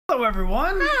Hello,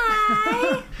 everyone.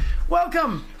 Hi.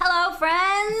 Welcome. Hello,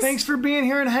 friends. Thanks for being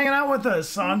here and hanging out with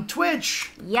us on Twitch.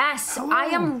 Yes, Hello. I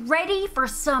am ready for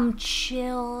some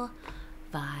chill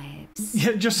vibes.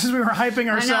 Yeah, just as we were hyping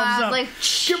ourselves up. Like,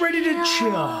 get ready to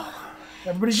chill.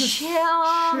 Everybody just chill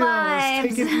Let's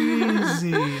take it vibes.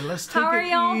 easy. Let's take How are it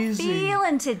y'all easy.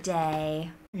 feeling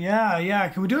today? Yeah.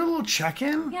 Can we do a little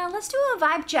check-in? Yeah, let's do a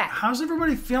vibe check. How's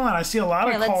everybody feeling? I see a lot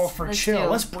of call for chill.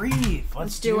 Let's breathe.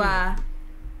 Let's do it. a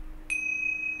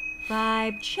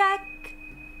vibe check.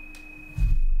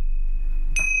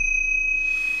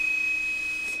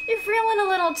 You're feeling a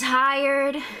little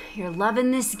tired. You're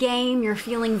loving this game. You're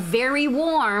feeling very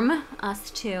warm. Us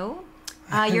too.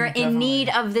 You're in need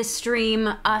of this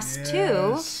stream. Us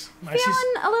too.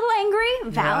 Feeling a little angry.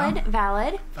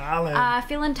 Valid.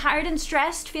 Feeling tired and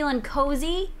stressed. Feeling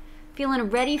cozy. Feeling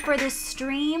ready for this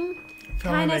stream.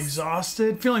 Feeling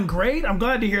exhausted. Feeling great. I'm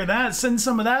glad to hear that. Send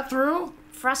some of that through.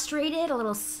 Frustrated. A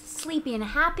little sleepy and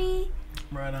happy.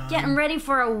 Right on. Getting ready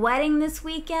for a wedding this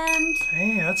weekend.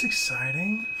 Hey, that's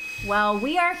exciting. Well,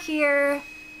 we are here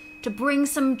to bring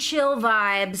some chill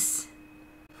vibes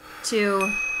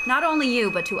to not only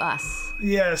you, but to us.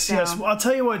 Yes. Well, I'll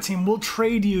tell you what, team. We'll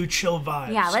trade you chill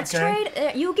vibes. Yeah, let's trade.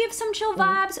 You give some chill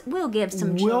vibes. We'll give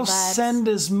some chill vibes. We'll send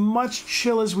as much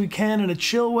chill as we can in a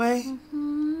chill way.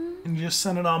 And you just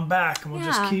send it on back. And we'll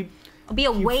just keep... It'll be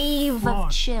a wave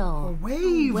of chill. A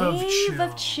wave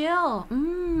of chill.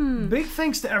 Big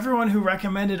thanks to everyone who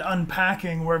recommended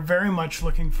Unpacking. We're very much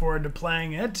looking forward to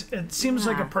playing it. It seems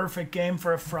like a perfect game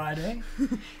for a Friday.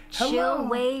 Chill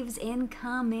waves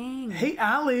incoming. Hey,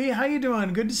 Allie, how you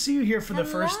doing? Good to see you here for the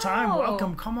first time.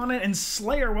 Welcome. Come on in. And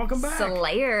Slayer, welcome back.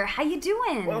 Slayer, how you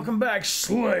doing? Welcome back,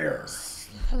 Slayer.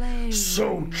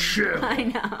 So chill. I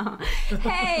know.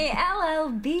 Hey,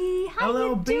 LLB, how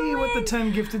you doing? LLB with the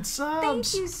 10 gifted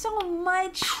subs. Thank you so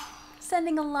much.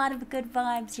 Sending a lot of good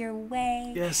vibes your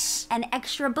way. Yes. And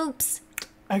extra boops.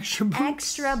 Extra boops.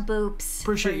 Extra boops.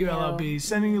 Appreciate you, LLB.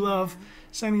 Sending you love.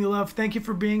 Sending you love. Thank you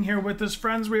for being here with us,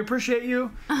 friends. We appreciate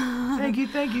you. Thank you.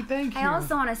 I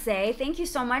also want to say thank you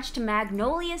so much to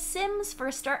Magnolia Sims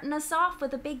for starting us off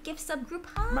with a big gift sub group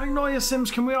hug. Magnolia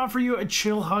Sims, can we offer you a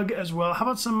chill hug as well? How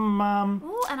about some,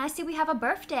 Ooh, and I see we have a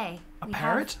birthday. A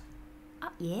parrot?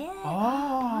 Yeah.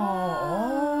 Oh.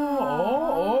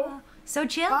 So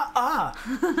chill?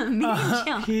 Medium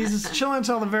chill. He's chilling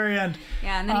until the very end.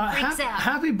 Yeah, and then he freaks out.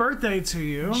 Happy birthday to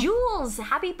you. Jules,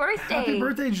 happy birthday. Happy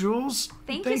birthday, Jules.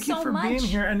 Thank you so for much. being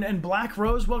here. And Black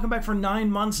Rose, welcome back for 9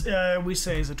 months. We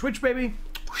say as a Twitch baby.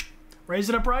 Raise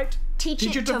it up right. Teach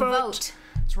it to vote.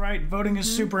 That's right. Voting is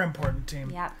super important,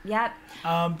 team. Yep.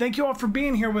 Thank you all for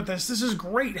being here with us. This is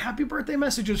great. Happy birthday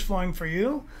messages flowing for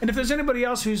you. And if there's anybody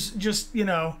else who's just,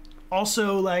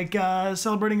 also like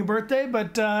celebrating a birthday,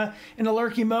 but in a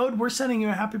lurky mode, we're sending you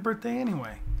a happy birthday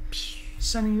anyway.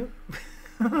 Sending you...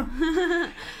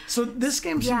 So this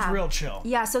game seems real chill.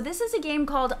 Yeah, so this is a game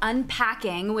called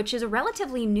Unpacking, which is a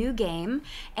relatively new game,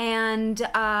 and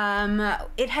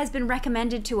it has been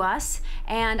recommended to us,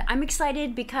 and I'm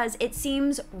excited because it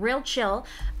seems real chill.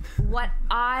 What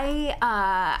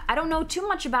I don't know too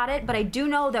much about it, but I do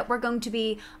know that we're going to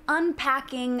be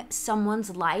unpacking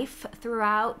someone's life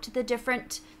throughout the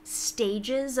different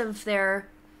stages of their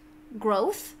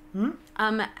growth.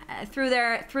 Through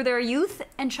their youth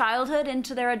and childhood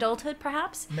into their adulthood,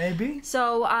 perhaps. Maybe.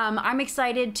 So I'm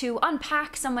excited to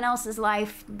unpack someone else's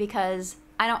life because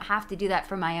I don't have to do that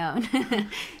for my own.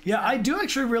 Yeah, I do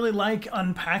actually really like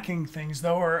unpacking things,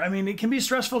 though. Or, I mean, it can be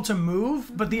stressful to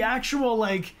move, but the actual,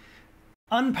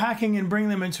 unpacking and bringing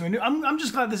them into a new... I'm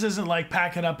just glad this isn't like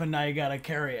pack it up and now you gotta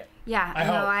carry it. Yeah,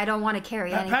 I don't want to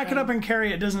carry anything. Pack it up and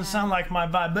carry it doesn't sound like my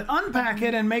vibe, but unpack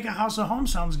it and make a house a home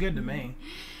sounds good to me.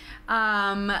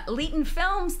 Leighton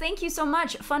Films, thank you so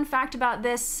much. Fun fact about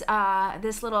this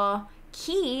this little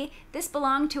key, this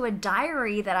belonged to a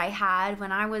diary that I had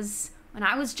when I was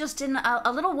just in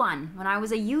a little one, when I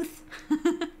was a youth.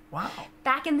 Wow.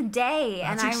 Back in the day.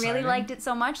 That's and I exciting. really liked it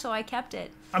so much, so I kept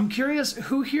it. I'm curious,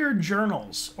 who here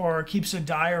journals or keeps a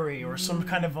diary or some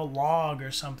kind of a log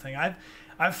or something?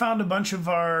 I've found a bunch of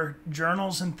our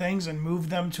journals and things and moved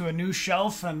them to a new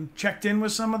shelf and checked in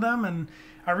with some of them, and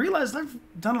I realized I've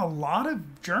done a lot of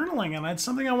journaling, and it's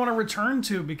something I want to return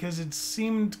to because it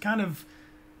seemed kind of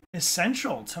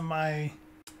essential to my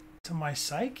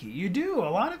psyche. You do.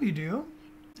 A lot of you do.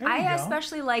 I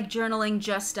especially like journaling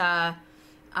just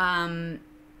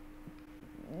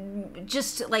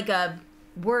like a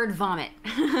word vomit,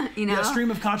 Yeah,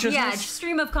 stream of consciousness. Yeah,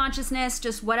 stream of consciousness,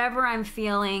 just whatever I'm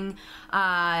feeling,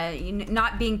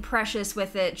 not being precious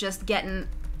with it, just getting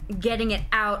getting it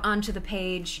out onto the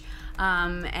page.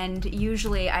 And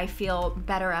usually I feel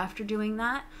better after doing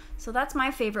that. So that's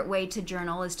my favorite way to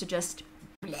journal, is to just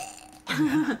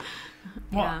bleh.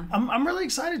 Well, Yeah. I'm really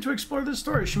excited to explore this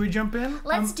story. Should we jump in?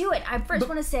 Let's do it. I first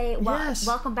want to say yes.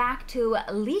 welcome back to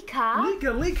Lika.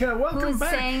 Lika, welcome Who's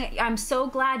back. saying, I'm so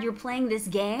glad you're playing this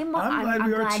game. I'm glad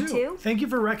we are too. Thank you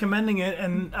for recommending it.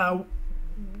 And I'm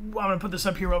going to put this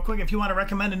up here real quick. If you want to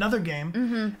recommend another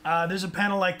game, there's a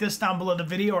panel like this down below the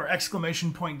video, or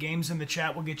exclamation point games in the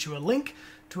chat will get you a link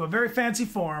to a very fancy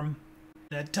form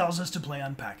that tells us to play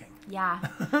Unpacking.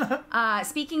 Yeah.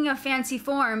 Speaking of fancy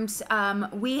forms,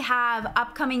 we have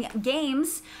upcoming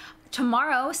games.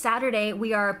 Tomorrow, Saturday,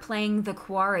 we are playing The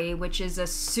Quarry, which is a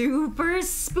super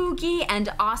spooky and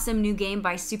awesome new game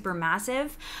by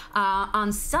Supermassive.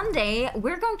 On Sunday,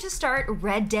 we're going to start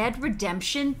Red Dead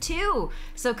Redemption 2.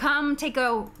 So come take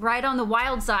a ride on the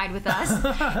wild side with us.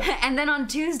 And then on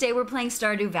Tuesday, we're playing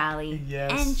Stardew Valley.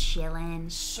 Yes. And chillin'.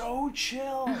 So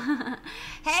chill.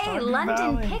 Hey, Stardew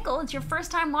London Valley. Pickle, it's your first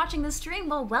time watching the stream.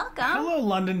 Well, welcome. Hello,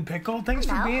 London Pickle. Thanks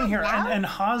for being here. Hello. And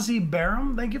Hazi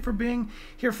Barum, thank you for being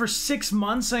here for 6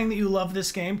 months, saying that you love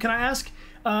this game. Can I ask,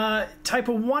 type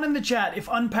a 1 in the chat if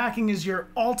Unpacking is your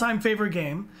all-time favorite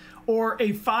game, or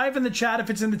a 5 in the chat if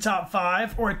it's in the top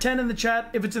 5, or a 10 in the chat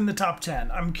if it's in the top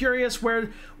 10. I'm curious, where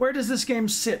does this game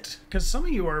sit? Because some of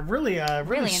you are really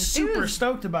super enthused.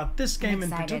 stoked about this game in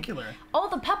excited. particular. All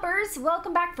the Puppers,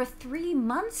 welcome back for 3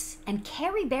 months. And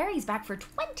Carrie Berry's back for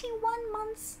 21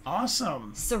 months.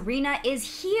 Awesome. Serena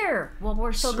is here. Well,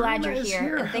 we're so glad Serena you're is here.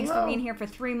 here. And thanks for Hello. being here for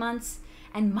 3 months.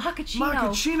 And Macachino.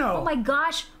 Macachino. Oh my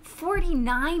gosh,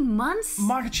 49 months?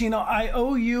 Macachino, I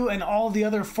owe you and all the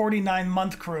other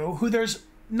 49-month crew, who there's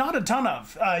not a ton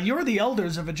of. You're the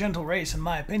elders of a gentle race, in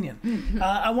my opinion.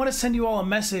 I want to send you all a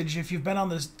message, if you've been on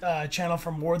this channel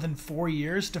for more than 4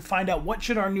 years, to find out what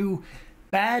should our new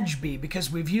badge be, because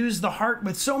we've used the heart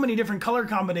with so many different color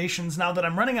combinations now that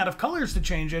I'm running out of colors to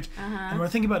change it, and we're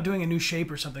thinking about doing a new shape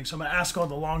or something. So I'm going to ask all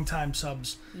the long-time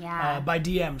subs by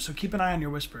DM, so keep an eye on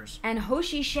your whispers. And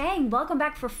Hoshi Shang, welcome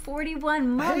back for 41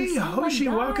 months. Hey, Oh my Hoshi,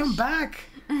 gosh. welcome back.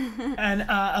 And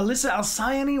Alyssa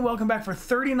Alcyone, welcome back for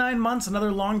 39 months.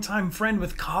 Another longtime friend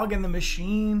with Cog in the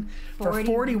Machine for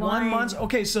 41 months.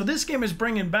 Okay, so this game is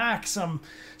bringing back some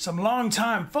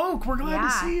long-time folk. We're glad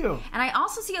to see you. And I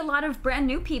also see a lot of brand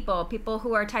new people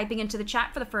who are typing into the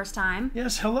chat for the first time.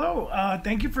 Yes, hello.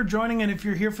 Thank you for joining. And if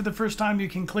you're here for the first time, you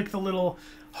can click the little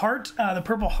heart, the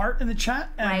purple heart in the chat,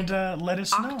 and let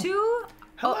us know. Octu?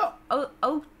 Hello.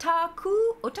 Otaku?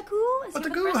 Is he for the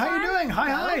Otaku, first how time? you doing?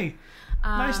 Hi.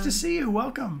 Nice to see you.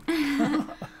 Welcome.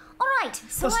 All right,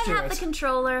 so Let's I do have it. the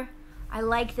controller. I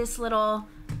like this little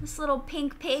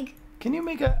pink pig. Can you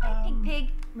make a... Pink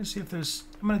pig. Let me see if there's...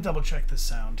 I'm going to double check the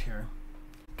sound here.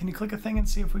 Can you click a thing and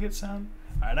see if we get sound?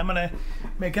 All right, I'm going to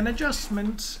make an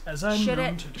adjustment as I'm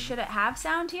known to do. Should it have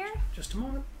sound here? Just a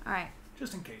moment. All right.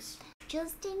 Just in case.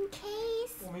 Just in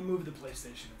case. When we move the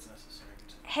PlayStation, it's necessary.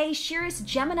 Hey, Shiris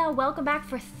Gemina, welcome back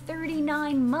for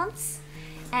 39 months.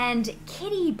 And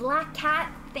Kitty Black Cat,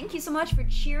 thank you so much for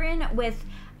cheering with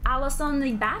Alison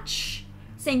the Batch,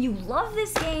 saying you love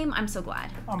this game. I'm so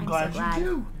glad. I'm glad you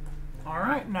do. All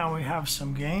right, now we have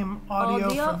some game audio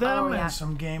for them and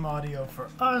some game audio for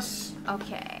us.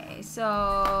 Okay,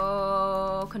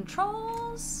 so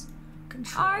controls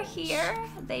are here.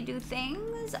 They do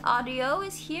things. Audio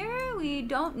is here. We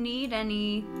don't need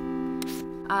any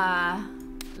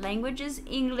languages.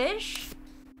 English.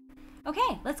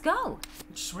 Okay, let's go.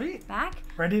 Sweet. Back.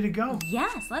 Ready to go.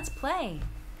 Yes, let's play.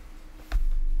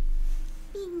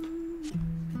 Bing.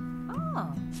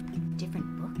 Oh,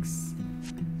 different books.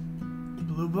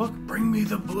 Blue book? Bring me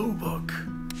the blue book.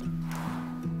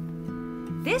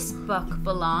 This book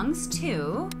belongs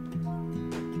to...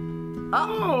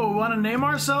 Oh, want to name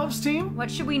ourselves, team? What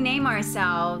should we name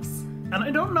ourselves? And I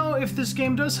don't know if this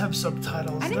game does have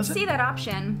subtitles. I didn't see that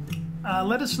option.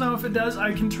 Let us know if it does.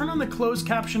 I can turn on the closed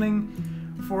captioning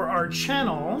for our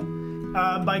channel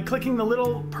by clicking the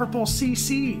little purple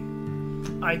CC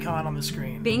icon on the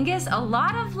screen. Bingus, a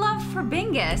lot of love for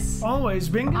Bingus. Always,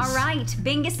 Bingus. All right,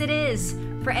 Bingus it is.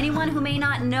 For anyone who may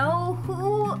not know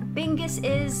who Bingus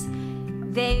is,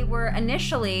 they were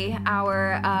initially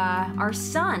our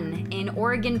son in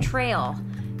Oregon Trail,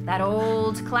 that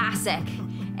old classic.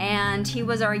 And he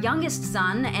was our youngest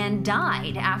son and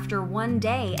died after one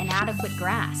day in adequate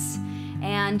grass.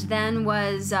 And then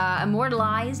was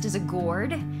immortalized as a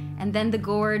gourd. And then the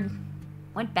gourd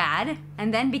went bad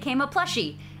and then became a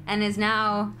plushie and is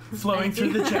now... Flowing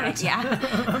through the chat.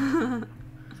 Yeah.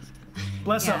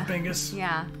 Bless up, Bingus.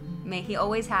 Yeah. May he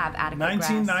always have adequate grass.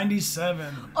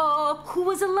 1997. Oh, who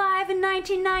was alive in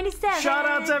 1997? Shout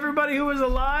out to everybody who was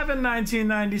alive in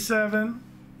 1997.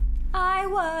 I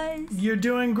was. You're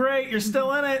doing great. You're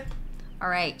still in it. All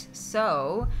right,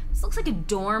 so this looks like a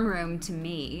dorm room to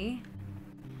me.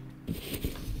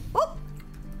 Oh,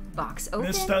 box open.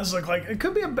 This does look like it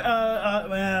could be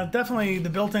definitely the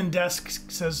built-in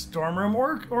desk says dorm room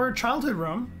or a childhood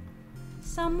room.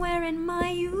 Somewhere in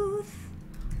my youth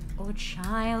or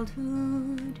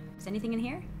childhood. Is anything in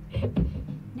here?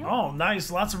 No. Oh,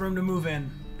 nice. Lots of room to move in.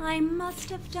 I must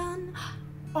have done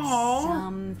Oh.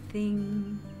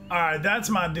 something. All right, that's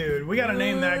my dude. We gotta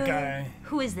name that guy.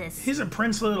 Who is this? He's a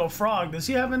princely little frog. Does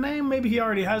he have a name? Maybe he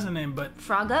already has a name, but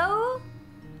Froggo?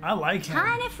 I like him.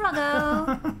 Tiny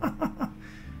Froggo.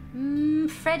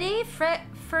 Freddy?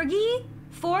 Fergie?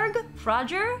 Forg?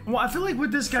 Roger? Well, I feel like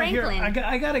with this guy Franklin. here,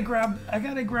 I gotta grab the. I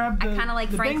kind of like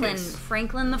the Franklin. dingus.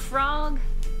 Franklin the Frog.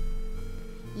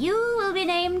 You will be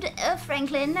named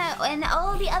Franklin, and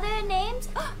all the other names.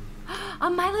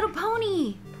 My Little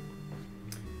Pony.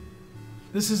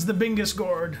 This is the Bingus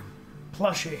Gourd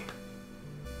plushie.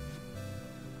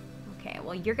 Okay,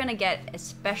 well you're gonna get a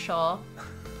special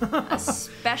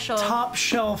Top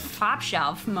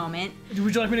shelf. moment.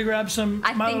 Would you like me to grab some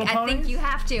My Little I Pony? think you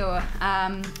have to.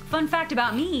 Fun fact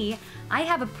about me: I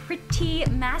have a pretty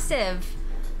massive,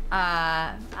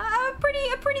 a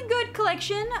pretty good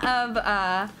collection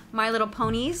of My Little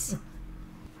Ponies.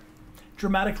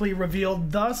 Dramatically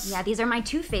revealed thus. Yeah, these are my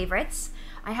two favorites.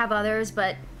 I have others,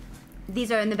 but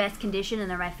these are in the best condition and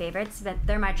they're my favorites. But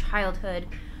they're my childhood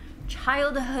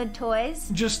toys.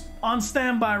 Just on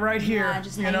standby right here. Yeah,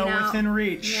 just hanging out. Within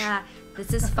reach. Yeah,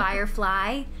 this is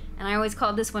Firefly, and I always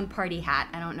called this one Party Hat.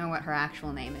 I don't know what her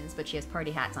actual name is, but she has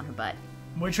party hats on her butt.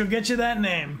 Which will get you that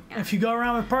name. Yeah. If you go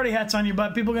around with party hats on your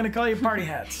butt, people are gonna call you Party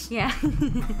Hats. Yeah,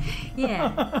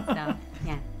 yeah. So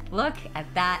yeah, look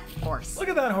at that horse. Look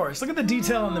at that horse. Look at the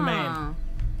detail on the mane. Oh.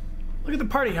 Look at the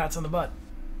party hats on the butt.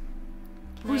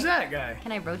 Who's that guy?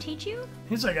 Can I rotate you?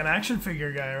 He's like an action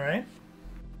figure guy, right?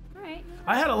 All right.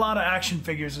 I had a lot of action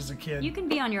figures as a kid. You can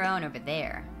be on your own over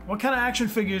there. What kind of action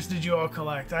figures did you all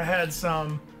collect? I had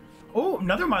some. Oh,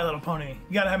 another My Little Pony.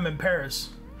 You gotta have them in pairs.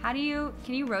 Can you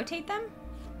rotate them?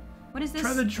 What is this?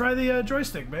 Try the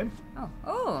joystick, babe.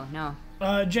 Oh no.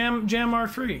 Jam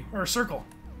R3 or circle.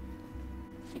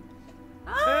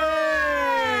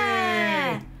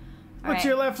 Ah! Hey! Look to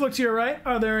your left, look to your right.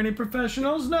 Are there any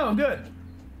professionals? No, good.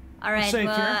 All right. safe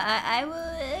Well, here. I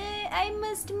will. I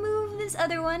must move this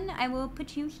other one. I will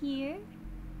put you here.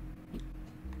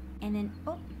 And then,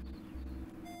 oh.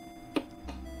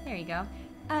 There you go.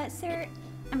 Sir,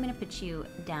 I'm gonna put you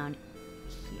down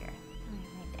here.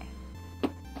 Right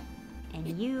there. And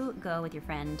you go with your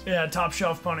friend. Yeah, top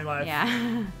shelf pony life.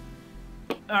 Yeah.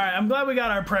 All right, I'm glad we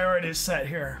got our priorities set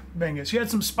here, Bingus. You had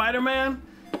some Spider-Man.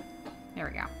 There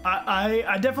we go.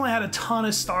 I definitely had a ton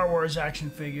of Star Wars action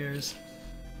figures.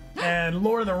 And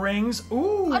Lord of the Rings.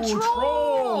 Ooh, A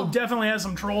troll! Definitely has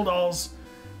some troll dolls.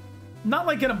 Not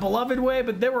like in a beloved way,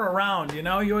 but they were around, you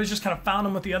know? You always just kind of found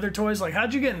them with the other toys. Like,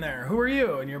 how'd you get in there? Who are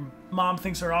you? And your mom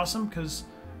thinks they're awesome because...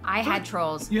 I had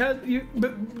trolls.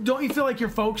 But don't you feel like your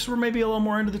folks were maybe a little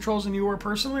more into the trolls than you were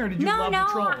personally? Or did you love the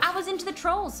trolls? I was into the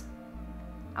trolls.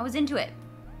 I was into it.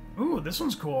 Ooh, this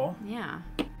one's cool. Yeah.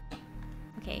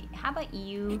 Okay, how about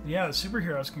you? Yeah, the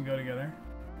superheroes can go together.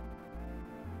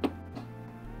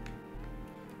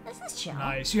 This is chill.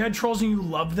 Nice. You had trolls and you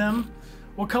loved them.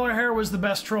 What color hair was the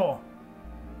best troll?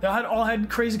 They all had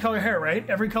crazy color hair, right?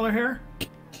 Every color hair?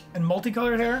 And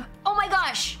multicolored hair? Oh my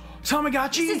gosh!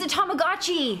 Tamagotchi? This is a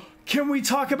Tamagotchi! Can we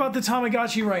talk about the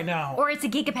Tamagotchi right now? Or it's a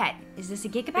Gigapet. Is this a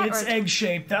Gigapet? It's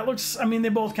egg-shaped. That looks... I mean, they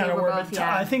both kind of were were, both, but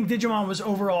yeah. I think Digimon was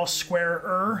overall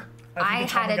squarer. I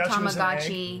had a was an egg.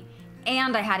 Tamagotchi,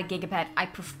 and I had a Gigapet. I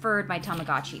preferred my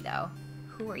Tamagotchi, though.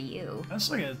 Who are you?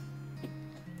 That's like a...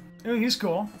 Oh, he's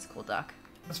cool. That's a cool duck.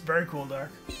 That's very cool,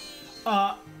 Dark.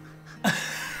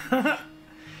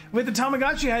 With the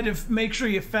Tamagotchi, you had to make sure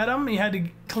you fed him. You had to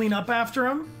clean up after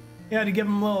him. You had to give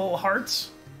him little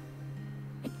hearts.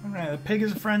 All right, the pig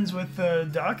is friends with the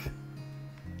duck.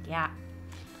 Yeah.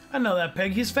 I know that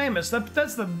pig. He's famous.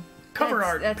 That's the cover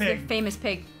art That's pig. the famous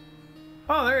pig.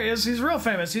 Oh, there he is. He's real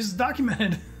famous. He's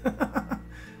documented. I'm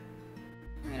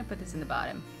gonna put this in the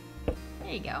bottom.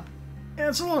 There you go. Yeah,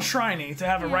 it's a little shriny to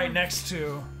have it Yeah. right next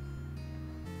to...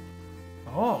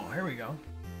 Oh, here we go.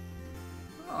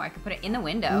 Oh, I could put it in the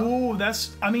window. Ooh,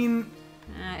 that's... I mean...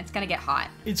 It's gonna get hot.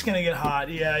 It's gonna get hot.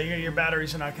 Yeah, your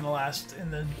batteries are not gonna last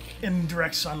in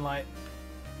direct sunlight.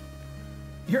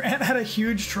 Your aunt had a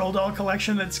huge troll doll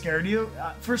collection that scared you.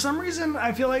 For some reason,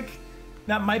 I feel like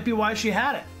that might be why she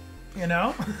had it. you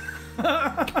know?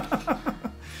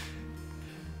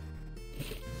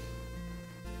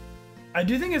 I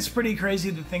do think it's pretty crazy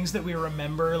the things that we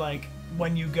remember, like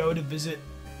when you go to visit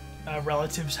a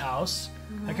relative's house.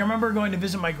 Like I remember going to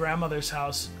visit my grandmother's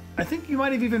house. I think you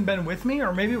might have even been with me,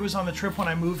 or maybe it was on the trip when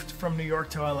I moved from New York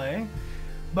to LA.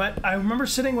 But I remember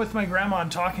sitting with my grandma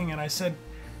and talking, and I said,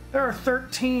 there are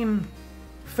 13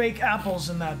 fake apples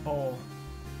in that bowl.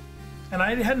 And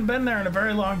I hadn't been there in a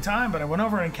very long time, but I went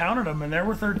over and counted them, and there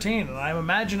were 13. And I'm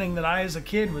imagining that I, as a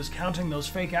kid, was counting those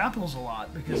fake apples a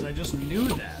lot because I just knew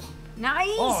that. Nice!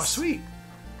 Oh, sweet.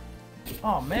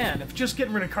 Oh, man, if just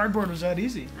getting rid of cardboard was that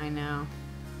easy. I know.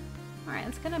 All right,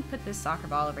 let's gonna put this soccer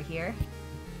ball over here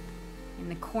in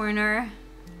the corner.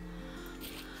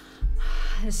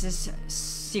 This is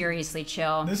seriously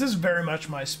chill. This is very much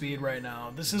my speed right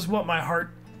now. This is what my heart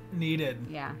needed.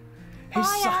 Yeah. Hey,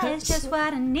 Oh yeah, it's just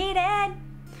what I needed.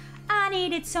 I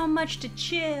needed so much to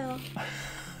chill.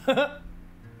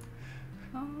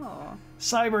 Oh.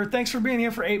 Cyber, thanks for being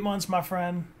here for 8 months, my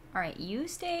friend. All right, you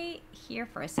stay here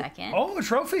for a second. Oh, a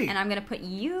trophy. And I'm gonna put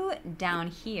you down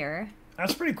here.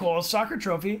 That's pretty cool. A soccer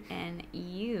trophy. And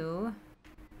you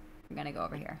are gonna go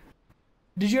over here.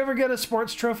 Did you ever get a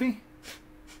sports trophy?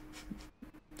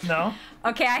 No?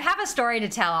 Okay, I have a story to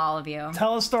tell all of you.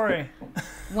 Tell a story.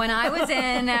 When I was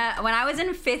in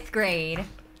 5th grade,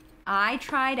 I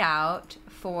tried out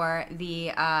for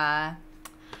the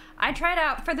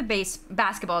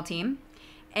basketball team,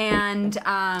 and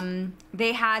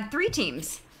they had 3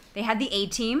 teams. They had the A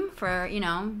team for, you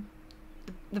know,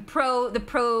 the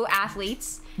pro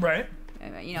athletes. Right.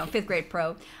 You know, 5th grade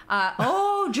pro.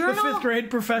 Journal. The 5th grade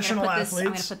professional athletes.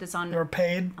 I'm gonna put this on. They were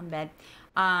paid. On the bed.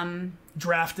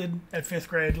 Drafted at 5th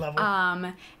grade level.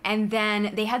 And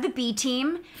then they had the B team,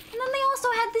 and then they also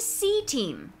had the C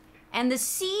team. And the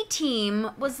C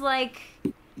team was like,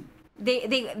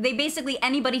 they basically,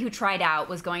 anybody who tried out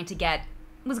was going to get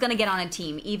on a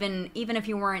team, even if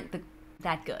you weren't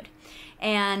that good.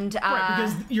 And right,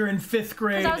 because you're in 5th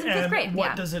grade. I was in 5th grade.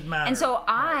 What does it matter? And so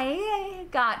I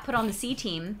got put on the C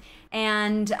team,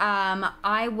 and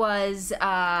I was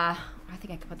I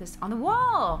think I could put this on the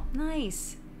wall.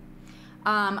 Nice.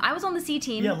 I was on the C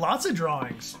team. Yeah, lots of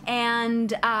drawings. And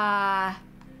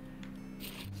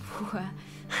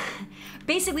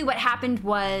basically what happened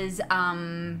was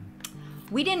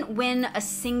we didn't win a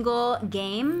single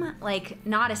game, like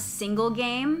not a single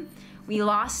game. We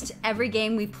lost every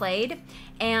game we played,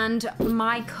 and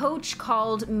my coach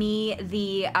called me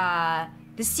the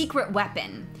secret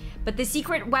weapon. But the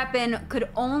secret weapon could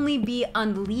only be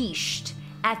unleashed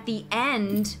at the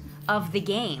end of the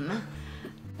game.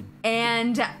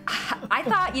 And I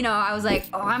thought, you know, I was like,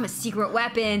 oh, I'm a secret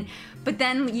weapon. But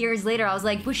then years later, I was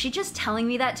like, was she just telling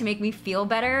me that to make me feel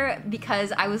better?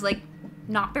 Because I was like,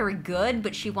 not very good,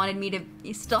 but she wanted me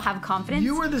to still have confidence.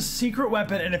 You were the secret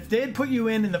weapon, and if they had put you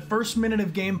in the first minute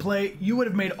of gameplay, you would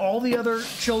have made all the other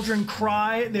children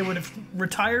cry. They would have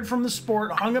retired from the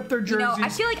sport, hung up their jerseys. You know, I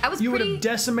feel like you would have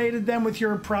decimated them with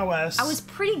your prowess. I was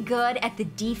pretty good at the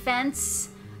defense.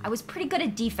 I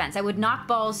would knock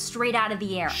balls straight out of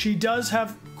the air. She does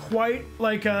have quite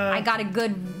like a... I got a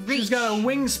good reach. She's got a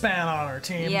wingspan on her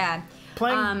team. Yeah.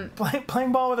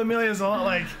 Playing ball with Amelia is a lot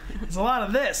like it's a lot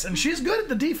of this, and she's good at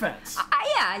the defense.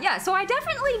 Yeah. So I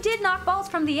definitely did knock balls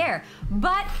from the air,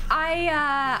 but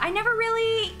I never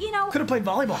really, you know. Could have played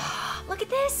volleyball. Look at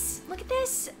this.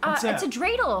 What's that? It's a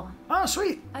dreidel. Oh,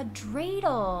 sweet. A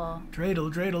dreidel.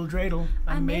 Dreidel.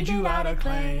 I made you out of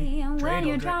clay. And when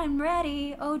you're dry and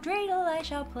ready, oh dreidel, I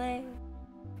shall play.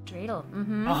 Dreidel.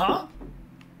 Mm-hmm. Uh huh.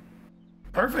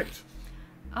 Perfect.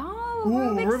 Oh,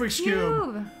 ooh, Rubik's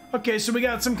Cube. Okay, so we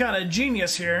got some kind of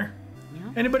genius here.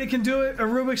 Yeah. Anybody can do it. A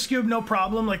Rubik's Cube, no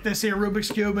problem. Like they say a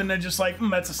Rubik's Cube and they're just like,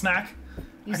 that's a snack.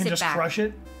 I can just crush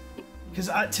it. Because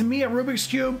to me, a Rubik's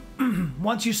Cube,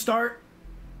 once you start,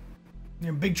 you're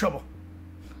in big trouble.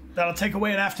 That'll take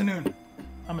away an afternoon.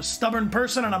 I'm a stubborn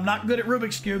person and I'm not good at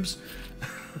Rubik's Cubes.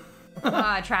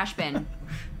 Trash bin.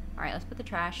 All right, let's put the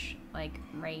trash like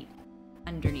right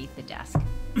underneath the desk.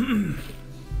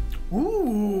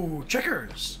 Ooh,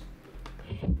 checkers.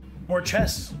 Or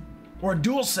chess. Or a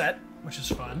dual set, which is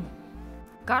fun.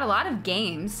 Got a lot of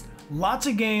games. Lots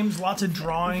of games, lots of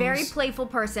drawings. Very playful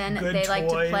person. Good They toys. like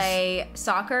to play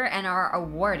soccer and are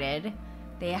awarded.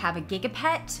 They have a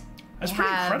Gigapet. That's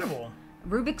pretty incredible.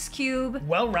 Rubik's Cube.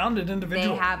 Well-rounded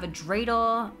individual. They have a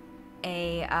dreidel,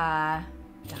 a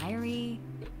diary.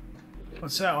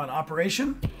 What's that one?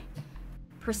 Operation?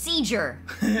 Procedure.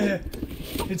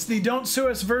 It's the Don't Sue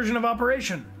Us version of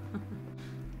Operation.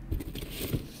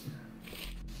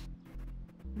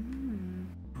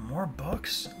 More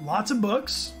books. Lots of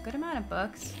books. Good amount of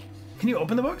books. Can you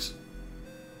open the books?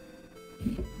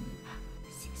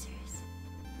 Scissors.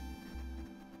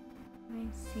 Let me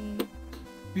see.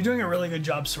 You're doing a really good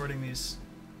job sorting these.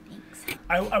 Thanks.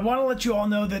 I want to let you all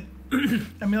know that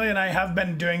Amelia and I have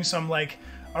been doing some like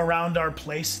around our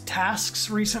place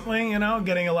tasks recently, you know,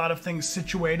 getting a lot of things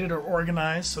situated or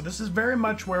organized. So this is very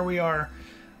much where we are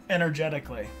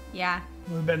energetically. Yeah.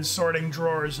 We've been sorting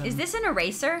drawers. And Is this an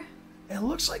eraser? it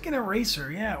looks like an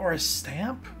eraser, yeah, or a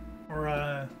stamp, or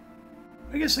a...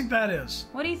 What do you guys think that is?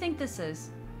 What do you think this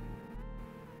is?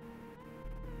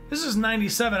 This is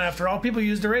 97 after all. People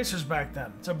used erasers back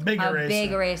then. It's a big eraser. A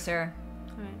big eraser.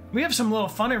 All right. We have some little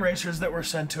fun erasers that were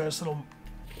sent to us, little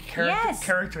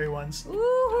character-y ones. Ooh,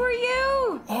 who are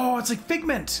you? Oh, it's like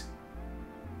Figment.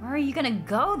 Where are you gonna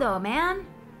go though, man?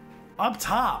 Up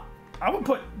top. I would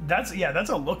put that's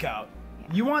a lookout.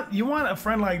 You want a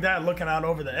friend like that looking out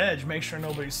over the edge. Make sure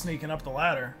nobody's sneaking up the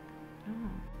ladder.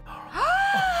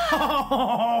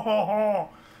 Oh.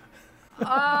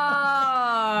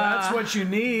 That's what you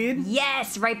need.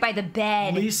 Yes, right by the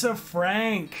bed. Lisa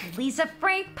Frank. Lisa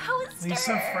Frank poster.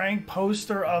 Lisa Frank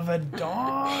poster of a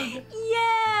dog.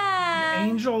 Yeah.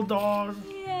 Angel dog.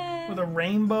 Yeah. With a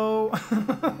rainbow.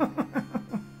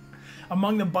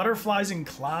 Among the butterflies and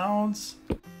clouds.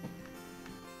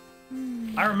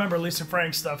 I remember Lisa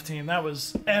Frank's stuff, team. That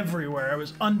was everywhere. It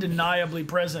was undeniably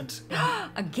present.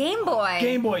 A Game Boy.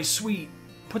 Game Boy, sweet.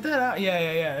 Put that out. Yeah.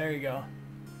 There you go.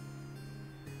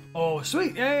 Oh,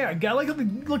 sweet. Yeah. Got like a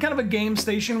little kind of a game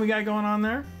station we got going on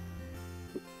there.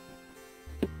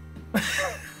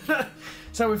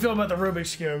 So how we feel about the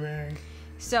Rubik's Cube.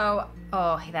 So,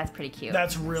 oh, that's pretty cute.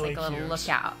 That's really it's like a cute. little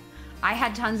lookout. I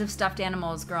had tons of stuffed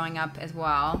animals growing up as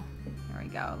well. There we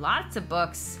go. Lots of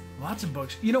books. Lots of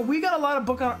books. You know, we got a lot of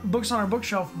books on our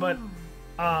bookshelf, but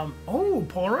oh,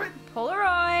 Polaroid.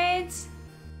 Polaroids.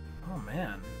 Oh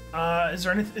man.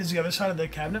 Is the other side of the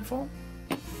cabinet full?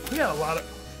 We got a lot of.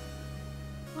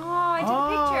 Oh, I took a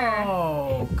picture.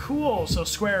 Oh, cool. So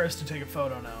Square is to take a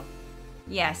photo now.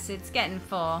 Yes, it's getting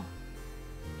full.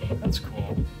 That's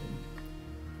cool.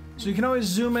 So you can always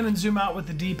zoom in and zoom out with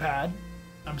the D-pad.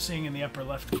 I'm seeing in the upper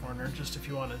left corner, just if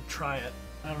you want to try it.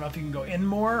 I don't know if you can go in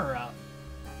more or out.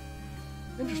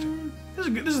 Interesting. This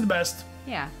is good. This is the best.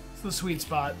 Yeah. It's the sweet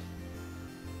spot.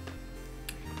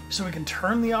 So we can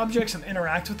turn the objects and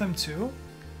interact with them too.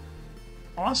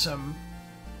 Awesome.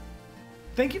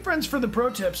 Thank you, friends, for the pro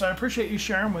tips. I appreciate you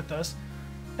sharing with us.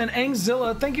 And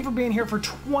Angzilla, thank you for being here for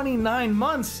 29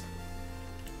 months.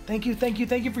 Thank you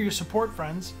for your support,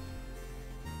 friends.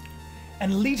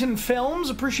 And Leeton Films,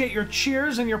 appreciate your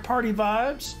cheers and your party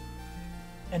vibes.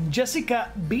 And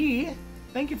Jessica B,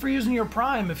 thank you for using your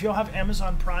Prime. If you'll have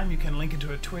Amazon Prime, you can link it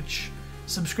to a Twitch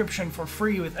subscription for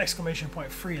free with exclamation point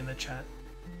free in the chat.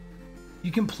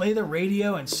 You can play the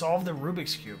radio and solve the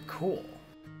Rubik's Cube. Cool.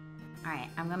 All right,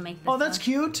 I'm gonna make this. Oh, that's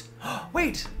cute.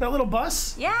 Wait, that little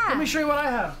bus? Yeah. Let me show you what I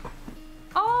have.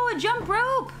 Oh, a jump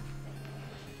rope.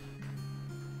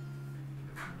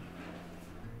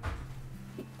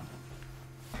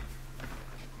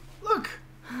 Look.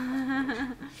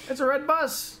 It's a red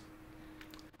bus.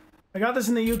 I got this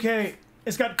in the UK.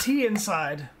 It's got tea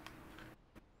inside.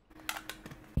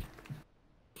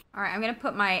 All right, I'm gonna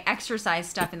put my exercise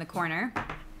stuff in the corner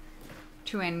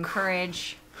to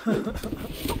encourage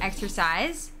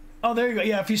exercise. Oh, there you go.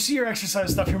 Yeah, if you see your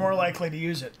exercise stuff, you're more likely to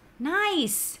use it.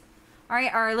 Nice. All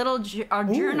right, our little our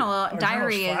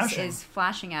diary is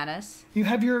flashing at us. You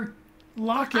have your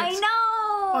locket. I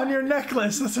know. On your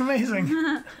necklace. That's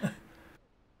amazing.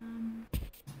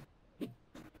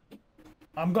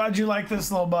 I'm glad you like this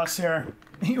little bus here.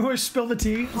 You always spill the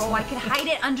tea. Oh, I could hide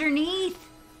it underneath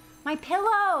my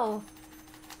pillow.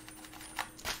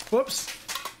 Whoops.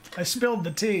 I spilled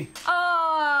the tea.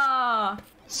 Oh.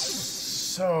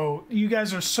 So, you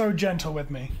guys are so gentle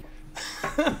with me.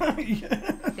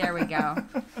 There we go.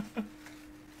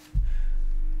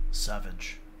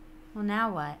 Savage. Well,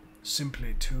 now what?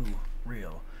 Simply too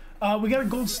real. We got a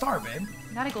gold star, babe.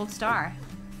 I got a gold star.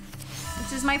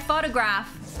 This is my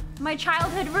photograph. My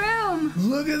childhood room.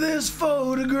 Look at this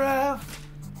photograph.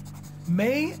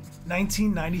 May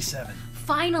 1997.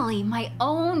 Finally, my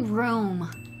own room.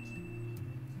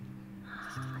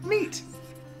 Neat.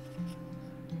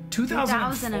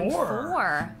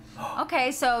 2004.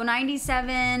 Okay, so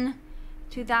 97,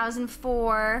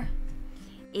 2004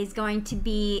 is going to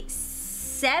be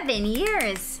 7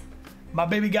 years. My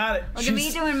baby got it. Look at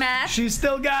me doing math. She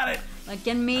still got it. Look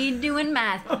at me doing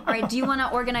math. All right, do you want to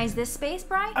organize this space,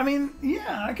 Bri? I mean,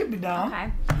 yeah, I could be down.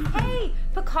 Okay. Hey,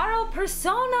 Picaro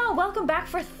Persona, welcome back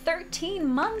for 13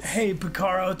 months. Hey,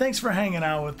 Picaro, thanks for hanging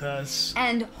out with us.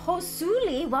 And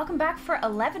Hosuli, welcome back for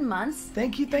 11 months.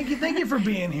 Thank you for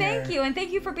being here. Thank you, and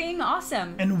thank you for being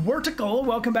awesome. And Vertical,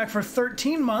 welcome back for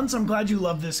 13 months. I'm glad you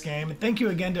love this game. And thank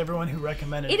you again to everyone who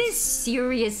recommended it. It is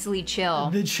seriously chill.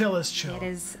 The chillest chill. It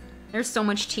is. There's so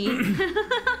much tea.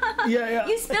 Yeah.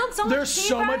 You spilled so much tea. There's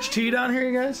so much tea down here,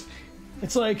 you guys.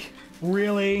 It's like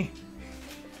really.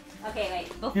 Okay, wait.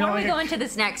 Before we go into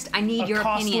this next, I need your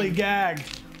opinion. A costly gag.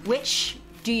 Which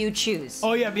do you choose?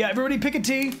 Oh yeah. Everybody pick a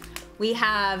tea. We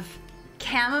have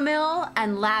chamomile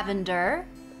and lavender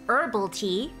herbal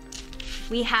tea.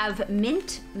 We have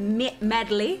mint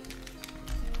medley.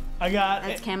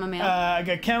 That's chamomile. I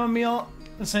got chamomile.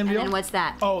 The same deal. And what's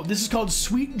that? Oh, this is called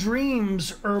Sweet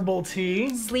Dreams herbal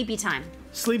tea. Sleepy time.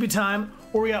 Sleepy time.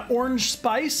 Or we got orange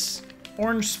spice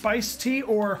tea,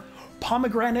 or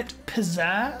pomegranate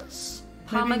pizzazz.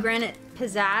 Pomegranate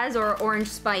pizzazz or orange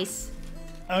spice.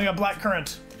 And we got black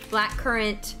currant. Black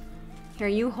currant. Here,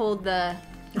 you hold the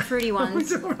fruity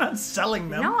ones. We're not selling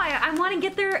them. No, I want to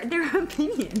get their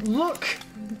opinion.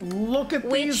 Look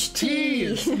at these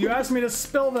teas. You asked me to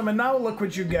spill them, and now look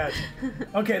what you get.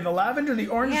 Okay, the lavender, the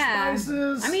orange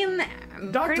spices. I mean,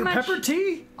 Dr. Pepper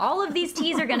tea. All of these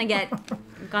teas are gonna get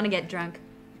drunk.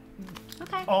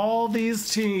 Okay. All these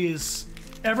teas.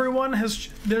 Everyone has.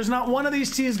 There's not one of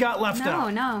these teas got left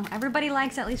out. No. Everybody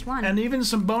likes at least one. And even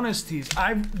some bonus teas.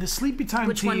 The Sleepy Time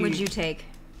Which tea. one would you take?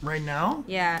 Right now?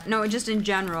 Yeah, no, just in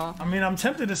general. I mean, I'm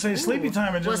tempted to say Sleepy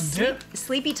Time and just dip.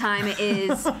 Sleepy Time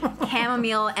is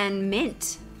chamomile and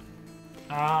mint.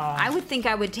 I would think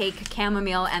I would take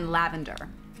chamomile and lavender.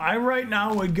 I right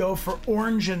now would go for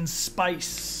orange and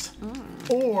spice.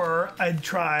 Or I'd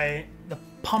try the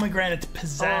pomegranate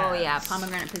pizzazz. Oh yeah,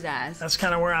 pomegranate pizzazz. That's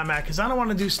kind of where I'm at, because I don't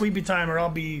want to do Sleepy Time or I'll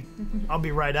be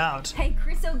right out. Hey,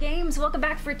 Chriso Games, welcome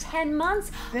back for 10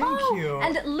 months. Thank you.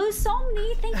 And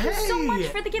Lusomni, thank you so much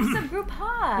for the gift of group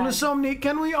hug. Lusomni,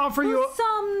 can we offer you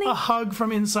a hug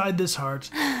from inside this heart?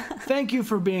 Thank you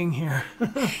for being here.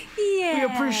 We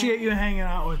appreciate you hanging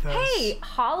out with us. Hey,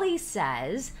 Holly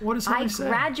says, what does Holly say? I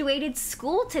graduated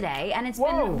school today, and it's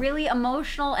been really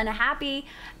emotional and happy,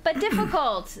 but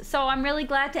difficult. So I'm really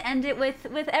glad to end it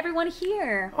with everyone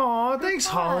here. Aw, thanks,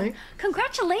 Holly.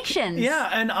 Congratulations. Yeah,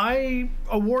 and I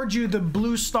award you the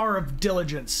Blue Star of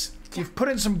Diligence. You've put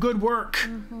in some good work.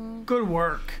 Good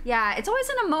work. Yeah, it's always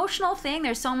an emotional thing.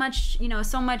 There's so much,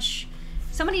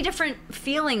 so many different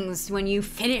feelings when you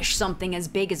finish something as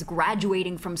big as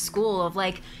graduating from school, of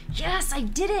like, yes, I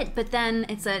did it, but then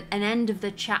it's an end of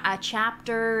the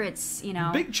chapter. It's,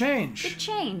 big change. Big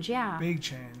change, yeah. Big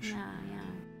change. Yeah.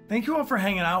 Thank you all for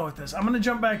hanging out with us. I'm going to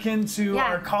jump back into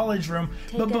our college room.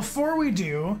 Before we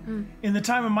do, in the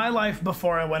time of my life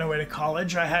before I went away to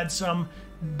college, I had some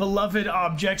beloved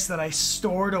objects that I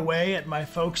stored away at my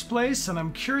folks' place, and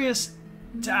I'm curious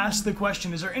to ask the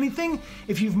question, is there anything,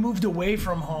 if you've moved away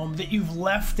from home, that you've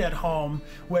left at home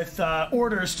with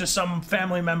orders to some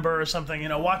family member or something,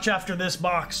 watch after this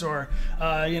box, or,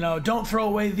 don't throw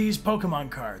away these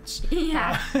Pokemon cards?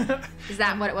 Yeah. Is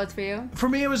that what it was for you? For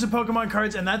me, it was the Pokemon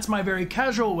cards, and that's my very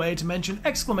casual way to mention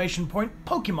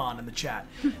 !Pokemon in the chat.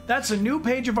 That's a new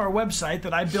page of our website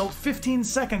that I built 15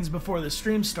 seconds before the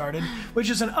stream started, which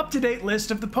is an up-to-date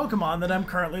list of the Pokemon that I'm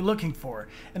currently looking for.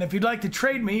 And if you'd like to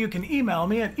trade me, you can email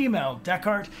me at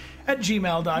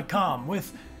emaildechart@gmail.com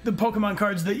with the Pokemon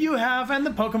cards that you have and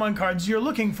the Pokemon cards you're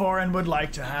looking for and would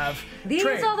like to have. These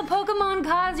are the Pokemon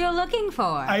cards you're looking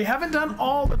for. I haven't done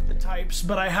all of the types,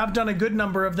 but I have done a good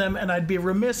number of them, and I'd be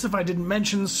remiss if I didn't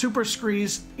mention Super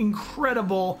Scree's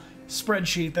incredible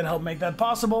spreadsheet that helped make that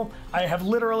possible. I have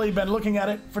literally been looking at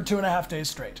it for 2.5 days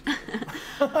straight.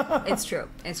 It's true.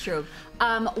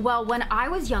 Well, when I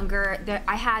was younger,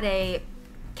 I had a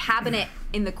cabinet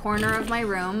in the corner of my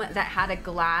room that had a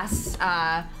glass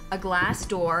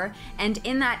door, and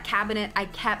in that cabinet I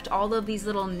kept all of these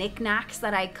little knickknacks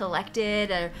that I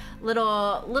collected,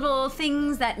 little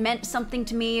things that meant something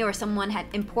to me or someone had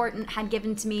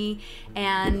given to me.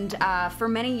 And for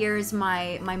many years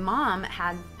my mom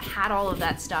had all of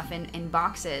that stuff in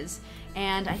boxes,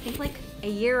 and I think like a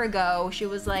year ago she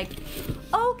was like,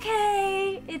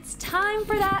 okay, it's time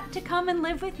for that to come and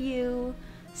live with you.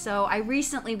 So I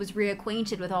recently was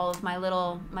reacquainted with all of my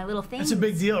little things. It's a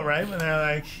big deal, right? When they're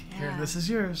like, here, this is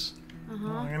yours. We're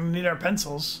going to need our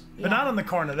pencils. But not in the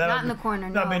corner. Not in the corner,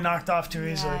 no. That'll be knocked off too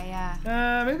easily.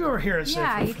 Yeah. Maybe over here is safer.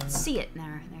 Yeah, you can see it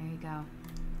there. There you go.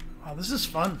 Wow, this is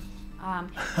fun.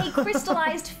 Hey,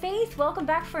 Crystallized Faith, welcome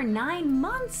back for 9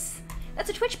 months. That's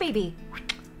a Twitch baby.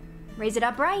 Raise it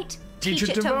upright. Teach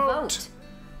it to vote.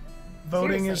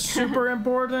 Voting is super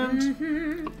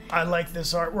important. I like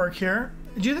this artwork here.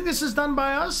 Do you think this is done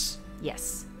by us?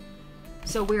 Yes.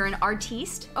 So we're an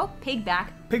artiste. Oh, pig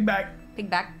back. Pig back. Pig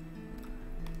back.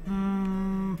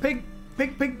 Pig.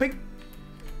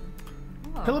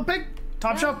 Oh. Pillow pig?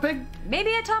 Top shelf pig?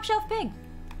 Maybe a top shelf pig.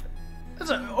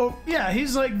 Yeah,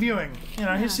 he's like viewing. You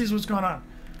know, he sees what's going on.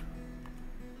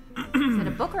 Is it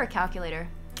a book or a calculator?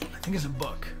 I think it's a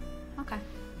book. Okay.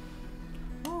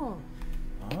 Oh.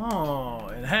 Oh,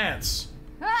 enhance.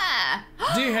 Ah!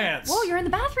 Dehance. Whoa, you're in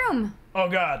the bathroom. Oh,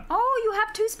 God. Oh, you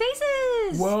have 2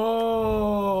 spaces.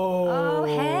 Whoa. Oh,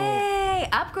 hey.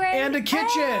 Upgrade. And a kitchen.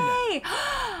 Hey.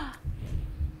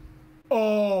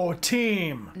 Oh,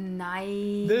 team.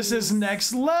 Nice. This is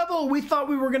next level. We thought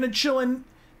we were going to chill in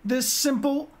this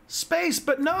simple space,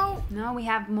 but no. No, we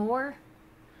have more.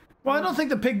 Well, I don't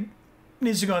think the pig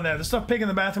needs to go in there. The stuffed pig in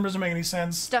the bathroom doesn't make any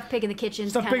sense. Stuffed pig in the kitchen.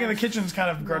 Stuffed pig in the kitchen is kind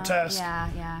of grotesque.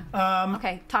 Yeah.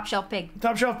 Okay, top shelf pig.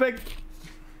 Top shelf pig.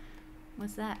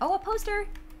 What's that? Oh, a poster.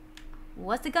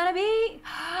 What's it gonna be?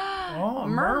 Oh,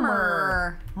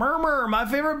 Murmur. Murmur. My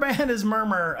favorite band is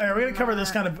Murmur. All right, we're gonna cover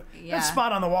this kind of. Yeah. That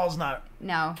spot on the wall is not.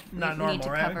 No, Not we normal, need to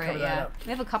right? cover Cover it. that Yeah, up. we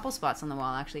have a couple spots on the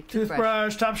wall actually.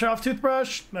 Toothbrush. Top shelf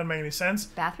toothbrush. Doesn't make any sense.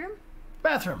 Bathroom.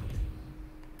 Bathroom.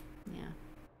 Yeah.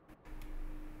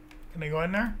 Can I go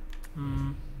in there?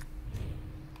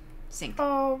 Sink.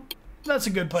 Oh, that's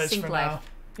a good place Sink for life.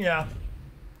 now. Yeah.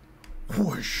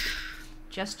 Whoosh.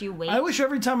 Just you wait. I wish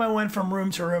every time I went from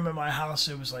room to room in my house,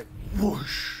 it was like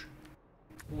whoosh.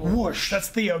 Whoosh. That's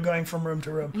Theo going from room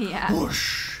to room. Yeah.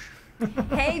 Whoosh.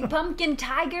 Hey, Pumpkin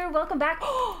Tiger, welcome back.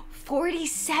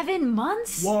 47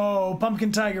 months? Whoa,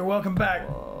 Pumpkin Tiger, welcome back.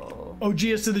 Whoa.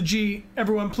 OGS to the G.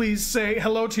 Everyone, please say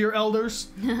hello to your elders.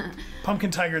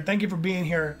 Pumpkin Tiger, thank you for being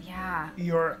here. Yeah.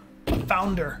 You're a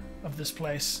founder of this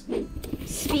place.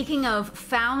 Speaking of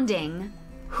founding,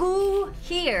 who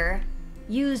here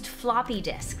used floppy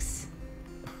disks?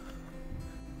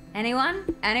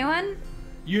 Anyone? Anyone?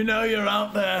 You know you're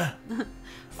out there.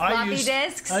 Floppy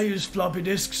disks? I use floppy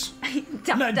disks.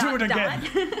 And I do it again.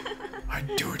 I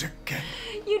do it again.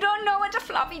 You don't know what a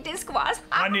floppy disk was?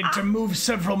 I need to move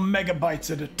several megabytes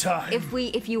at a time.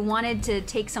 If you wanted to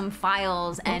take some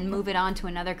files and move it onto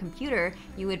another computer,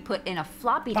 you would put in a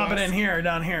floppy disk. Pop it in here,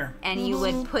 down here. And you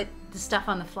would put the stuff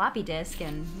on the floppy disk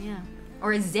and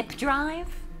or a zip drive.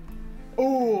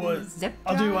 Oh, Zip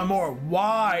I'll do one drives? more.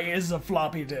 Why is a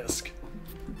floppy disk?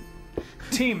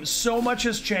 Team, so much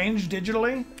has changed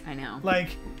digitally. I know.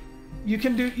 Like, you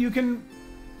can.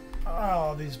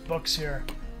 Oh, these books here.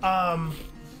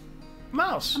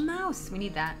 Mouse. A mouse. We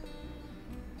need that.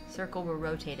 Circle will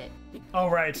rotate it. Oh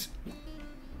right.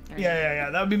 Yeah.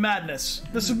 That would be madness.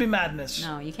 This would be madness.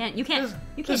 No, you can't. You can't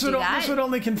do This that. would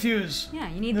only confuse. Yeah,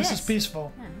 you need This this. is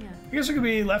peaceful. Yeah. I guess it could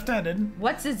be left-handed.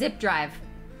 What's a zip drive?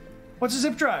 What's a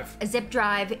zip drive? A zip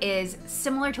drive is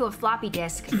similar to a floppy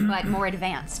disk, but more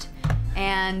advanced.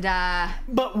 And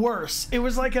But worse. It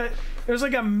was like a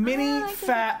mini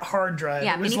fat hard drive.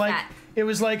 Yeah, it was mini like fat. it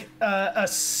was like a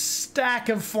stack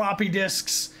of floppy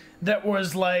disks that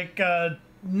was like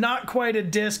not quite a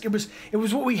disk. It was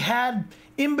what we had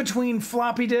in between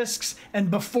floppy disks and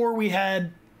before we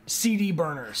had CD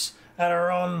burners at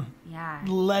our own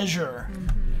leisure.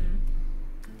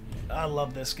 I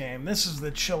love this game. This is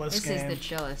the chillest game. This is the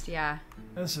chillest, yeah.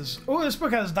 This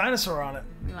book has a dinosaur on it.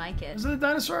 We like it. Is it a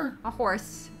dinosaur? A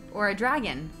horse or a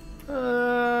dragon.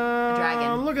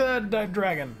 Dragon. Look at that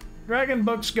dragon. Dragon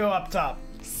books go up top.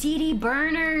 CD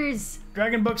burners.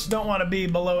 Dragon books don't want to be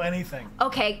below anything.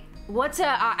 Okay,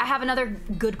 I have another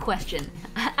good question.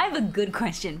 I have a good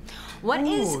question. What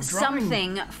is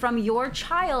something from your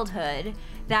childhood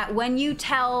that when you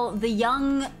tell the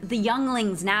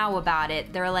younglings now about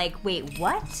it, they're like, wait,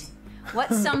 what?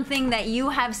 What's something that you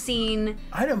have seen?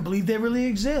 I don't believe they really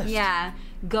exist. Yeah,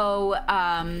 go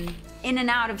in and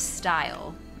out of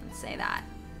style. Let's say that.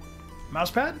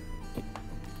 Mousepad?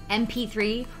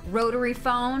 MP3, rotary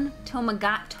phone,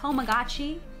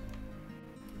 Tamagotchi,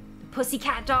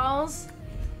 Pussycat dolls,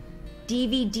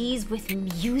 DVDs with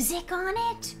music on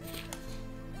it,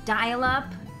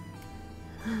 dial-up,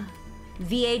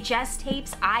 VHS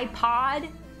tapes, iPod,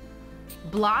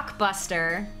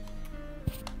 Blockbuster,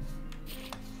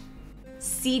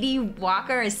 CD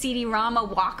Walker, a CD-ROM, a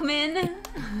Walkman,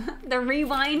 the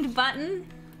rewind button,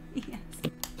 yes,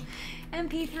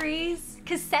 MP3s,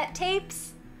 cassette tapes,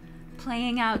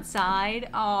 playing outside.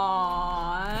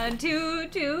 Aww,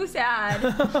 too sad.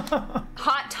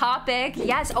 Hot Topic,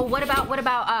 yes. Oh, what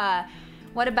about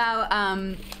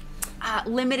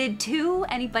Limited 2?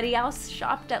 Anybody else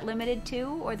shopped at Limited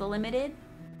 2 or the Limited?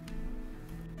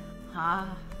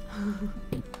 Ah.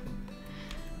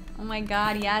 Oh my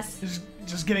god, yes.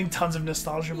 Just getting tons of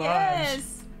nostalgia vibes.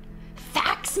 Yes.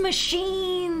 Fax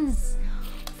machines.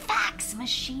 Fax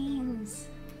machines.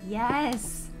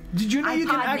 Yes. Did you know you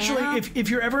can iPod actually, Nano? if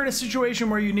you're ever in a situation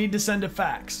where you need to send a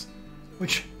fax,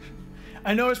 which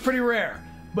I know is pretty rare,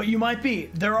 but you might be,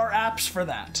 there are apps for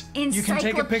that. You can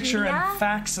take a picture and Encyclopedia?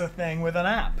 fax a thing with an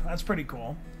app. That's pretty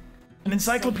cool. An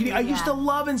encyclopedia. I used to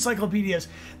love encyclopedias.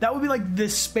 That would be like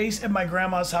this space at my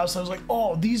grandma's house. I was like,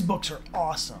 oh, these books are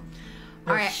awesome.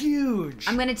 They're All right. huge.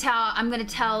 I'm gonna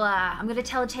tell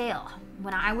a tale.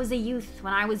 When I was a youth,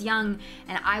 when I was young,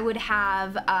 and I would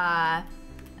have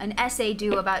an essay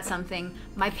due about something,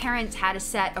 my parents had a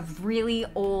set of really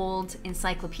old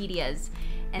encyclopedias.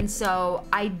 And so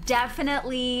I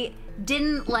definitely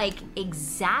didn't like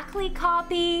exactly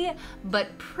copy,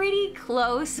 but pretty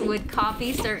close would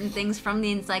copy certain things from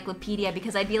the encyclopedia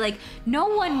because I'd be like, no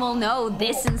one will know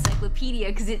this encyclopedia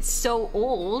because it's so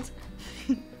old.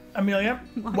 Amelia,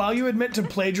 while you admit to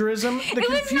plagiarism,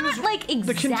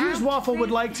 the confused waffle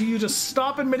would like you to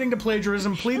stop admitting to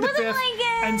plagiarism, plead the fifth,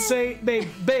 and say, babe,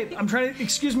 I'm trying to,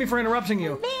 excuse me for interrupting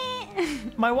you.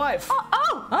 My wife.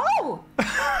 Oh!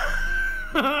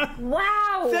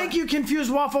 Wow! Thank you,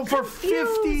 Confused Waffle, for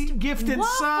 50 gifted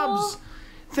subs.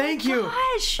 Thank you.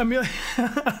 Gosh. Amelia.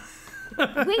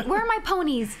 Wait, where are my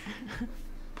ponies?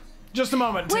 Just a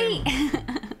moment, Wait. team.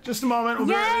 Just a moment. We'll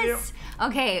Yes!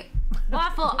 Okay,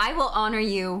 Waffle, I will honor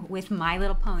you with My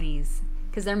Little Ponies.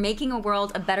 Because they're making a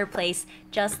world a better place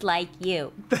just like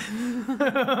you.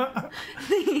 The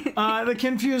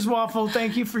Confused Waffle,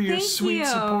 thank you for your sweet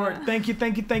support. Thank you.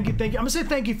 I'm gonna say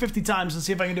thank you 50 times and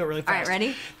see if I can do it really fast. All right,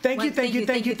 ready? Thank you. That's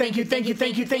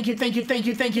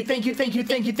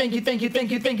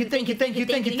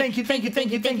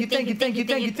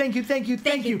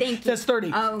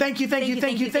 30.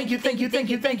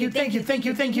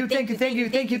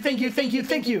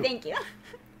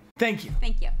 Thank you.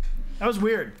 Thank you. That was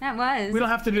weird. That was. We don't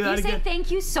have to do that You say again.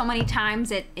 thank you so many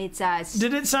times, it's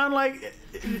Did it sound like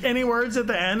any words at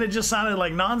the end? It just sounded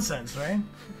like nonsense, right?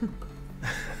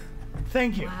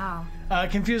 Thank you. Wow.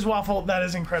 Confused Waffle, that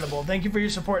is incredible. Thank you for your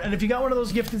support. And if you got one of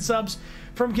those gifted subs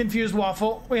from Confused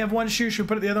Waffle, we have one shoe. Should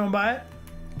we put the other one by it?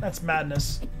 That's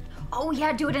madness. Oh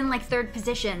yeah, do it in like 3rd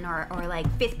position or like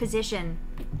 5th position.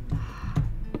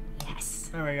 Yes.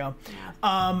 There we go.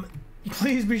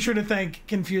 Please be sure to thank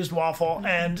Confused Waffle,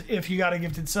 and if you got a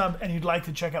gifted sub and you'd like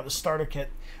to check out the starter kit,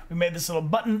 we made this little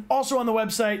button also on the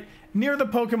website near the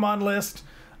Pokemon list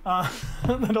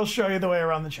that'll show you the way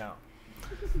around the channel.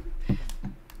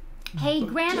 Hey,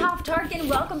 Grandhoff Tarkin,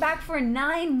 welcome back for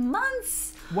 9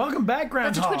 months. Welcome back,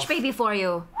 Grandhoff. That's a Twitch baby for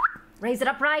you. Raise it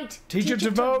up right. Teach it to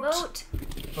vote.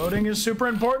 Voting is super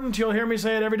important. You'll hear me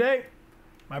say it every day.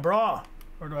 My bra.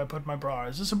 Where do I put my bra?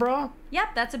 Is this a bra? Yep,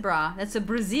 that's a bra. That's a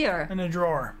brassiere. In a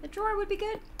drawer. A drawer would be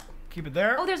good. Keep it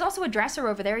there. Oh, there's also a dresser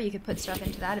over there. You could put stuff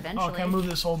into that eventually. Oh, can I move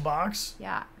this old box?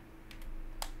 Yeah.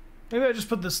 Maybe I just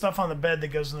put the stuff on the bed that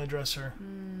goes in the dresser.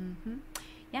 Mm-hmm.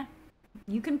 Yeah.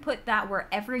 You can put that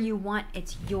wherever you want.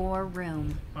 It's your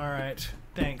room. All right.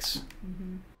 Thanks.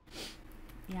 Mm-hmm.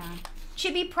 Yeah.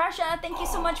 Chibi Prussia, thank you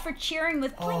so much for cheering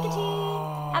with Plinkety.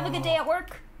 Oh. Have a good day at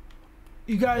work.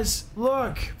 You guys,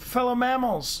 look, fellow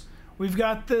mammals. We've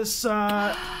got this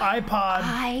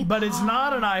iPod, but it's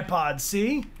not an iPod,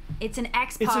 see? It's an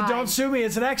X-Pod. It's a, don't sue me,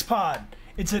 it's an X-Pod.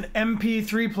 It's an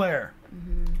MP3 player.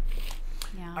 Mm-hmm.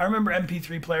 Yeah. I remember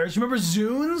MP3 players. You remember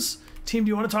Zunes? Team, do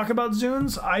you want to talk about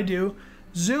Zunes? I do.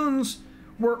 Zunes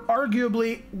were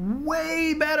arguably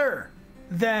way better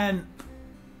than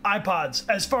iPods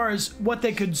as far as what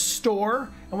they could store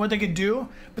and what they could do,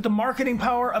 but the marketing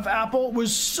power of Apple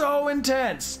was so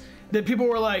intense that people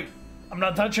were like, I'm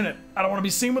not touching it. I don't want to be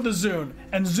seen with a Zune.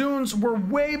 And Zunes were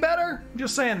way better. I'm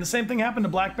just saying, the same thing happened to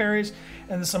Blackberries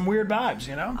and some weird vibes,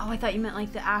 you know? Oh, I thought you meant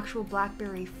like the actual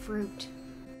Blackberry fruit.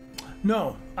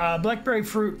 No, Blackberry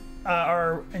fruit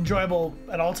are enjoyable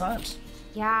at all times.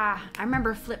 Yeah, I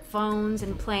remember flip phones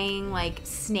and playing like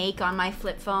Snake on my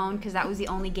flip phone because that was the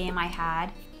only game I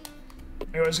had.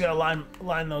 You always gotta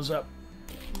line those up.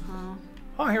 Uh-huh.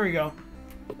 Oh, here we go.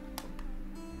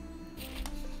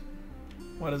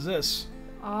 What is this?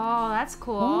 Oh, that's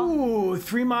cool. Ooh,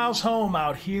 3 miles home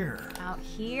out here. Out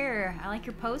here. I like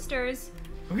your posters.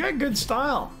 We got good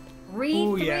style.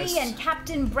 Re3 yes. and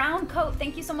Captain Browncoat,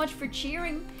 thank you so much for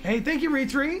cheering. Hey, thank you,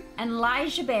 Re3. And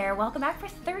Elijah Bear, welcome back for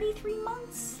 33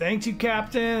 months. Thank you,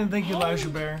 Captain, and thank you, Elijah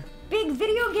Bear. Big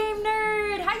video game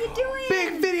nerd, how you doing?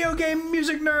 Big video game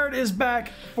music nerd is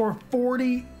back for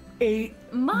 48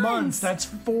 months. That's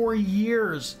 4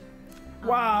 years.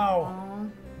 Wow.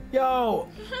 Aww. Yo,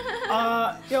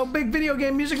 big video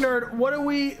game music nerd. What do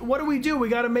we do? We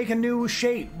got to make a new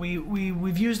shape.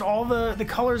 We've used all the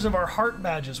colors of our heart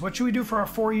badges. What should we do for our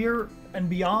 4-year and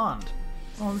beyond?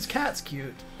 Oh, this cat's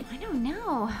cute. I don't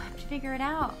know. I have to figure it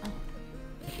out.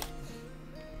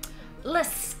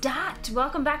 Lestat,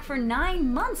 welcome back for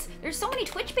 9 months. There's so many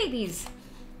Twitch babies.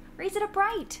 Raise it up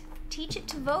right. Teach it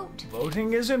to vote.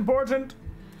 Voting is important.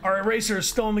 Our eraser is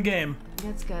still in the game.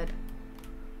 That's good.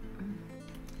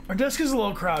 Our desk is a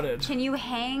little crowded. Can you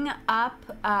hang up?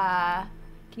 Can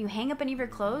you hang up any of your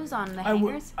clothes on the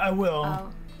hangers? I will. Oh.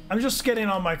 I'm just getting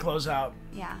all my clothes out.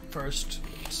 Yeah. First,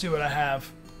 see what I have.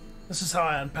 This is how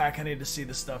I unpack. I need to see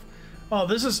this stuff. Oh,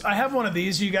 I have one of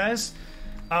these, you guys.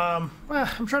 I'm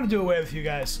trying to do away with you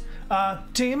guys.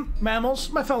 Team, mammals,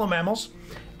 my fellow mammals.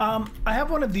 I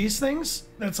have one of these things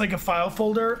that's like a file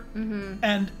folder,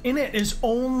 and in it is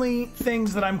only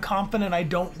things that I'm confident I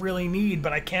don't really need,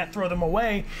 but I can't throw them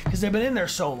away because they've been in there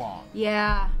so long.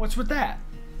 Yeah. What's with that?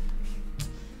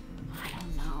 I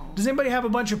don't know. Does anybody have a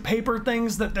bunch of paper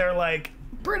things that they're like,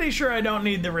 pretty sure I don't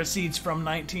need the receipts from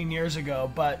 19 years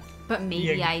ago, but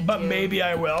maybe I do. But maybe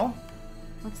I will.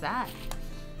 What's that?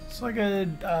 It's like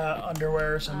a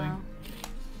underwear or something.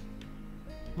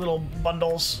 Little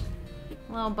bundles.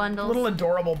 Little bundles. Little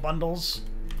adorable bundles.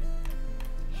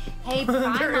 Hey,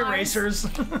 Primars. They're erasers.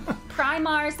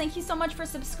 Primars, thank you so much for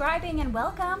subscribing and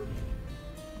welcome.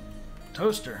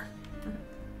 Toaster.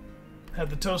 Had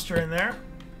the toaster in there.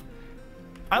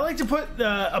 I like to put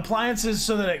the appliances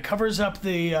so that it covers up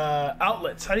the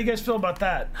outlets. How do you guys feel about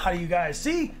that? How do you guys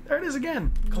see? There it is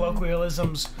again.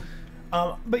 Colloquialisms.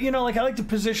 But you know, like I like to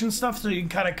position stuff so you can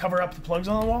kind of cover up the plugs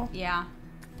on the wall. Yeah.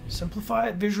 Simplify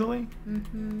it visually.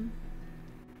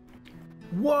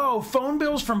 Whoa, phone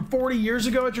bills from 40 years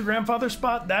ago at your grandfather's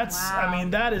spot? That's, wow. I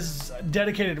mean, that is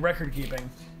dedicated record keeping.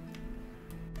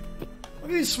 Look at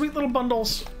these sweet little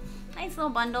bundles. Nice little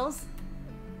bundles.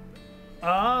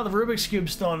 Ah, the Rubik's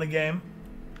Cube's still in the game.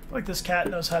 I feel like this cat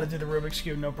knows how to do the Rubik's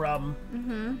Cube, no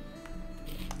problem.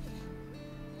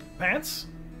 Pants?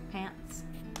 Pants.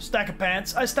 Stack of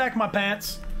pants. I stack my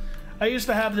pants. I used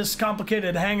to have this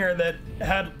complicated hanger that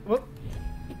had,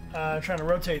 trying to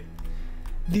rotate.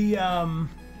 The,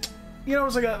 it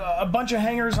was like a bunch of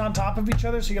hangers on top of each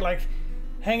other, so you could like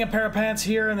hang a pair of pants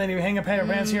here, and then you hang a pair of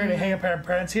pants here, and you hang a pair of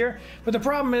pants here. But the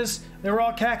problem is, they were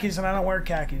all khakis, and I don't wear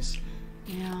khakis.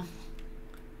 Yeah.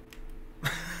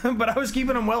 But I was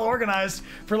keeping them well organized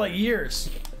for like years.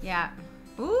 Yeah.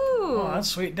 Ooh. Oh, that's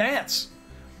sweet. Dance.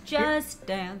 Just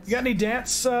dance. You got any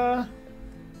dance?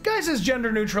 Guys is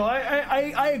gender neutral.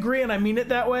 I agree, and I mean it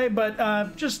that way.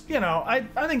 But just I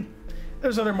think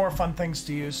there's other more fun things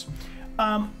to use.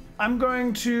 I'm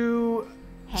going to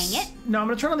hang it. No, I'm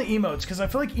going to turn on the emotes because I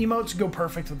feel like emotes go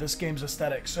perfect with this game's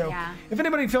aesthetic. So if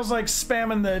anybody feels like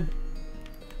spamming the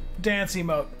dance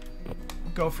emote,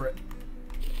 go for it.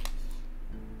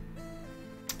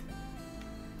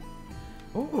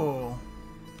 Ooh.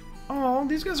 Oh,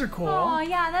 these guys are cool. Oh,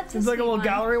 yeah, that's It's like a little one.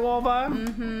 gallery wall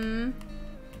vibe.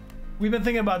 We've been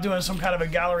thinking about doing some kind of a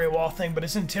gallery wall thing, but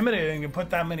it's intimidating to put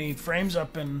that many frames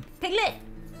up in... Piglet.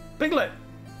 Piglet.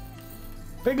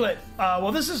 Piglet.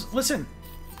 Well, this is... Listen.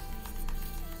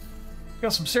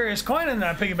 Got some serious coin in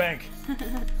that piggy bank.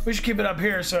 We should keep it up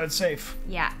here so it's safe.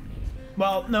 Yeah.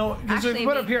 Well, no, because if we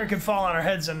put it up here, it could fall on our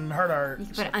heads and hurt our... You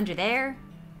could put it under there,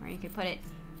 or you could put it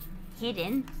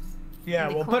hidden. Yeah,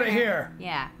 we'll put it here.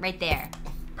 Yeah, right there.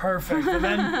 Perfect. And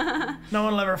then no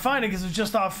one will ever find it because it's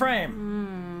just off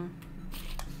frame.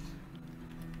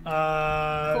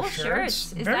 Cool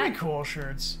shirts. Is Very that... cool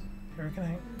shirts. Here, can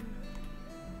I...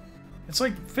 It's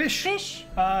like fish. Fish.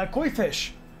 Koi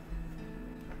fish.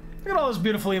 Look at all those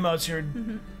beautiful emotes here.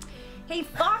 Hey,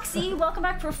 Foxy, welcome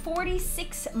back for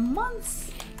 46 months.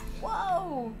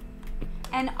 Whoa.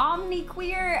 And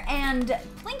Omniqueer and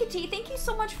Plinkety, thank you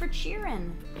so much for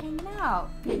cheering, hanging out.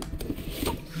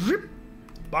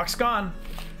 Box gone.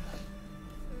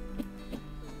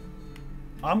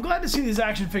 I'm glad to see these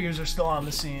action figures are still on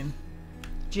the scene.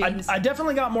 I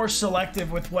definitely got more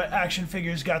selective with what action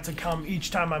figures got to come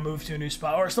each time I moved to a new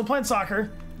spot. Or still playing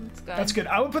soccer. That's good. That's good.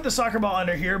 I would put the soccer ball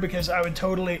under here because I would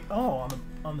totally... Oh,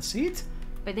 on the seat?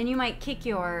 But then you might kick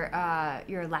your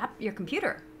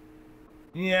computer.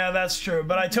 Yeah, that's true.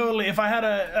 But I totally... If I had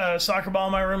a soccer ball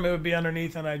in my room, it would be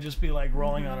underneath and I'd just be like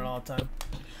rolling on it all the time.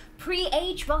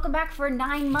 Pre-H, welcome back for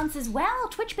 9 months as well.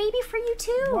 Twitch baby for you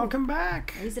too. Welcome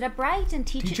back. Raise it up right and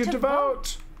teach it to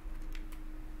vote.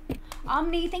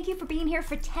 Omni, thank you for being here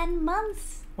for 10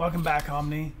 months. Welcome back,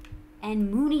 Omni.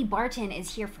 And Mooney Barton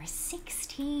is here for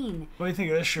 16. What do you think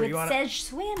of this shirt? With Sej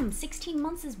Swim, 16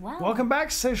 months as well. Welcome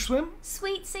back, Sej Swim.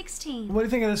 Sweet 16. What do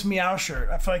you think of this Meow shirt?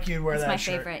 I feel like you'd wear that shirt. That's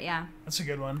my favorite, yeah. That's a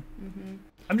good one.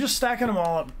 I'm just stacking them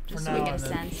all up for just now. So we get a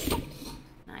sense.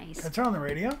 Nice. Can I turn on the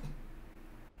radio?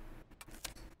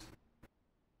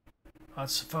 Oh,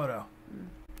 it's a photo.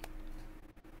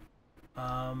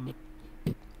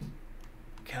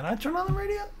 Can I turn on the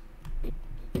radio?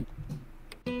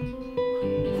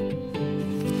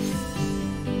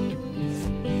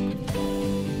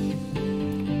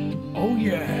 Oh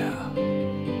yeah.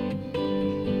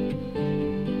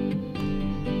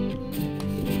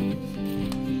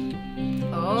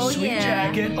 Oh Sweet yeah.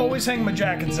 jacket. Always hang my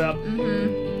jackets up.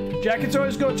 Jackets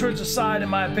always go towards the side, in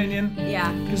my opinion.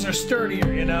 Yeah. Because they're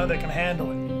sturdier, you know, they can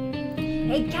handle it.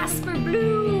 Hey, Casper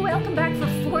Blue, welcome back for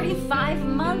 45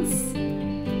 months.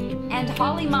 And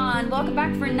Hollymon, welcome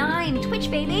back for 9. Twitch,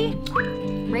 baby.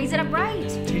 Raise it up right.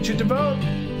 Teach it to vote.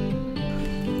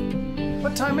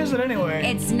 What time is it anyway?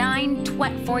 It's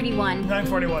 9:41.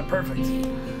 9:41, perfect.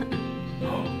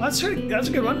 That's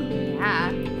a good one.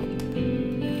 Yeah.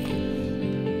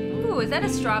 Ooh, is that a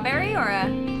strawberry or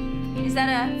is that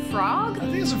a frog? I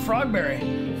think it's a frogberry.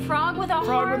 Frog with a heart?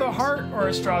 Frog with a heart or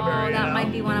a strawberry? Oh, that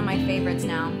might be one of my favorites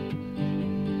now.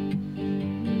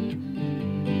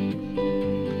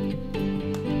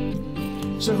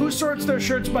 So who sorts their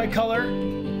shirts by color?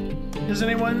 Does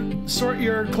anyone sort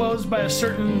your clothes by a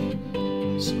certain...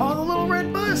 Oh, the little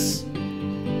red bus!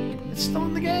 It's still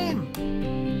in the game.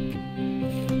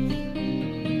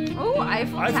 Oh,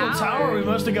 Eiffel Tower. We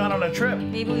must have gone on a trip.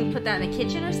 Maybe we put that in the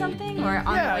kitchen or something? Or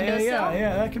on the windowsill?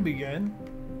 Yeah, that could be good.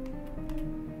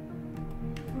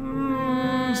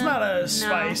 It's not a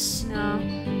spice. No.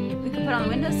 We could put it on the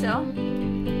windowsill.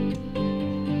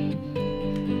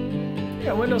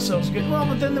 Yeah, windowsill's good. Well,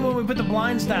 but then when we put the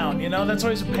blinds down, you know, that's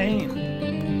always a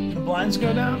pain. The blinds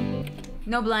go down?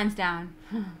 No blinds down.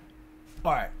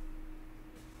 Alright.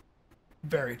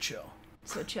 Very chill.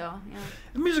 So chill, yeah.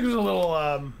 The music was a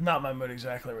little, not my mood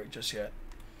exactly right just yet.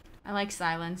 I like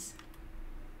silence.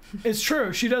 It's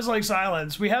true. She does like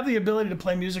silence. We have the ability to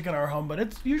play music in our home, but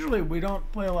it's usually we don't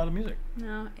play a lot of music.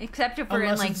 No, except if we're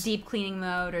in like deep cleaning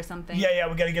mode or something. Yeah,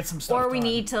 we gotta get some stuff Or we done.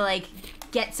 need to like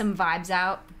get some vibes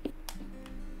out.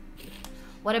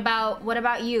 What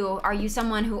about you? Are you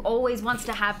someone who always wants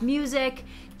to have music?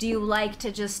 Do you like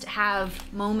to just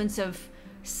have moments of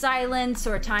silence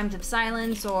or times of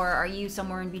silence, or are you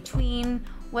somewhere in between?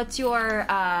 What's your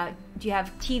do you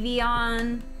have TV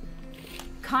on?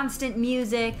 Constant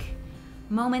music,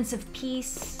 moments of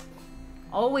peace,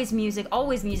 always music,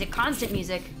 constant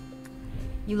music.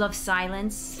 You love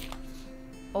silence,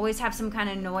 always have some kind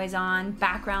of noise on,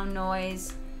 background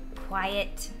noise,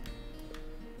 quiet,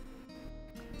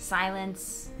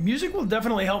 silence. Music will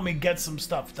definitely help me get some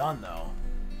stuff done, though.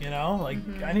 You know, like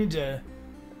if I need to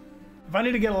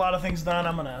get a lot of things done,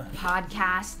 I'm gonna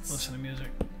podcasts, listen to music.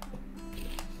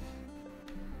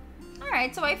 All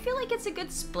right, so I feel like it's a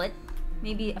good split.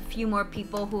 Maybe a few more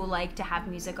people who like to have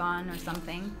music on or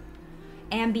something.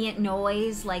 Ambient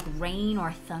noise like rain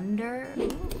or thunder.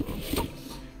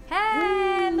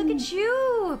 Hey, look at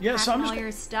you! Yeah, so I'm all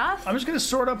your stuff. I'm just gonna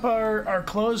sort up our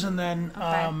clothes and then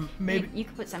maybe you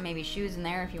could put some shoes in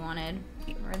there if you wanted.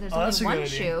 Or there's that's only a one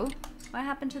good idea. shoe. What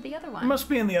happened to the other one? It must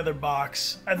be in the other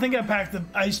box. I think I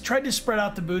tried to spread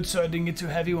out the boots so I didn't get too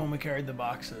heavy when we carried the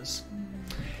boxes.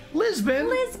 Lisbon!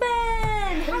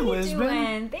 How you Lisbon.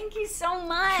 doing? Thank you so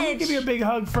much. Can I give you a big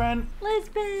hug, friend?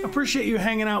 Lisbon. Appreciate you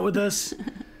hanging out with us.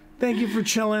 Thank you for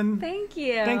chilling. Thank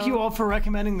you. Thank you all for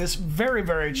recommending this very,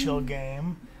 very chill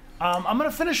game. I'm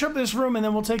going to finish up this room and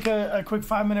then we'll take a quick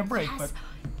 5-minute break. Yes.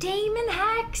 But Damon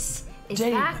Hex is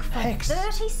Damon back for Hex.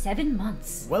 37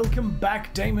 months. Welcome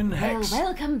back, Damon Hex. Well,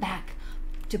 welcome back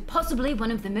to possibly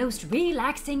one of the most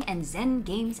relaxing and zen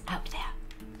games out there.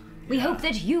 We hope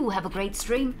that you have a great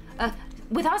stream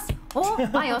with us, or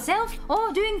by yourself,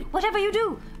 or doing whatever you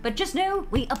do. But just know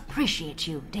we appreciate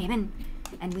you, Damon,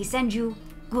 and we send you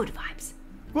good vibes.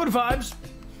 Good vibes.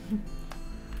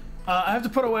 I have to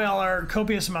put away all our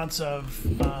copious amounts of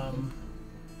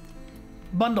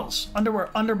bundles,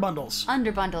 under bundles.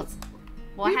 Under bundles.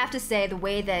 Well, I have to say the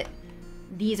way that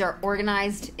these are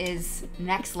organized is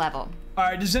next level. All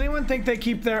right, does anyone think they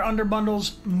keep their under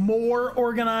bundles more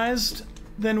organized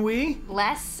than we?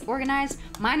 Less organized.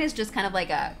 Mine is just kind of like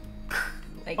a...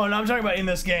 Oh, no, I'm talking about in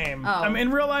this game. Oh. I mean,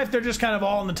 in real life, they're just kind of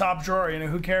all in the top drawer, you know,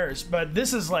 who cares? But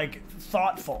this is, like,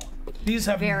 thoughtful. These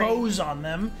have bows on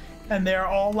them, and they're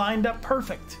all lined up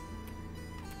perfect.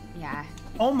 Yeah.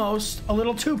 Almost a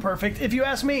little too perfect, if you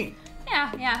ask me.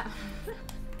 Yeah.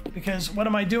 Because what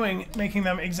am I doing making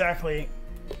them exactly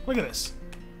Look at this.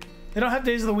 They don't have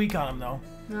days of the week on them, though.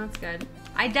 No, that's good.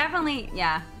 I definitely,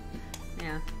 yeah.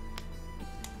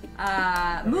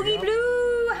 Moogie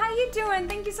Blue, how you doing?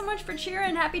 Thank you so much for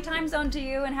cheering. Happy time zone to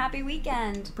you and happy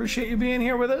weekend. Appreciate you being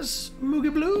here with us,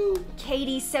 Moogie Blue.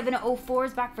 Katie704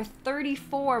 is back for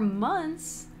 34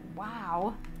 months.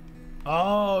 Wow.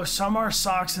 Oh, some are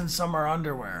socks and some are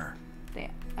underwear.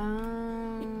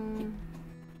 I'm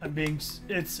being,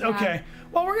 it's okay.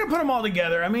 Well, we're gonna put them all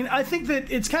together. I mean, I think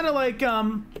that it's kind of like,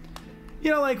 you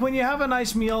know, like when you have a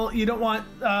nice meal, you don't want,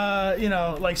 you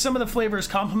know, like some of the flavors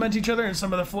complement each other and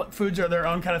some of the foods are their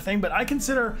own kind of thing. But I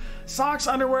consider socks,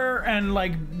 underwear, and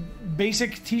like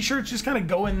basic T-shirts just kind of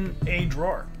go in a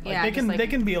drawer. Like, yeah, they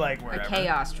can be like wherever. A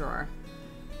chaos drawer.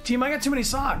 Team, I got too many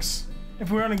socks.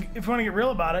 If we want to get real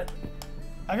about it,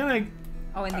 I gotta.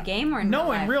 Oh, in the game or in no, real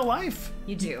life? in real life.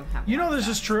 You do. Have you know this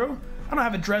is true. I don't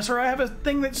have a dresser. I have a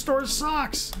thing that stores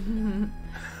socks.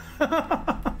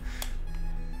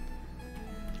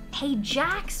 Hey,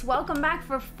 Jax, welcome back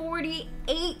for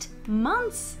 48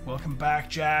 months. Welcome back,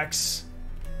 Jax.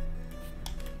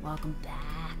 Welcome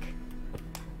back.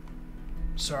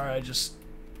 Sorry, I just...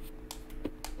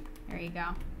 There you go.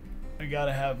 I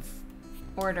gotta have...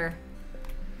 Order.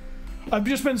 I've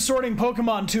just been sorting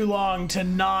Pokemon too long to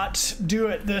not do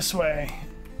it this way.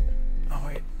 Oh,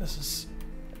 wait, this is...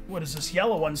 What is this?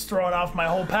 Yellow one's throwing off my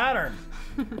whole pattern.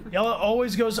 Yellow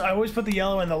always goes... I always put the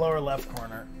yellow in the lower left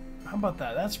corner. How about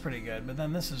that? That's pretty good. But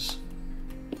then this is...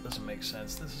 Doesn't make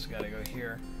sense. This has got to go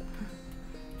here.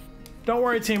 Don't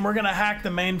worry, team. We're going to hack the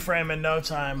mainframe in no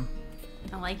time.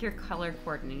 I like your color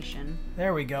coordination.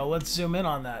 There we go. Let's zoom in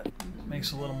on that.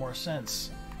 Makes a little more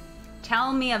sense.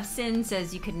 Tell Me of Sin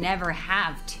says you could never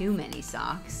have too many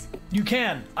socks. You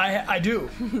can. I do.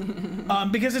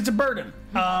 Because it's a burden.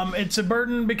 It's a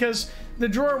burden because the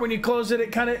drawer, when you close it,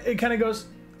 it kind of goes...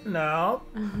 No,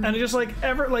 and it just like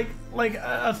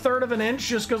a third of an inch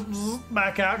just goes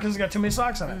back out because it's got too many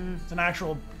socks on it. It's an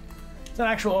actual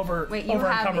over. Wait,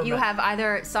 over you have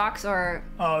either socks or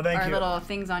little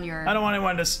things on your. I don't want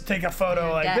anyone to take a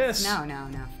photo like this. No.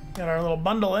 Got our little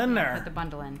bundle in there. Put the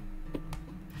bundle in.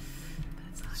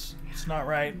 It's not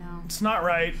right. No. It's not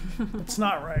right. It's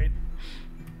not right.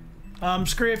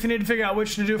 Scree, if you need to figure out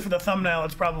which to do for the thumbnail,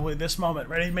 it's probably this moment.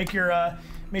 Ready? Make your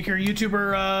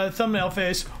YouTuber thumbnail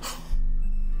face.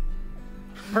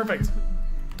 Perfect.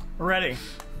 Ready.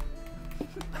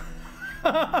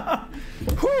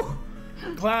 Whew.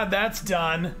 Glad that's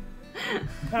done.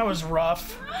 That was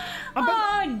rough.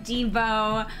 Oh,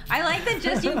 Debo. I like that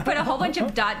just you put a whole bunch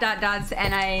of dots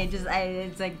and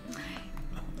it's like...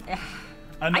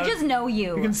 I just know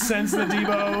you. You can sense the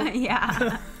Debo.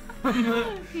 Yeah.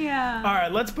 Yeah. All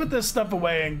right, let's put this stuff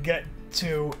away and get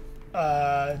to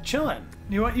chilling.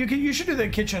 You should do the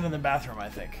kitchen and the bathroom, I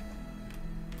think.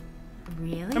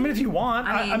 Really? I mean, if you want.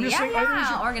 I'm just saying.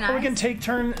 Organize. Or we can take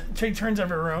turns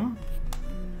every room.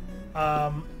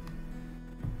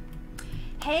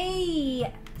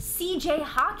 Hey, CJ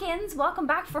Hawkins, welcome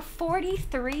back for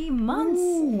 43 months.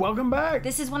 Ooh, welcome back.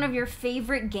 This is one of your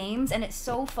favorite games, and it's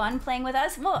so fun playing with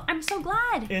us. Well, I'm so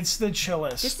glad. It's the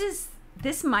chillest.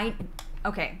 This might...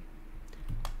 Okay.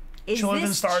 Is chiller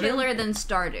this than Stardew? Chiller than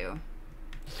Stardew?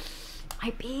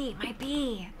 Might be.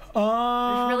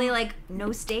 There's really, like,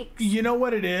 no stakes. You know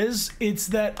what it is? It's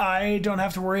that I don't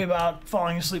have to worry about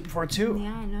falling asleep before 2.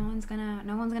 Yeah, no one's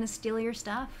gonna steal your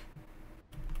stuff.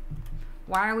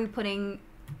 Why are we putting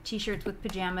t-shirts with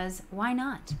pajamas? Why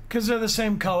not? Because they're the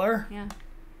same color. Yeah.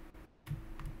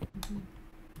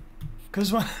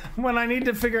 Because when I need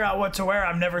to figure out what to wear,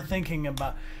 I'm never thinking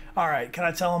about... All right, can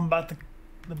I tell them about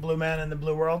the blue man in the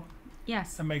blue world?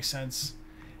 Yes. That makes sense.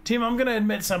 Team, I'm going to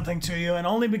admit something to you, and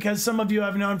only because some of you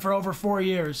I've known for over 4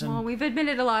 years. And well, we've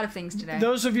admitted a lot of things today.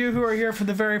 Those of you who are here for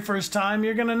the very first time,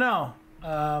 you're going to know.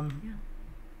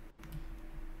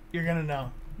 You're going to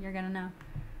know. You're going to know.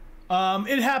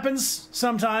 It happens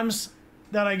sometimes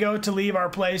that I go to leave our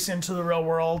place into the real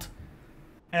world,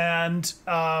 and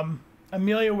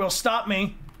Amelia will stop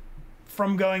me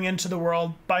from going into the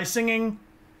world by singing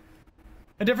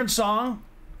a different song.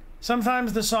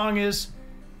 Sometimes the song is,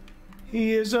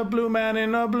 he is a blue man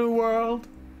in a blue world.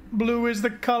 Blue is the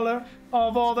color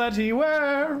of all that he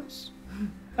wears.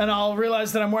 And I'll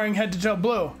realize that I'm wearing head to toe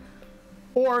blue.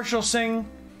 Or she'll sing,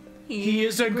 he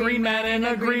is a green man in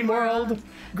a green world.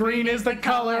 Green is the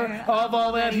color of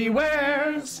all that he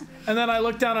wears. And then I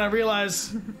look down and I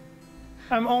realize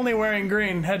I'm only wearing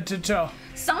green head to toe.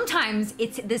 Sometimes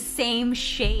it's the same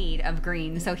shade of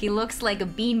green, so he looks like a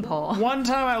beanpole. One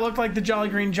time I looked like the Jolly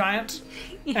Green Giant,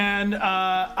 and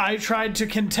I tried to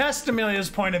contest Amelia's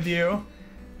point of view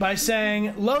by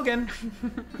saying Logan,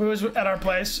 who was at our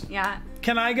place,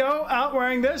 can I go out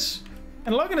wearing this?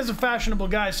 And Logan is a fashionable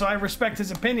guy, so I respect his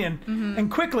opinion.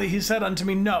 And quickly he said unto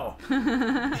me, no.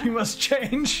 You must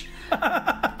change.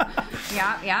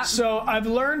 Yeah. So I've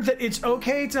learned that it's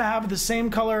okay to have the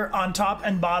same color on top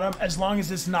and bottom as long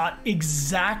as it's not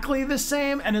exactly the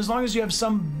same and as long as you have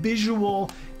some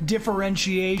visual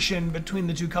differentiation between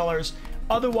the two colors.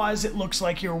 Otherwise, it looks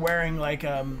like you're wearing like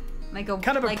a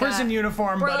kind of a prison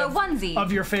uniform, but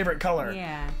of your favorite color.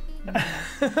 Yeah.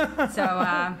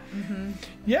 So,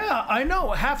 yeah, I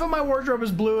know. Half of my wardrobe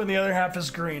is blue and the other half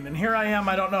is green. And here I am.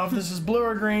 I don't know if this is blue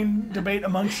or green. Debate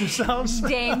amongst yourselves.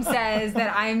 Dame says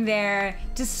that I'm there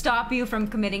to stop you from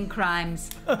committing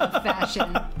crimes of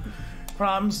fashion.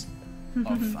 Crimes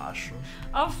of fashion.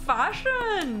 Of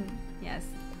fashion. Yes.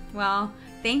 Well,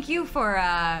 thank you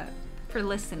for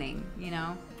listening, you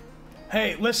know.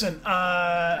 Hey, listen.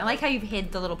 I like how you've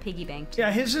hid the little piggy bank.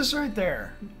 Yeah, his is right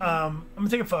there. I'm gonna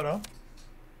take a photo.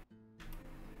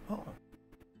 Oh.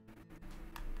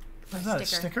 What's that, a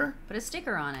sticker? Put a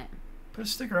sticker on it. Put a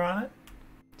sticker on it.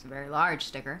 It's a very large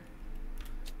sticker.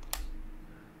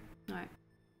 Alright.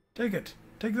 Take it.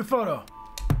 Take the photo.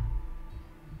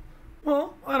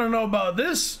 Well, I don't know about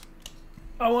this.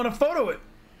 I want to photo it.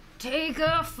 Take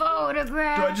a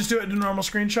photograph. Do I just do it in normal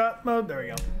screenshot mode? There we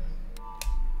go.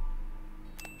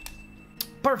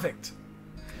 Perfect.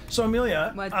 So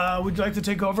Amelia, would you like to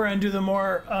take over and do the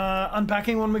more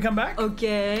unpacking when we come back?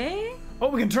 Okay. Oh,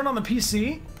 we can turn on the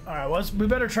PC? Alright, well, we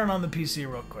better turn on the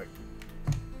PC real quick.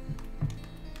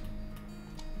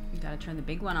 You gotta turn the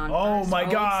big one on Oh first. my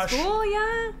gosh. School,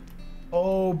 yeah.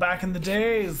 Oh, back in the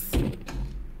days.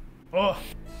 Oh,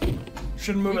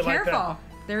 shouldn't move it like that. Be careful.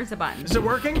 There's a button. Is it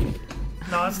working?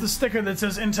 No, it's the sticker that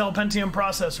says Intel Pentium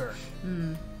processor.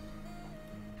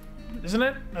 Isn't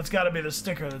it? That's got to be the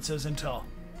sticker that says Intel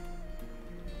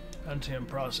Pentium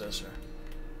processor.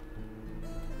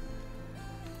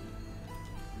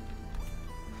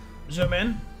 Zoom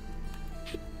in.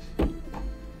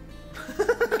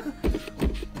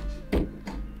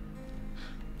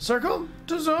 Circle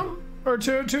to zoom or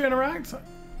to interact.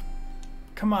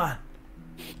 Come on,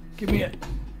 give me it.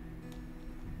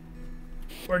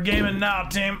 We're gaming now,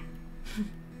 team.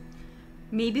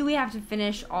 Maybe we have to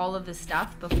finish all of the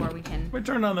stuff before we can... We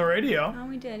turned on the radio. Oh,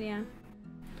 we did, yeah.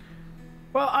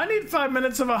 Well, I need 5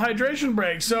 minutes of a hydration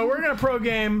break, so we're gonna pro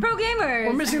game. Pro gamers!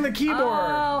 We're missing the keyboard.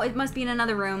 Oh, it must be in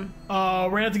another room. Oh,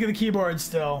 we're gonna have to get the keyboard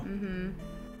still.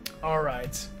 All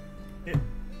right.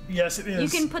 Yes, it is.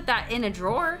 You can put that in a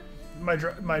drawer. My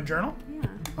journal? Yeah.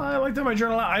 I like that my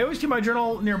journal. I always keep my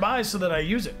journal nearby so that I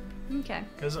use it. Okay.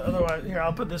 Because otherwise, here,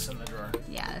 I'll put this in the drawer.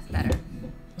 Yeah, that's better.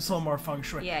 It's a little more feng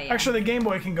shui. Yeah, yeah. Actually, the Game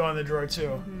Boy can go in the drawer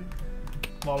too.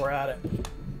 While we're at it.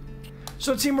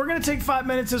 So, team, we're gonna take 5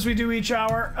 minutes as we do each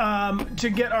hour to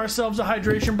get ourselves a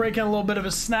hydration break and a little bit of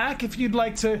a snack. If you'd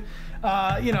like to,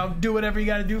 you know, do whatever you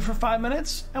got to do for 5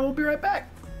 minutes, and we'll be right back.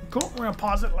 Cool. We're gonna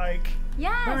pause it like.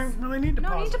 Yes. We don't really need to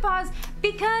pause. No need to pause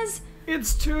because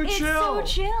it's too chill.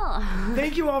 It's so chill.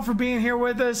 Thank you all for being here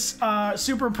with us.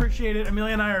 Super appreciate it.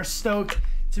 Amelia and I are stoked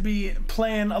to be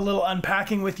playing a little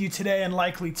unpacking with you today and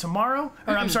likely tomorrow.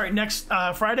 Or I'm sorry, next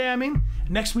Friday, I mean,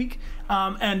 next week.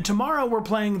 And tomorrow we're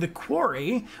playing The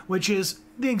Quarry, which is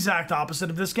the exact opposite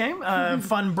of this game.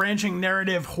 Fun branching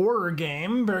narrative horror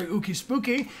game, very ooky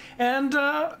spooky. And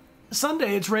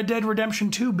Sunday, it's Red Dead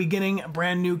Redemption 2 beginning a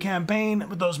brand new campaign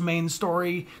with those main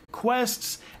story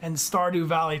quests, and Stardew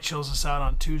Valley chills us out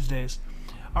on Tuesdays.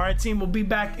 All right, team, we'll be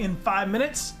back in 5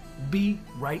 minutes. Be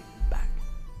right back.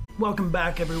 Welcome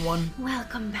back, everyone.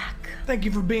 Welcome back. Thank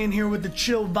you for being here with the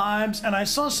chill vibes, and I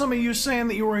saw some of you saying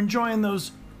that you were enjoying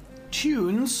those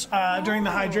tunes during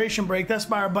the hydration break. That's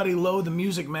by our buddy Lo, the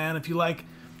Music Man. If you like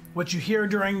what you hear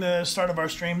during the start of our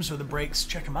streams or the breaks,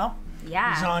 check him out.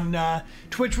 Yeah. He's on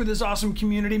Twitch with his awesome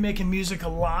community, making music a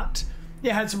lot.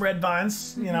 Yeah, had some red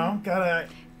vines, you know. Gotta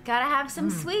have some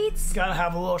sweets. Gotta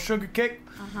have a little sugar kick.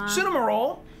 Cinema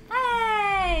roll.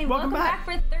 Hey, welcome back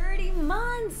for 30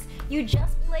 months. You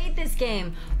just played this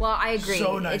game. Well, I agree.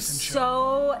 So nice and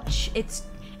chill. It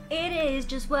is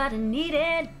just what I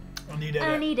needed.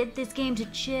 I needed this game to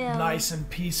chill. Nice and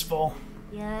peaceful.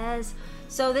 Yes.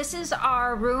 So this is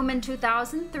our room in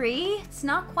 2003. It's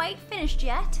not quite finished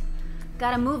yet.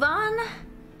 Gotta move on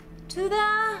to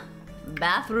the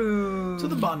bathroom. To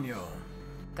the banyo.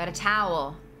 Got a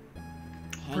towel.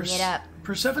 Hang it up.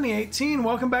 Persephone 18,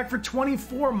 welcome back for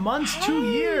 24 months,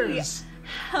 2 years.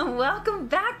 Welcome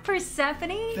back,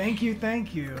 Persephone. Thank you,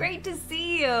 thank you. Great to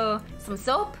see you. Some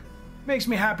soap? Makes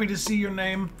me happy to see your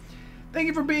name. Thank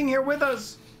you for being here with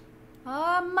us.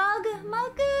 Mug Mug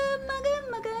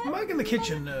in the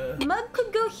kitchen. Mug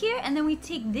could go here, and then we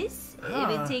take this,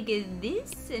 we take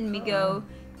this, and we go,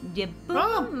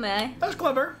 boom. That's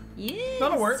clever. Yes.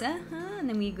 That'll work. And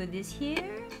then we go this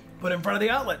here. Put it in front of the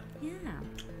outlet. Yeah.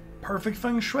 Perfect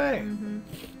feng shui.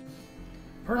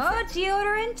 Perfect. Oh,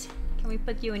 deodorant. Can we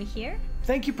put you in here?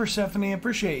 Thank you, Persephone.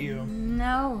 Appreciate you.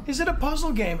 No. Is it a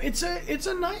puzzle game? It's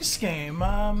a nice game.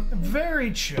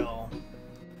 Very chill.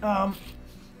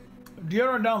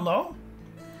 Deodorant down low?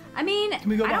 I mean, Can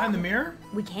we go behind the mirror?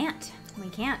 We can't. We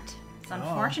can't. It's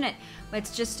unfortunate. But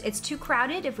it's too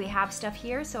crowded if we have stuff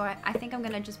here, so I think I'm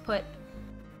gonna just put.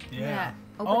 Yeah.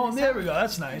 Open this there up. we go.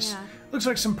 That's nice. Yeah. Looks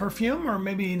like some perfume or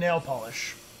maybe nail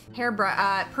polish.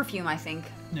 Perfume, I think.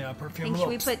 Yeah, perfume. Should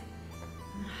we put?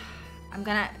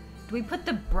 Do we put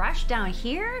the brush down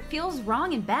here? It feels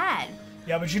wrong and bad.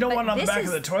 Yeah, but you don't want it on the back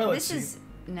of the toilet seat.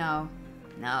 No.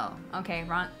 Okay,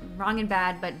 wrong and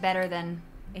bad, but better than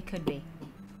it could be.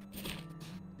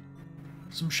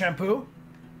 Some shampoo.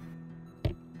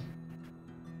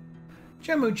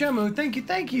 Jemu,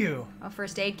 thank you. A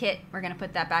first aid kit. We're gonna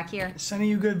put that back here. Sending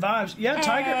you good vibes. Yeah,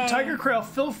 Hey. Tiger Krail,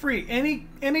 feel free.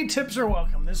 Any tips are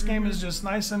welcome. This game is just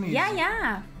nice and easy.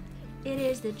 Yeah. It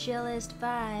is the chillest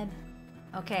vibe.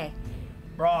 Okay.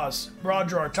 Bras, bra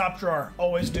drawer, top drawer,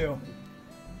 always do.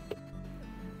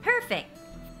 Perfect.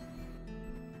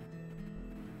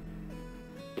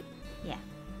 Yeah.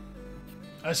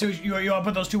 I see. You want to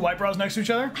put those two white bras next to each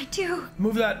other? I do.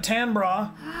 Move that tan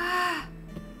bra.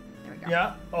 There we go.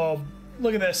 Yeah. Oh,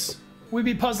 look at this. We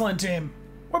be puzzling team.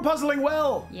 We're puzzling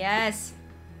well. Yes.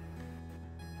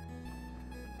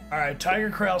 All right. Tiger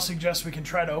Krail suggests we can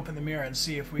try to open the mirror and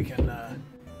see if we can.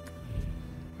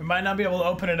 We might not be able to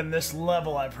open it in this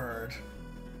level, I've heard.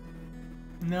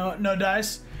 No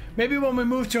dice. Maybe when we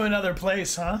move to another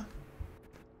place, huh?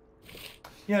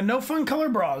 Yeah, no fun color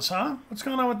bras, huh? What's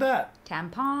going on with that?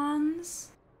 Tampons.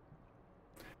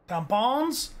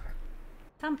 Tampons?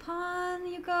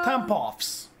 Tampon, you go.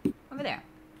 Tampofs. Over there.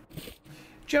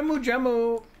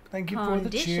 Jemu. Thank you for the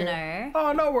cheer. Conditioner.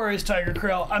 Oh, no worries, Tiger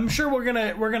Krail. I'm sure we're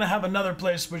gonna have another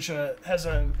place which has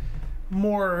a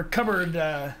more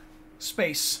covered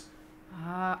space.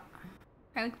 Alright,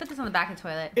 we can put this on the back of the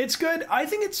toilet. It's good. I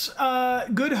think it's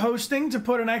good hosting to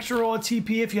put an extra roll of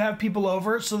TP if you have people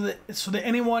over, so that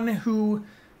anyone who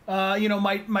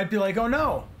might be like, oh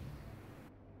no,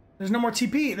 there's no more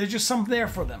TP. There's just something there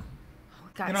for them.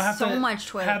 Got They don't have so much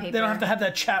toilet paper. They don't have to have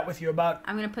that chat with you about.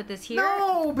 I'm gonna put this here.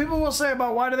 No, people will say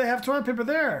about why do they have toilet paper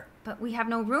there? But we have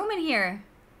no room in here.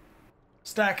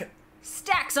 Stack it.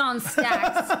 Stacks on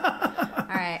stacks.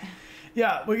 Alright.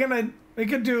 Yeah, we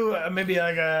could do maybe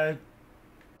like a.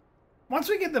 Once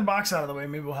we get the box out of the way,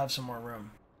 maybe we'll have some more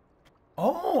room.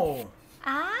 Oh.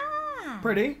 Ah.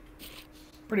 Pretty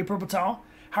purple towel.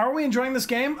 How are we enjoying this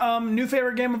game? New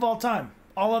favorite game of all time.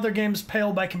 All other games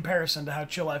pale by comparison to how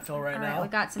chill I feel right now. We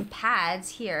got some pads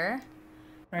here.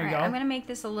 There you go. I'm gonna make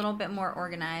this a little bit more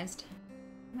organized.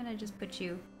 I'm gonna just put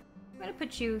you. I'm gonna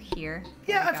put you here.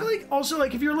 Yeah, I feel like also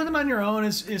like if you're living on your own,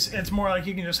 it's more like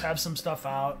you can just have some stuff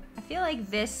out. I feel like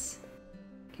this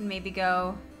can maybe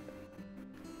go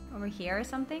over here or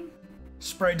something.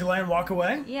 Spray, delay, and walk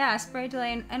away. Yeah, spray,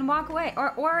 delay, and walk away,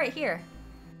 or right here.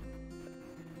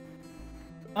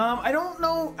 I don't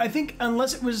know. I think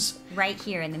unless it was Right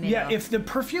here in the middle. yeah, if the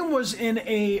perfume was in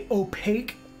a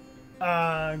opaque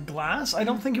glass, I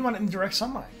don't think you want it in direct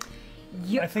sunlight.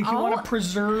 I think you want to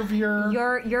preserve your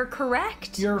You're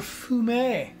correct. your fume. All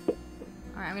right,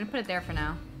 I'm gonna put it there for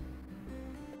now.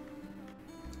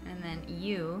 And then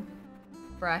you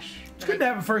brush. It's good to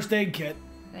have a first aid kit.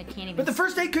 I can't even. But the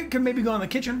first aid kit can maybe go in the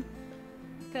kitchen.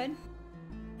 Good.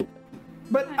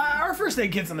 But our first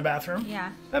aid kit's in the bathroom.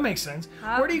 Yeah. That makes sense.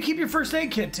 Where do you keep your first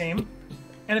aid kit, team?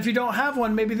 And if you don't have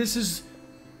one, maybe this is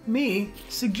me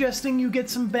suggesting you get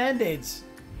some Band-Aids.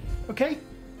 Okay?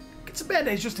 Get some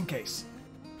Band-Aids just in case.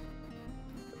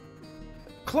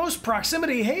 Close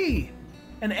proximity, hey!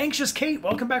 An anxious Kate,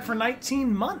 welcome back for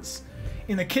 19 months.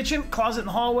 In the kitchen, closet and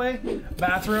hallway,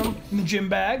 bathroom, in the gym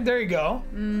bag, there you go.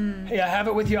 Hey, I have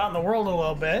it with you out in the world a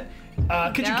little bit.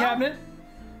 Kitchen cabinet,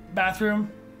 bathroom.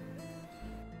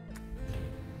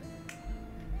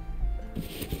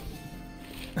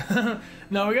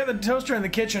 No, we got the toaster in the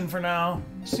kitchen for now.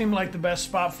 Seemed like the best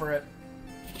spot for it.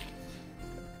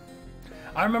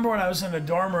 I remember when I was in the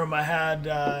dorm room, I had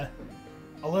a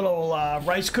little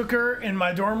rice cooker in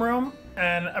my dorm room,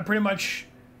 and I pretty much,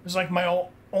 it was like my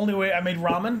only way. I made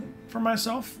ramen for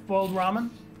myself, boiled ramen.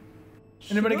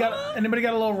 Anybody got a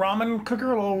little ramen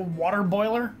cooker, a little water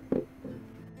boiler?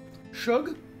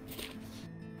 Shug?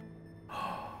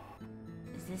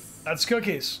 Is this? That's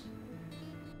cookies.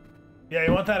 Yeah,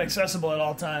 you want that accessible at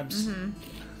all times.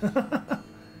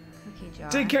 Cookie jar.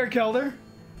 Take care, Kelder.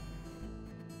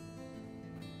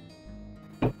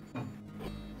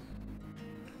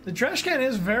 The trash can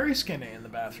is very skinny in the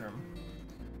bathroom.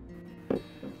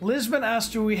 Lisbon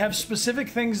asked, do we have specific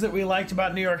things that we liked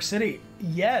about New York City?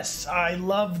 Yes, I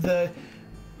love the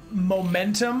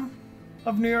momentum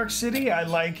of New York City. I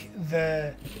like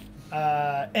the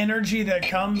energy that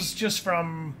comes just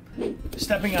from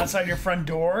stepping outside your front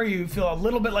door. You feel a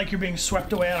little bit like you're being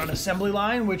swept away on an assembly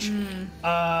line, which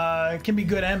can be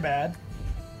good and bad.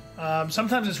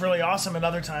 Sometimes it's really awesome, and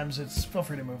other times it's feel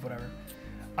free to move, whatever.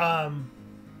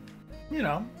 You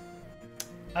know,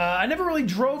 I never really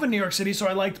drove in New York City, so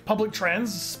I liked public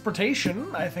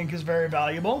transportation. I think is very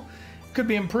valuable. Could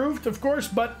be improved, of course,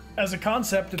 but as a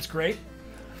concept, it's great.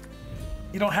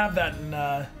 You don't have that in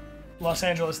Los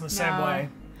Angeles in the same way.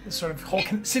 This sort of whole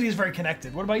city is very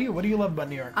connected. What about you? What do you love about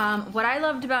New York? What I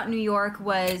loved about New York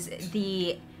was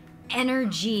the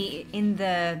energy in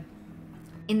the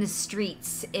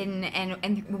streets,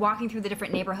 and walking through the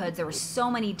different neighborhoods. There were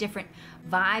so many different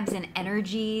vibes and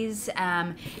energies,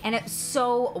 and it's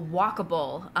so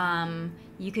walkable.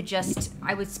 You could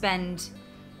I would spend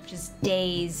just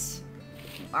days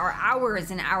or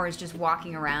hours and hours just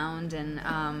walking around,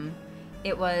 and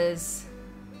it was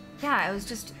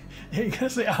just... Yeah, you gotta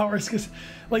say hours, because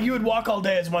like you would walk all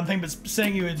day is one thing, but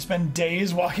saying you would spend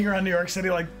days walking around New York City,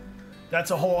 like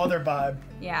that's a whole other vibe.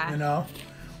 Yeah. You know?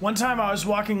 One time I was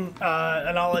walking,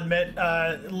 and I'll admit,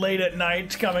 late at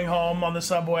night coming home on the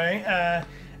subway,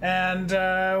 and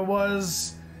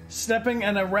was stepping,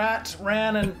 and a rat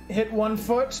ran and hit one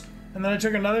foot, and then I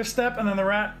took another step, and then the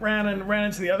rat ran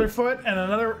into the other foot, and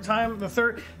another time,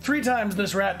 three times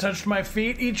this rat touched my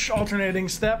feet, each alternating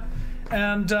step,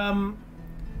 and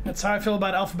that's how I feel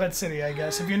about Alphabet City, I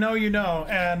guess. If you know, you know,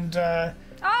 and the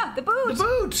boot! The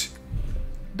boot!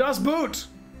 Das Boot!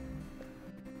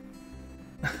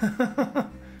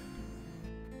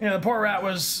 Yeah, the poor rat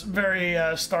was very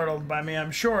startled by me, I'm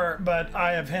sure, but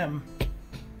I have him.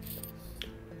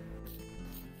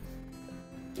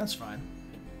 That's fine.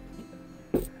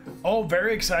 Oh,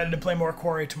 very excited to play more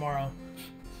Quarry tomorrow.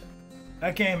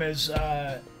 That game is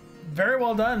very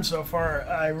well done so far.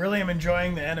 I really am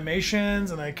enjoying the animations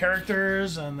and the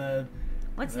characters and the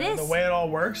way it all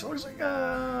works. It looks like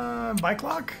a bike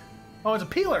lock. Oh, it's a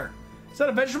peeler. Is that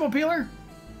a vegetable peeler?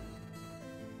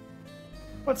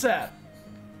 What's that?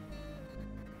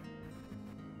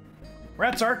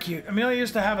 Rats are cute. Amelia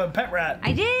used to have a pet rat.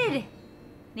 I did!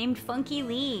 Named Funky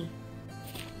Lee.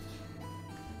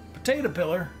 Potato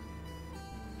pillar.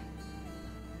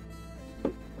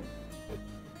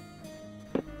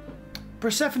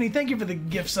 Persephone, thank you for the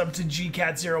gift sub to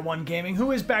GCat01 Gaming,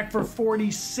 who is back for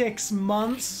 46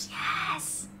 months.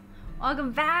 Yes!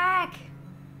 Welcome back!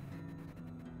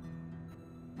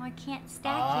 Oh, I can't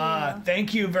stack you.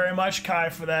 Thank you very much, Kai,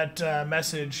 for that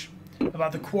message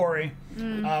about the Quarry.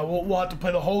 We'll have to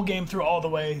play the whole game through all the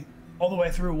way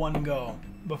through one go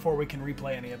before we can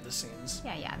replay any of the scenes.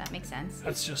 Yeah, that makes sense.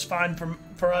 That's just fine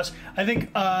for us. I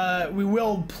think we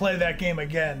will play that game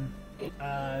again.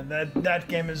 That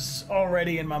game is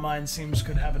already in my mind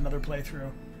could have another playthrough,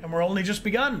 and we're only just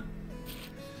begun.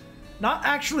 Not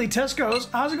actually Tesco's.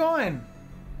 How's it going?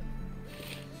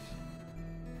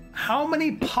 How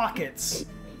many pockets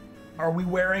are we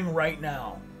wearing right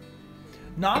now?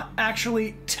 Not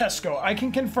actually Tesco. I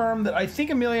can confirm that I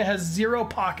think Amelia has 0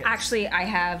 pockets. Actually, I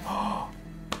have.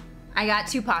 I got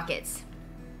 2 pockets.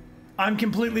 I'm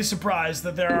completely surprised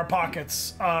that there are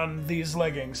pockets on these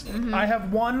leggings. I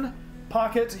have 1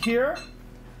 pocket here,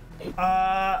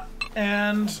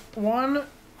 and 1,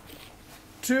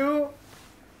 2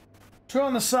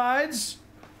 on the sides.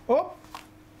 Oh,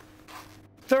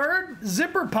 3rd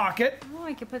zipper pocket. Oh,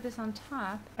 I could put this on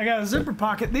top. I got a zipper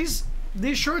pocket. These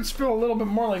shorts feel a little bit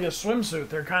more like a swimsuit.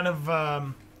 They're kind of,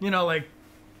 like,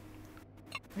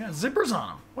 zippers on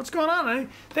them. What's going on?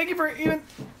 Thank you for even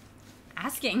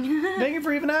asking. Thank you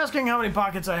for even asking how many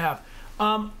pockets I have.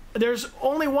 There's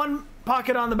only 1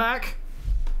 pocket on the back,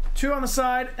 2 on the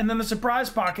side, and then the surprise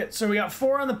pocket. So we got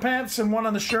 4 on the pants and 1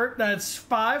 on the shirt. That's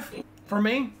 5 for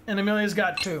me, and Amelia's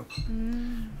got 2.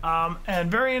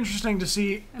 And very interesting to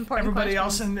see everybody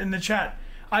else in the chat.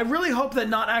 I really hope that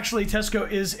not actually Tesco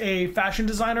is a fashion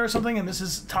designer or something, and this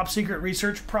is top secret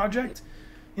research project.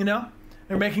 You know,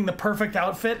 they're making the perfect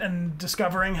outfit and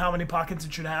discovering how many pockets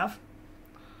it should have.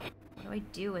 What do I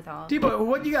do with all? Debo,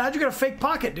 what you got? How'd you get a fake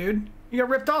pocket, dude? You got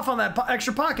ripped off on that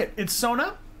extra pocket. It's sewn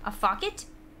up. A pocket?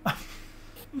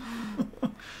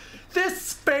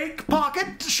 This fake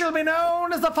pocket shall be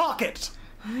known as the pocket.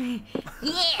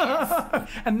 Yes.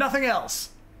 And nothing else.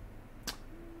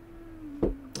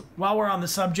 While we're on the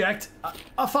subject,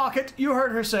 a pocket, you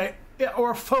heard her say, Yeah,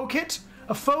 or a faux-it.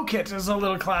 A faux-it is a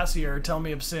little classier, tell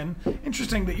me of sin.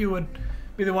 Interesting that you would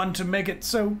be the one to make it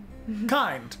so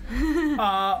kind.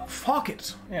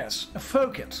 Faux-it, yes. A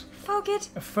faux-it. Faux-it.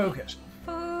 A faux-it.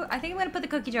 I think I'm going to put the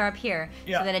cookie jar up here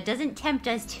Yeah. so that it doesn't tempt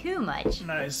us too much.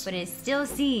 Nice. But it's still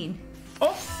seen.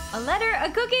 Oh! A letter, a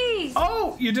cookie!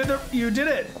 Oh! You did it! You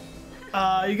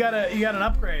got an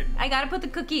upgrade. I got to put the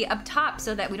cookie up top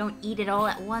so that we don't eat it all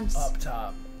at once. Up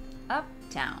top.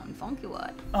 Uptown, funky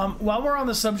what? While we're on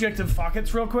the subject of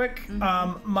faux-its real quick,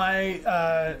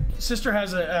 my sister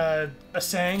has a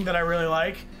saying that I really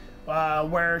like,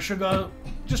 where she'll go,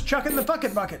 just chuck it in the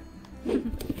bucket.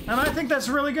 And I think that's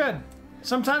really good.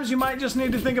 Sometimes you might just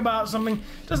need to think about something.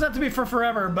 It doesn't have to be for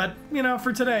forever, but, you know,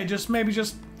 for today, maybe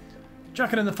just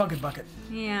chuck it in the fucking bucket.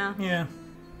 Yeah. Yeah.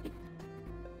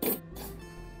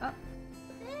 Oh.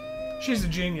 She's a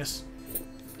genius.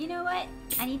 You know what?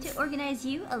 I need to organize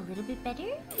you a little bit better.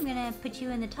 I'm gonna put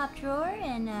you in the top drawer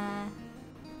and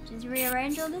just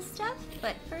rearrange all this stuff.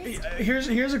 But first,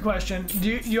 Here's a question: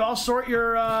 do you all sort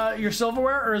your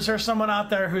silverware, or is there someone out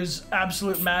there who's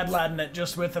absolute mad ladding it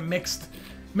just with a mixed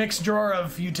drawer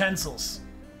of utensils?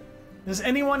 Does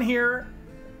anyone here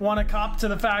want to cop to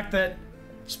the fact that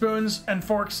spoons and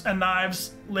forks and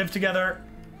knives live together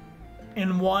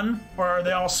in one, or are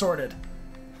they all sorted?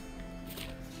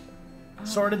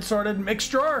 Sorted,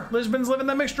 mixed drawer. Lisbon's living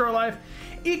the mixed drawer life.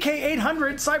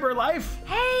 EK800 Cyber Life.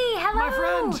 hey, hello, My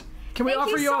friend, can we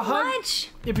offer you a hug? Much.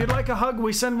 If you'd like a hug,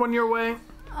 we send one your way.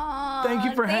 Aw, Thank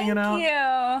you for hanging out. Thank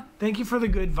you. Thank you for the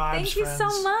good vibes, Thank you friends.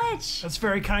 so much. That's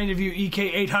very kind of you,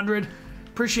 EK800.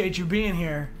 Appreciate you being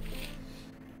here.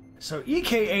 So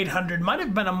EK800 might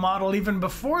have been a model even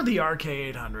before the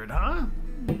RK800, huh?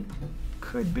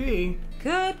 Could be.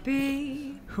 Could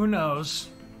be. Who knows?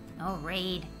 Oh,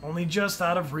 raid. Only just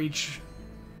out of reach.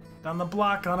 Down the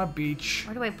block on a beach.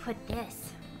 Where do I put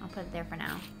this? I'll put it there for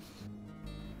now.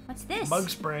 What's this? Bug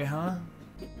spray, huh?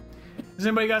 Has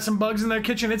anybody got some bugs in their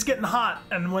kitchen? It's getting hot,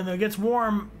 and when it gets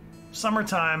warm,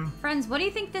 summertime, Friends, what do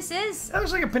you think this is? that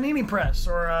looks like a panini press,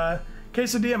 or a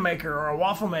quesadilla maker, or a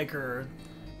waffle maker, or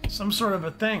some sort of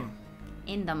a thing.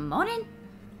 In the morning,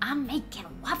 I'm making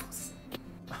waffles.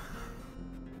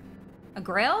 A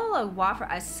grill? A waffle?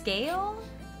 A scale?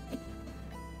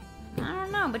 I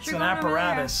don't know, but It's you're an going over there.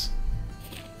 apparatus.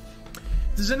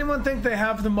 Does anyone think they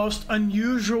have the most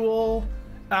unusual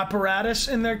apparatus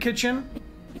in their kitchen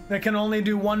that can only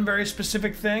do one very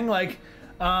specific thing? Like,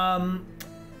 popcorn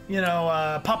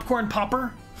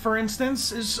popper, for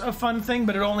instance, is a fun thing,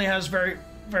 but it only has very,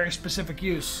 very specific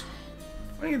use.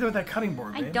 What are you gonna do with that cutting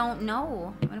board, babe? I don't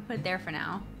know. I'm gonna put it there for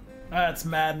now. That's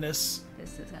madness.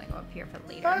 This is gonna go up here for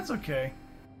later. That's okay.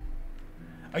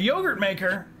 A yogurt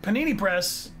maker, panini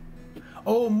press.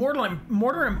 Oh,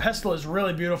 mortar and pestle is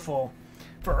really beautiful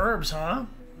for herbs, huh?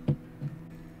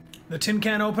 The tin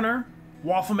can opener.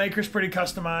 Waffle maker's pretty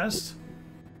customized.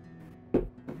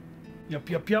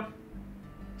 Yup.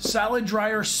 Salad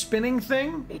dryer spinning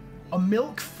thing. A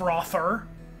milk frother.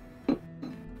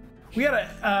 We got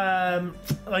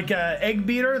a egg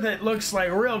beater that looks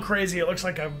like real crazy. It looks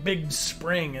like a big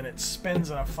spring and it spins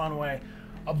in a fun way.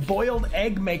 A boiled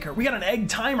egg maker. We got an egg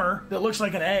timer that looks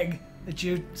like an egg that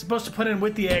you're supposed to put in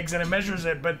with the eggs and it measures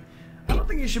it, but I don't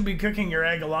think you should be cooking your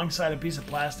egg alongside a piece of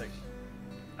plastic.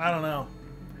 I don't know.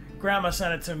 Grandma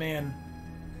sent it to me and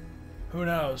who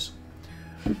knows.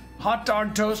 Hot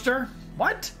dog toaster.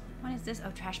 What? What is this?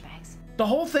 Oh, trash bags. The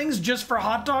whole thing's just for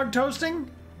hot dog toasting?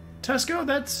 Tesco,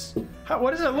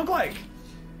 what does it look like?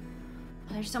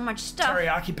 Oh, there's so much stuff.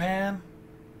 Teriyaki pan.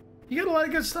 You got a lot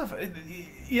of good stuff.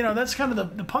 You know, that's kind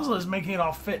of the puzzle is making it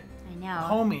all fit. I know.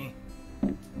 Homey.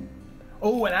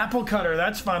 Oh, an apple cutter.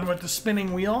 That's fun with the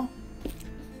spinning wheel.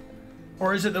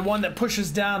 Or is it the one that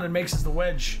pushes down and makes us the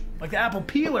wedge? Like the apple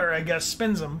peeler, I guess,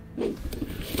 spins them.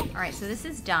 Alright, so this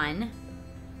is done.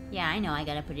 Yeah, I know. I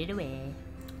gotta put it away.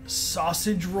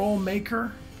 Sausage roll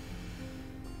maker.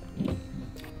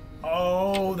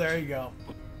 Oh, there you go.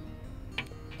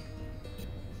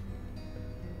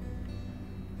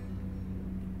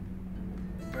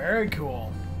 Very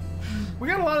cool. We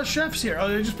got a lot of chefs here. Oh,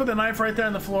 they just put the knife right there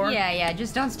on the floor. Yeah,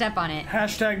 just don't step on it.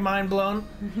 Hashtag mind blown.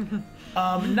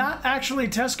 Not actually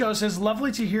Tesco says,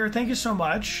 lovely to hear. Thank you so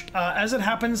much. As it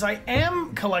happens, I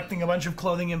am collecting a bunch of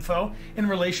clothing info in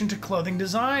relation to clothing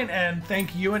design. And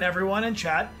thank you and everyone in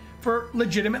chat for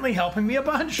legitimately helping me a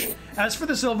bunch. As for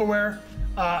the silverware,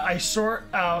 I sort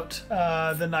out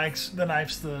the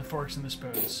knives, the forks, and the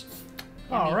spoons.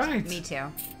 Yeah, All right. Me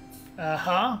too.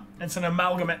 Uh-huh. It's an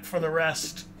amalgamate for the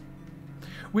rest.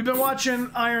 We've been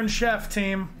watching Iron Chef,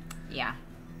 team. Yeah.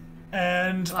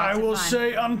 And Lots I of will fun.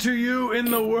 say unto you in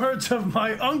the words of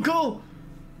my uncle,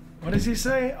 What does he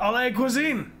say? À la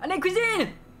cuisine. À la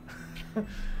cuisine.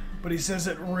 But he says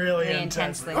it really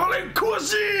intensely. intensely. À la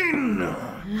cuisine.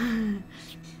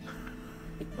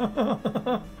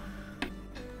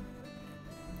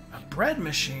 A bread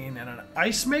machine and an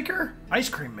ice maker? Ice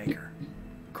cream maker.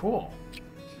 Cool.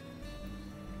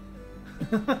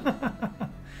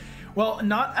 Well,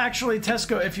 not actually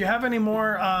Tesco. If you have any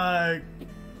more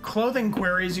clothing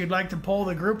queries you'd like to poll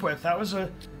the group with, that was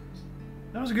a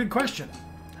good question.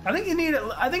 I think you need it.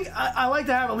 I like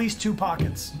to have at least 2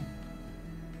 pockets.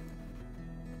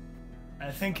 I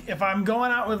think if I'm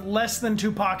going out with less than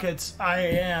 2 pockets,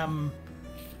 I'm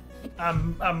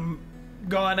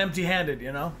going empty-handed,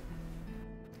 you know? All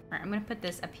right, I'm gonna put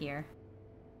this up here.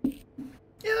 Yeah,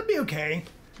 that'd be okay.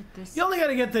 Put this. You only got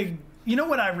to get the. You know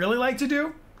what I really like to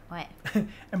do? What?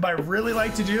 And by really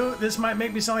like to do, this might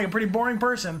make me sound like a pretty boring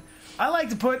person. I like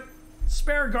to put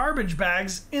spare garbage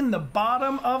bags in the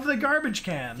bottom of the garbage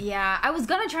can. Yeah, I was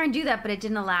gonna try and do that, but it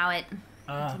didn't allow it.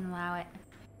 It didn't allow it.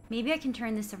 Maybe I can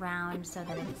turn this around so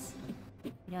that it's.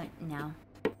 You don't know.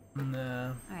 Nah.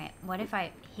 All right. What if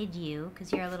I hid you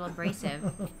because you're a little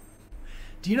abrasive?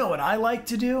 Do you know what I like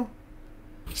to do?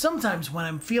 Sometimes when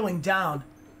I'm feeling down,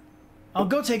 I'll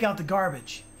go take out the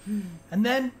garbage. And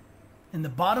then, in the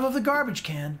bottom of the garbage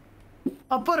can,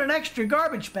 I'll put an extra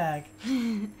garbage bag.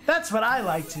 That's what I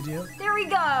like to do. There we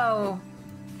go.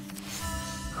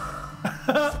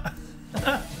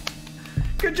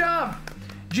 Good job.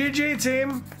 GG,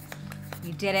 team.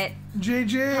 You did it.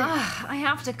 GG. I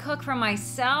have to cook for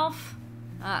myself.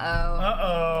 Uh-oh.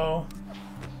 Uh-oh.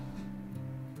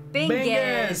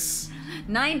 Bingus.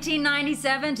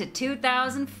 1997 to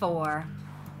 2004.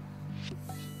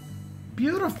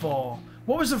 Beautiful.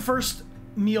 What was the first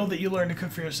meal that you learned to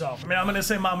cook for yourself? I mean, I'm going to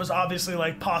say mine was obviously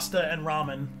like pasta and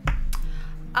ramen.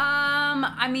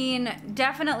 I mean,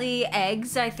 definitely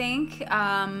eggs, I think.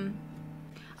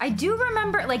 I do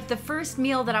remember, like, the first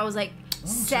meal that I was, like,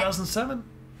 2007?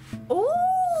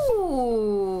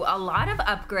 Ooh, a lot of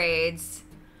upgrades.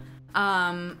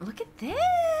 Look at this.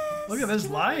 Look at this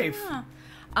life. Yeah.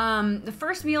 The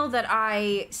first meal that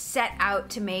I set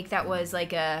out to make that was,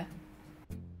 like, a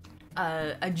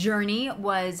journey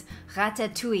was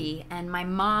ratatouille, and my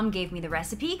mom gave me the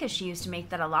recipe because she used to make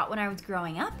that a lot when I was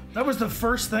growing up. That was the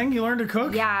first thing you learned to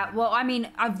cook? Yeah, well, I mean,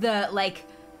 of the, like,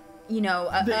 you know,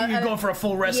 you're going for a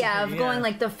full recipe. Yeah, of going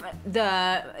like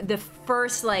the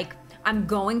first, like, I'm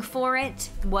going for it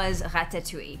was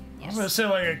ratatouille. Yes. I was gonna say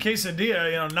like a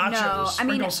quesadilla, you know, nachos. No, I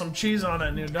mean, sprinkle some cheese on it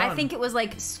and you're done. I think it was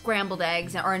like scrambled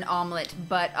eggs or an omelet,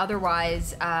 but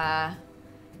otherwise,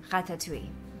 ratatouille.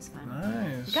 It's fun.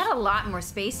 Nice. We got a lot more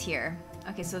space here.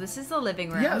 Okay, so this is the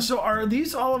living room. Yeah, so are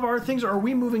these all of our things, or are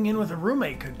we moving in with a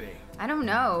roommate could be? I don't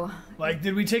know. Like,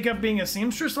 did we take up being a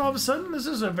seamstress all of a sudden? This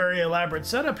is a very elaborate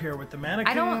setup here with the mannequin.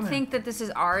 I don't think that this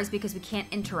is ours because we can't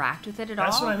interact with it at all.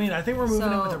 That's what I mean. I think we're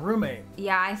moving in with a roommate.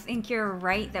 Yeah, I think you're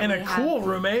right. That and we a cool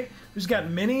roommate who's got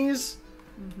minis,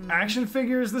 action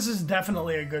figures. This is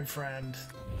definitely a good friend.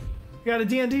 We got a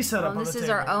D&D setup on the table. This is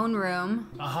our own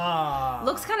room. Aha.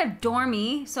 Looks kind of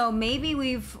dormy, so maybe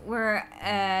we're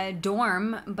a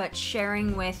dorm, but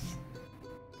sharing with...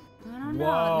 I don't know.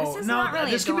 Whoa. This is not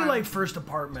really this a could dorm. be like first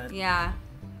apartment. Yeah.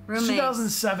 It's Roommates.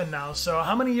 2007 now, so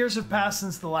how many years have passed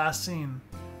since the last scene?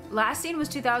 Last scene was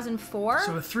 2004?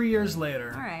 So 3 years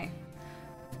later. All right.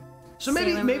 So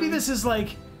maybe this is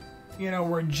like, you know,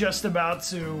 we're just about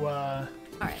to... All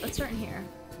right, let's start in here.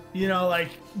 You know, like,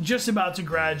 just about to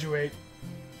graduate.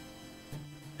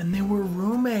 And they were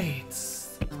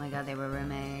roommates. Oh my god, they were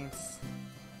roommates.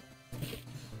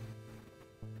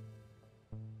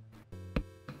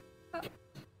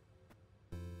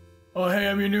 Oh, hey,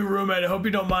 I'm your new roommate. I hope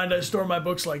you don't mind I store my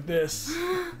books like this.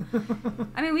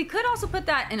 I mean, we could also put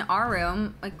that in our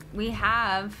room. Like, we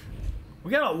have...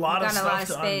 We got a lot of stuff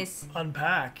to space.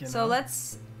 unpack, you know? So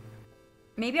let's...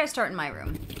 Maybe I start in my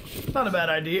room. Not a bad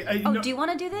idea. Do you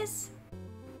want to do this?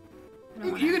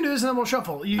 You can do this and then we'll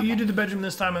shuffle. You do the bedroom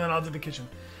this time and then I'll do the kitchen.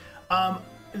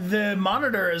 The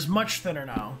monitor is much thinner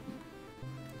now.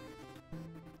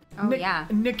 Oh, yeah.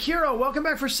 Nikiro, welcome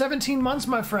back for 17 months,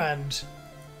 my friend.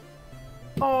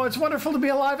 Oh, it's wonderful to be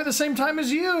alive at the same time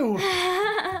as you.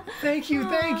 Thank you,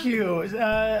 thank you.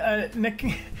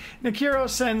 Nikiro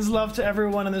sends love to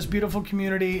everyone in this beautiful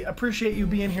community. Appreciate you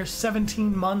being here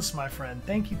 17 months, my friend.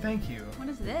 Thank you, thank you. What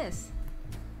is this?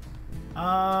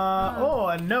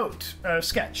 A note, a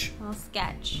sketch. A little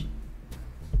sketch.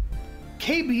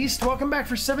 K-Beast, welcome back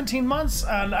for 17 months,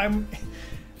 and I'm...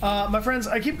 my friends,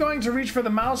 I keep going to reach for the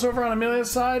mouse over on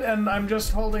Amelia's side, and I'm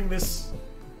just holding this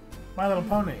My Little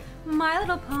Pony. My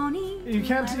Little Pony. You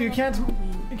can't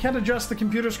adjust the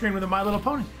computer screen with a My Little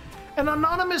Pony. An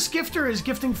anonymous gifter is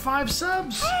gifting 5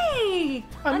 subs. Hey!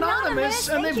 Anonymous,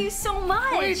 and thank you so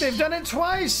much. Wait, they've done it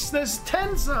twice. There's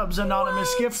 10 subs,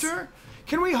 anonymous gifter.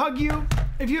 Can we hug you?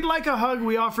 If you'd like a hug,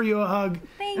 we offer you a hug.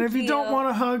 Thank and if you you. don't want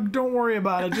a hug, don't worry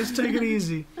about it. Just take it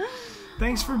easy.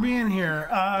 Thanks for being here.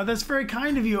 That's very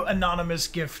kind of you, anonymous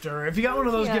gifter. If you got one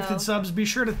of those gifted subs, be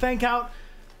sure to thank out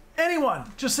anyone.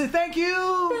 Just say thank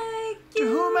you. Thank To you.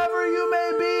 whomever you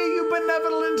may be, you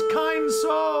benevolent, kind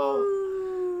soul.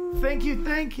 Thank you,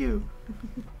 thank you.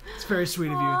 It's very sweet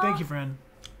of you. Thank you, friend.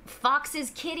 Fox's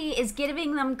kitty is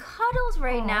giving them cuddles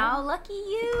right now. Lucky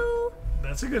you.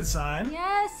 That's a good sign.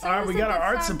 Yes. All right, we always a got our good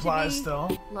art time to supplies be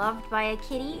still. Loved by a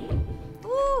kitty.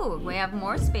 Ooh, we have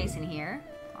more space in here.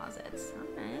 Closets.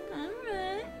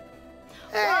 Alright.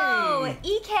 Hey! Whoa,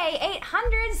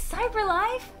 EK800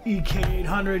 Cyberlife.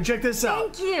 EK800, check this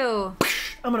out. Thank you.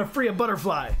 I'm gonna free a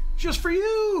butterfly just for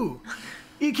you.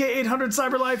 EK800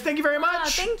 Cyberlife, thank you very much. Oh,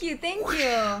 thank you.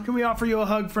 Can we offer you a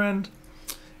hug, friend?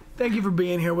 Thank you for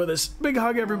being here with us. Big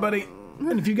hug, everybody.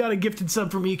 And if you got a gifted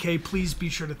sub from EK, please be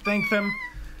sure to thank them.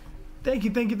 Thank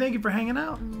you for hanging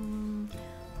out.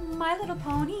 My Little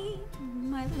Pony.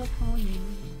 My Little Pony.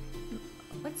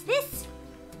 What's this?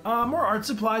 More art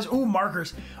supplies. Ooh,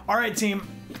 markers. All right, team.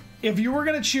 If you were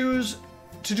gonna choose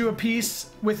to do a piece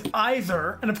with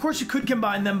either, and of course you could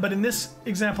combine them, but in this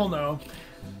example, no.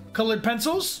 Colored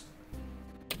pencils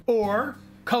or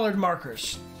colored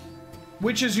markers.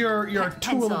 Which is your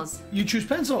tool? Pencils. You choose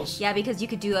pencils. Yeah, because you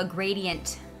could do a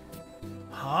gradient.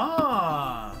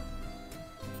 Ah.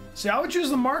 See, I would choose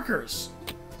the markers.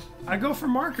 I go for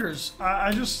markers.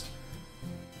 I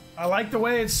like the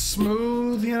way it's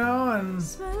smooth, you know, and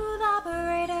Smooth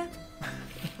operator.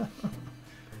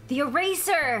 The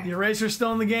eraser. the eraser's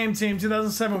still in the game, team.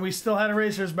 2007, we still had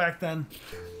erasers back then.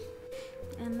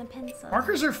 And the pencil.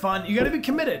 Markers are fun. You got to be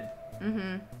committed.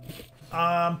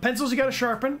 Pencils you got to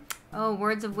sharpen. Oh,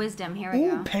 words of wisdom. Here we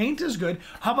Ooh, go. paint is good.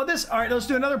 How about this? All right, let's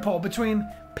do another poll between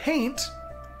paint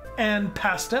and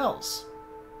pastels.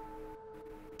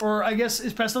 Or I guess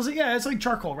is pastels? Yeah, it's like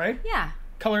charcoal, right? Yeah.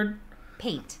 Colored.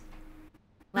 Paint. Is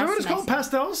that what it's called?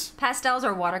 Pastels? Pastels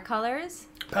or watercolors.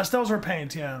 Pastels or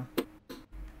paint, yeah.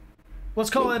 Let's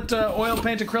call it oil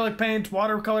paint, acrylic paint,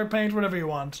 watercolor paint, whatever you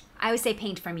want. I would say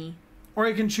paint for me. Or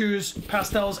you can choose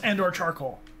pastels and or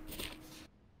charcoal.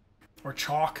 Or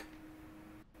chalk.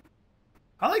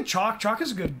 I like chalk. Chalk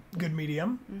is a good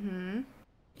medium.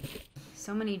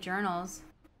 So many journals.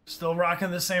 Still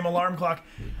rocking the same alarm clock.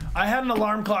 I had an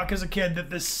alarm clock as a kid that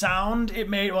the sound it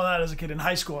made, well, not as a kid, in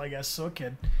high school, I guess, so a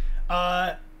kid.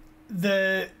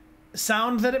 The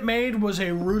sound that it made was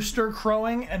a rooster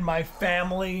crowing, and my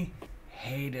family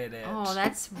hated it. Oh,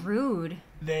 that's rude.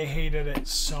 They hated it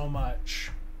so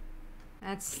much.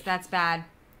 That's bad.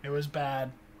 It was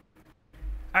bad.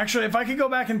 Actually, if I could go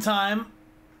back in time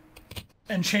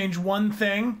and change one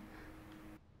thing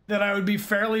that I would be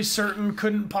fairly certain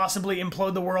couldn't possibly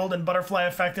implode the world and butterfly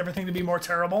effect everything to be more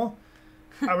terrible,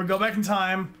 I would go back in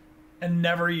time and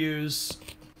never use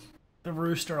the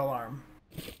rooster alarm.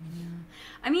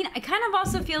 I mean, I kind of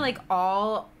also feel like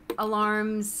all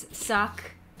alarms suck.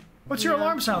 What's your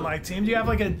alarm sound like, team? Do you have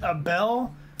like a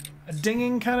bell? A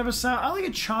dinging kind of a sound? I like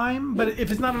a chime, but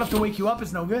if it's not enough to wake you up,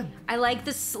 it's no good. I like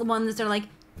the ones that are like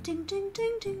ding ding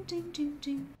ding ding ding ding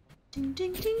ding. Ding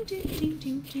ding ding ding ding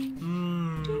ding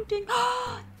ding. Ding ding.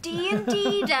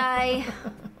 D&D die.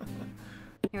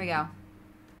 Here we go.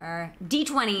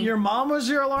 D20. Your mom was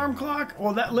your alarm clock?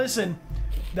 Well, listen,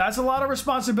 that's a lot of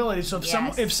responsibility. So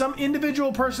if some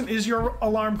individual person is your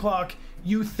alarm clock,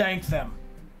 you thank them.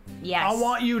 Yes. I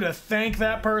want you to thank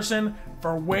that person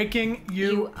for waking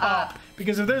you up.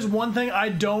 Because if there's one thing I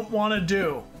don't want to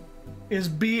do is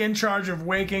be in charge of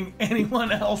waking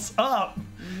anyone else up.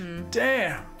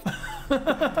 Damn.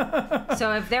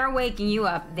 So if they're waking you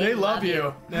up, they love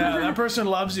you. Yeah, that person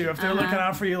loves you. If they're looking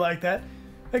out for you like that,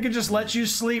 they could just let you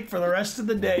sleep for the rest of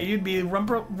the day. You'd be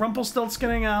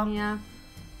Rumpelstiltskinning out. Yeah.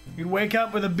 You'd wake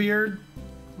up with a beard,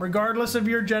 regardless of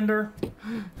your gender.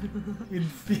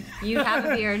 You'd have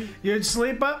a beard. You'd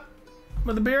sleep up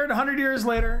with a beard. 100 years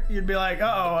later, you'd be like,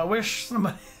 "Uh-oh, I wish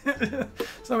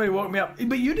somebody woke me up."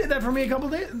 But you did that for me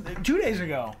 2 days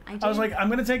ago. I was like, "I'm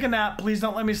gonna take a nap. Please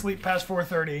don't let me sleep past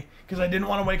 4:30 because I didn't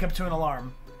want to wake up to an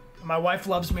alarm." My wife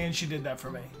loves me, and she did that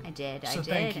for me. I did.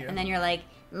 Thank you. And then you're like,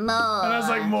 more. And I was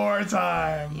like, "More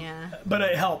time." Yeah. But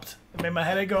it helped. It made my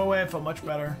headache go away. I felt much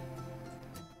better.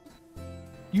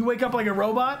 You wake up like a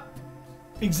robot?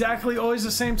 Exactly always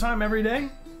the same time every day?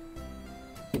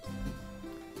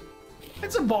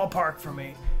 It's a ballpark for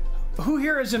me. Who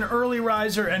here is an early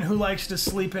riser and who likes to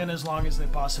sleep in as long as they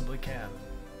possibly can?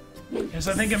 Yes,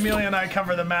 I think Amelia and I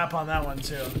cover the map on that one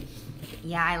too.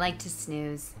 Yeah, I like to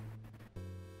snooze.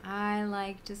 I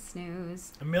like to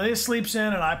snooze. Amelia sleeps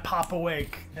in and I pop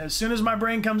awake. As soon as my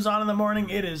brain comes on in the morning,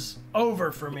 it is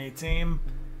over for me, team.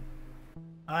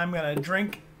 I'm gonna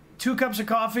drink 2 cups of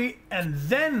coffee and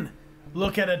then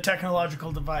look at a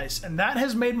technological device. And that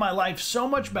has made my life so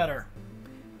much better.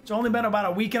 It's only been about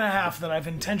a week and a half that I've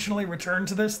intentionally returned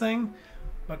to this thing,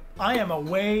 but I am a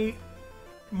way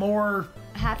more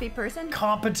happy person,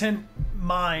 competent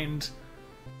mind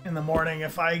in the morning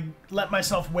if I let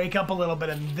myself wake up a little bit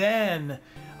and then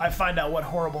I find out what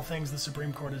horrible things the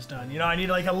Supreme Court has done. You know, I need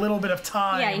like a little bit of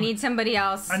time. Yeah, you need somebody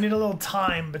else. I need a little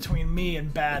time between me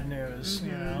and bad news,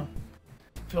 you know?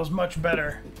 Feels much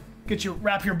better. Get you,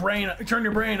 wrap your brain, turn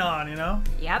your brain on, you know?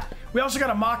 Yep. We also got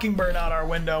a mockingbird out our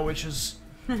window, which is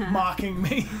mocking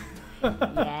me.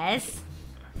 Yes.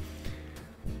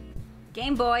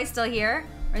 Game Boy still here?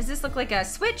 Or does this look like a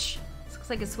Switch? This looks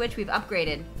like a Switch we've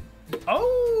upgraded.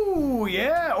 Oh,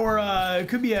 yeah, or it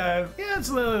could be a, yeah, it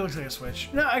looks like a Switch.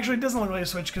 No, actually, it doesn't look like a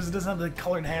Switch because it doesn't have the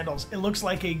colored handles. It looks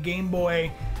like a Game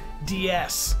Boy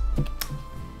DS.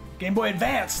 Game Boy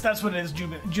Advance, that's what it is,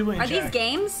 Julian. Are these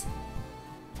games?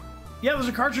 Yeah, those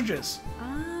are cartridges.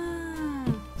 Ah.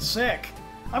 Sick.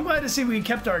 I'm glad to see we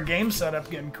kept our game setup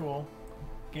getting cool.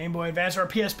 Game Boy Advance or a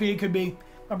PSP could be.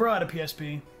 My bro had a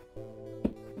PSP.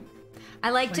 I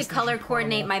like to color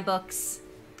coordinate my books.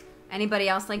 Anybody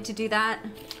else like to do that?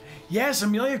 Yes,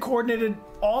 Amelia coordinated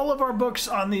all of our books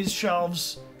on these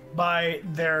shelves by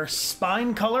their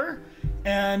spine color,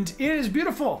 and it is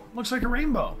beautiful. Looks like a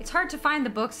rainbow. It's hard to find the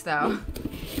books though,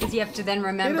 because you have to then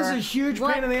remember. It is a huge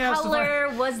pain in the ass to find. What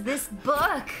color was this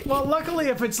book? Well, luckily,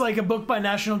 if it's like a book by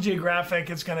National Geographic,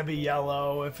 it's gonna be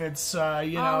yellow. If it's, you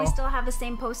know. Oh, we still have the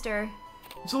same poster.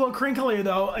 It's a little crinkly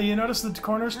though. You notice the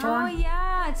corner's torn? Oh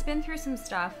yeah, it's been through some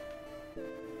stuff.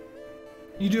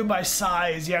 You do it by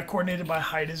size. Yeah, coordinated by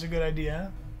height is a good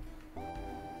idea.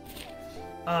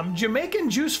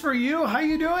 Jamaican Juice for you. How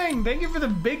you doing? Thank you for the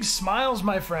big smiles,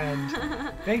 my friend.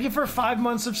 Thank you for 5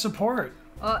 months of support.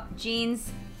 Oh, jeans.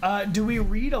 Do we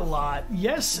read a lot?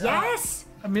 Yes. Yes.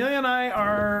 Amelia and I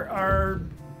are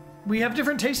we have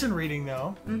different tastes in reading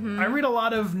though. I read a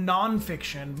lot of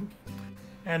nonfiction.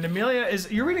 And Amelia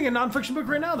you're reading a nonfiction book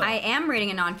right now though. I am reading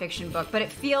a nonfiction book, but it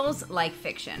feels like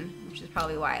fiction, which is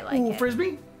probably why I like it.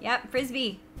 Frisbee? Yep,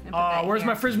 Frisbee. Where's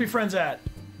my Frisbee friends at?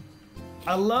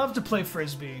 I love to play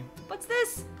Frisbee. What's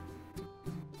this?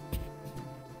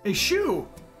 A shoe.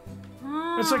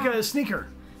 Oh. It's like a sneaker.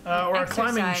 Or a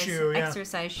climbing shoe. Yeah.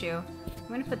 Exercise shoe. I'm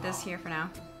gonna put this here for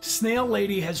now. Snail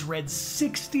Lady has read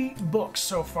 60 books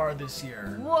so far this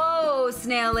year. Whoa,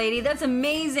 Snail Lady, that's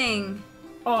amazing.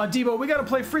 Oh, Debo, we gotta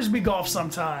play Frisbee golf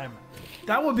sometime.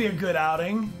 That would be a good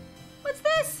outing. What's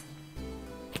this?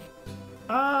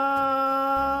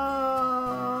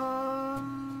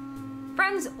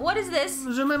 Friends, what is this?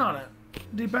 Zoom in on it.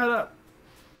 Deep that up.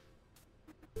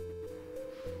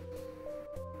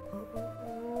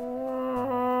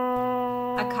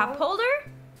 A cup holder?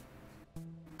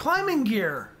 Climbing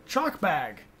gear. Chalk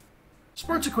bag.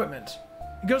 Sports equipment.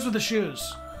 It goes with the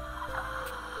shoes.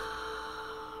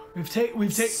 We've take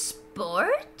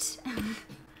sport?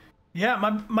 Yeah,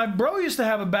 my bro used to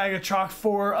have a bag of chalk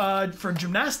for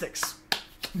gymnastics.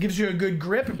 It gives you a good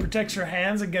grip. It protects your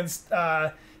hands against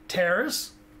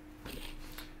tears.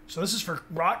 So this is for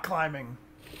rock climbing.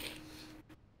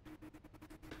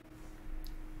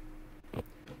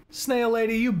 Snail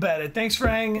Lady, you bet it. Thanks for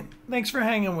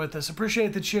hanging with us.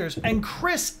 Appreciate the cheers. And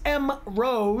Chris M.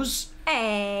 Rose.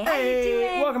 Hey, how you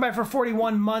doing? Welcome back for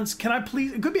 41 months. Can I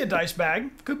please? It could be a dice bag.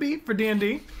 Could be for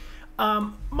D&D.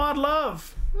 Mod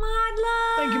Love. Mod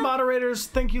Love. Thank you, moderators.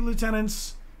 Thank you,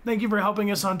 lieutenants. Thank you for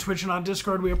helping us on Twitch and on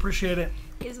Discord. We appreciate it.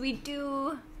 Yes, we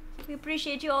do. We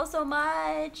appreciate you all so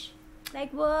much.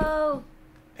 Like, whoa.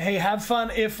 Hey, have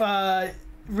fun. If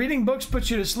reading books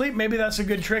puts you to sleep, maybe that's a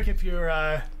good trick if you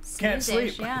can't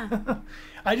sleep. Yeah.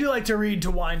 I do like to read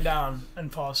to wind down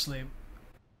and fall asleep.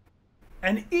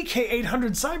 And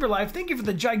EK800 Cyberlife, thank you for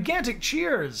the gigantic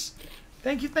cheers.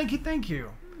 Thank you, thank you, thank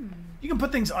you. You can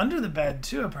put things under the bed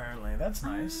too, apparently. That's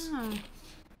nice. Oh.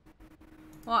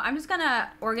 Well, I'm just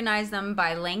gonna organize them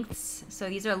by lengths. So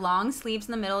these are long sleeves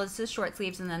in the middle, this is short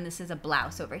sleeves, and then this is a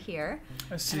blouse over here.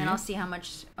 I see. And then I'll see how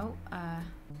much,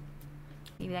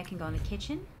 maybe that can go in the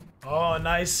kitchen. Oh,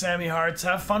 nice, Sammy Hearts.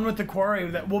 Have fun with the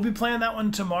quarry. We'll be playing that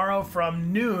one tomorrow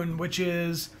from noon, which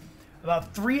is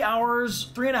about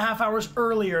 3.5 hours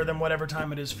earlier than whatever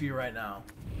time it is for you right now.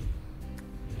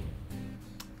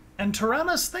 And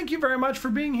Tyrannus, thank you very much for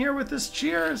being here with us.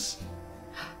 Cheers.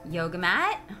 Yoga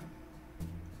mat.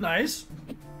 Nice.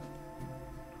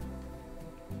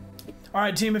 All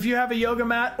right, team, if you have a yoga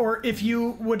mat or if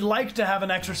you would like to have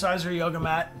an exercise or yoga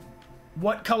mat,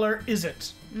 what color is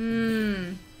it?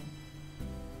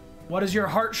 What is your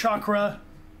heart chakra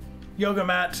yoga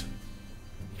mat?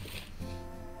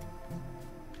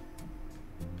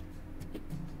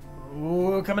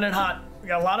 Ooh, coming in hot. We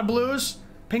got a lot of blues.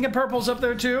 Pink and purple's up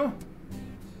there too.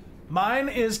 Mine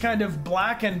is kind of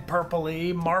black and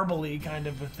purpley, marbly kind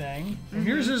of a thing. And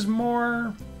yours is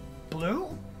more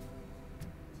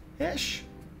blue-ish.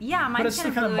 Yeah, mine's but it's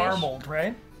still kind of marbled,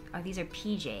 right? Oh, these are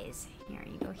PJs. Here,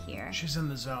 you go here. She's in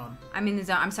the zone. I'm in the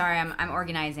zone. I'm sorry, I'm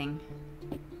organizing.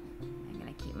 I'm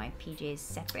gonna keep my PJs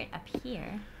separate up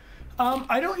here.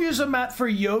 I don't use a mat for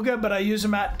yoga, but I use a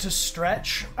mat to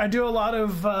stretch. I do a lot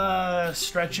of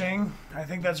stretching. I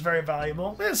think that's very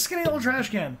valuable. It's a skinny little trash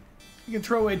can. You can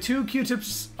throw away 2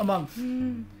 Q-tips a month.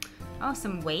 Oh,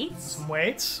 some weights. Some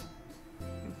weights.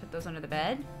 Put those under the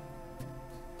bed.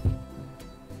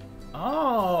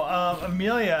 Oh,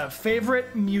 Amelia,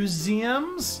 favorite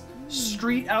museums,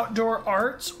 street outdoor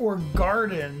arts, or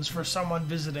gardens for someone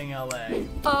visiting LA?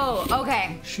 Oh,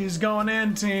 okay. She's going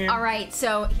in, team. All right,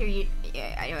 so here you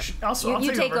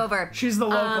take over. She's the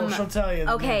local. She'll tell you.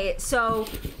 Okay, so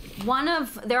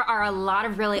there are a lot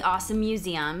of really awesome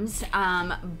museums,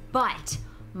 but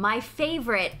my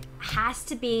favorite has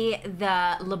to be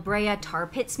the La Brea Tar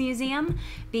Pits Museum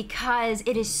because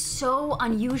it is so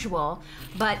unusual.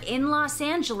 But in Los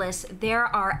Angeles, there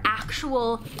are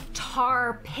actual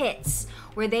tar pits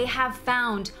where they have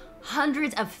found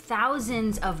hundreds of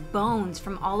thousands of bones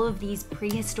from all of these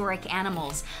prehistoric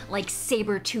animals like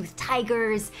saber-toothed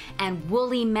tigers and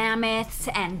woolly mammoths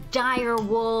and dire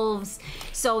wolves.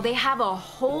 So they have a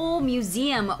whole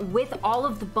museum with all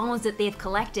of the bones that they've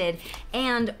collected,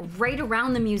 and right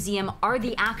around the museum are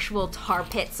the actual tar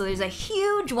pits. So there's a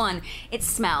huge one. It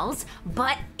smells,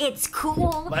 but it's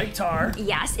cool. Like tar.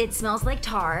 Yes, it smells like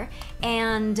tar,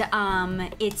 and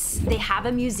they have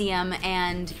a museum,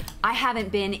 and I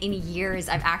haven't been in years.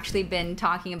 I've actually been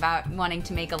talking about wanting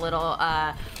to make a little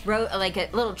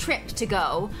little trip to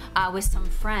go with some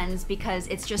friends because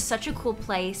it's just such a cool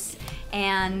place.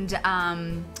 And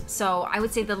so I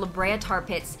would say the La Brea Tar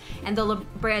Pits, and the La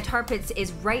Brea Tar Pits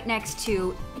is right next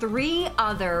to 3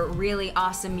 other really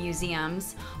awesome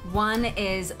museums. One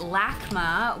is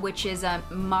LACMA, which is a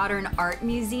modern art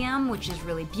museum, which is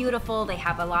really beautiful. They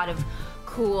have a lot of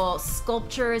cool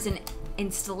sculptures and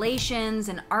installations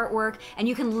and artwork, and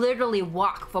you can literally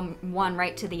walk from one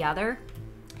right to the other.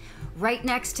 Right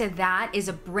next to that is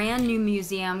a brand new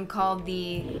museum called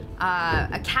the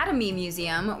Academy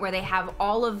Museum, where they have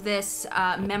all of this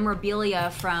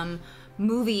memorabilia from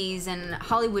movies and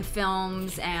Hollywood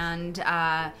films, and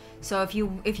so if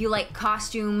you like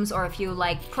costumes, or if you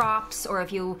like props, or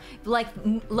if you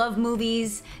love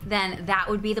movies, then that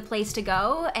would be the place to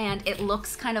go. And it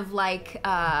looks kind of like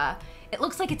it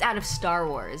looks like it's out of Star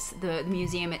Wars, the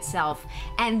museum itself.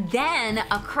 And then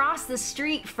across the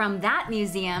street from that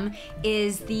museum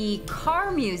is the car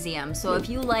museum. So if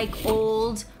you like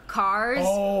old cars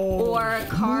or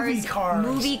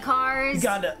movie cars. You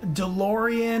got a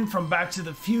DeLorean from Back to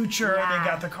the Future. Yeah. They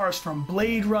got the cars from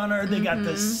Blade Runner. They got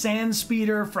the Sand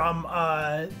Speeder from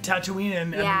Tatooine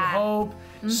and New Hope.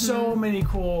 So many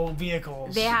cool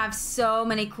vehicles. They have so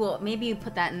many cool. Maybe you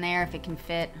put that in there if it can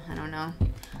fit. I don't know.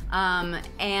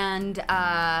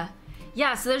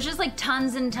 Yeah, so there's just like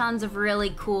tons and tons of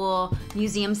really cool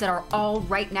museums that are all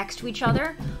right next to each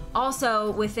other.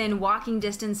 Also, within walking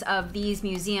distance of these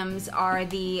museums are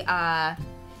the what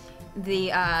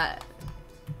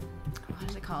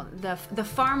is it called? The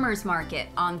Farmers Market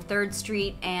on 3rd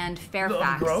Street and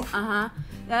Fairfax. The Grove?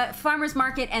 The Farmers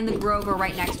Market and the Grove are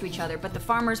right next to each other, but the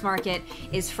Farmers Market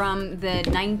is from the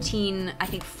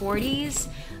 40s.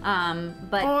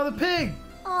 But oh, the pig!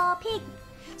 Oh, pig!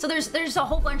 So there's a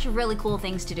whole bunch of really cool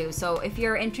things to do. So if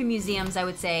you're into museums, I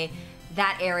would say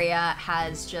that area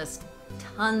has just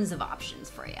tons of options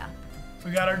for you.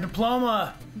 We got our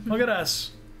diploma. Look at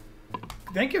us.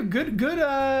 Thank you. Good.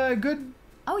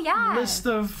 Oh yeah. List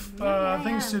of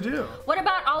things to do. What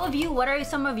about all of you? What are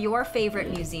some of your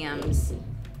favorite museums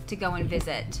to go and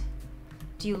visit?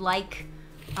 Do you like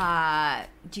artwork?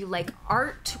 Do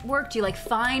you like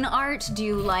fine art? Do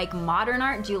you like modern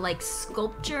art? Do you like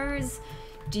sculptures?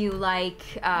 Do you like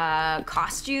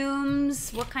costumes?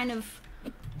 What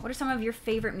are some of your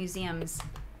favorite museums?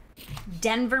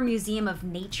 Denver Museum of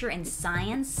Nature and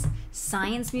Science,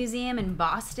 Science Museum in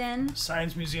Boston.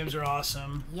 Science museums are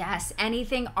awesome. Yes,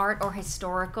 anything art or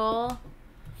historical.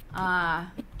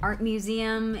 Art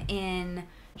Museum in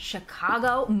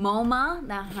Chicago, MoMA,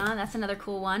 that's another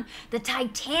cool one. The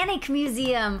Titanic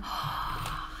Museum.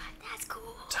 That's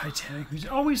cool. Titanic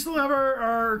Museum. Oh, we still have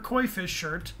our koi fish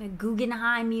shirt. The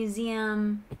Guggenheim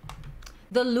Museum.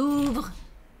 The Louvre.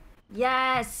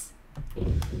 Yes.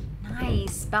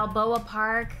 Nice. Balboa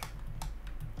Park.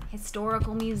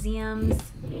 Historical museums.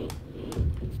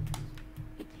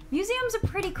 Museums are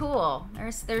pretty cool.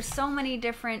 There's so many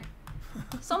different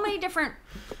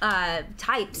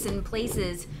types and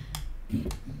places.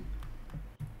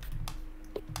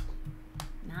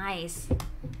 Nice.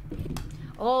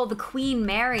 Oh, the Queen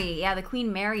Mary. Yeah, the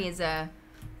Queen Mary is a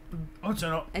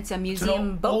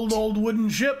museum boat. Old wooden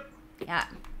ship. Yeah,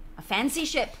 a fancy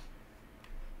ship.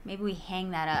 Maybe we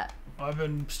hang that up. I've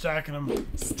been stacking them.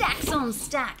 Stacks on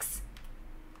stacks.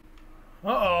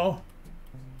 Uh-oh.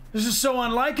 This is so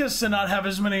unlike us to not have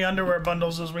as many underwear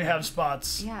bundles as we have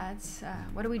spots. Yeah, it's,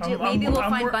 what do we do? Maybe we'll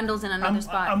find bundles in another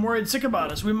spot. I'm worried sick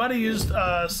about us. We might have used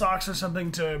socks or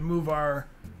something to move our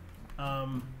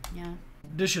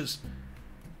dishes.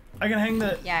 I can hang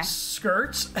the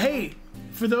skirts. Hey,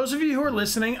 for those of you who are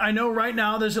listening, I know right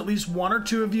now there's at least one or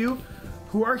two of you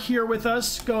who are here with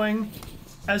us going,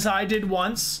 as I did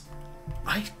once.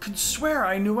 I could swear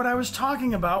I knew what I was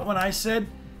talking about when I said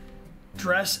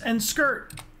dress and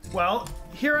skirt. Well,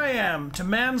 here I am to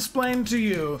mansplain to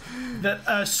you that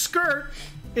a skirt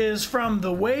is from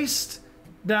the waist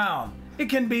down. It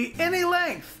can be any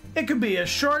length. It could be a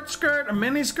short skirt, a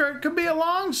mini skirt, it could be a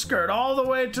long skirt all the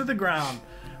way to the ground.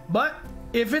 But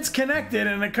if it's connected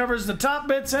and it covers the top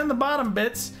bits and the bottom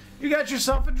bits, you got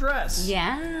yourself a dress.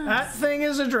 Yeah. That thing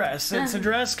is a dress. It's a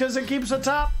dress because it keeps the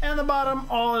top and the bottom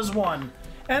all as one.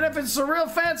 And if it's a real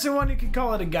fancy one, you could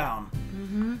call it a gown.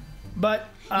 Mm-hmm. But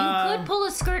you could pull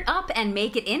a skirt up and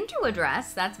make it into a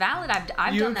dress. That's valid.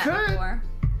 I've done that before.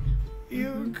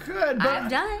 You could, but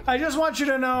I've done it. I just want you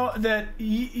to know that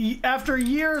after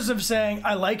years of saying,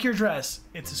 I like your dress,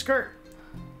 it's a skirt.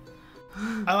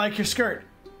 I like your skirt,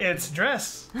 it's a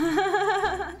dress.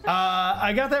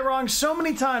 I got that wrong so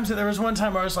many times that there was one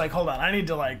time where I was like, hold on, I need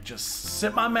to like just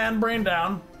sit my man brain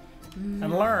down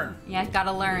and learn. Yeah,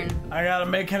 gotta learn. I gotta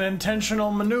make an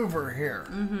intentional maneuver here.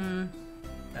 Mm-hmm.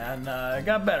 And it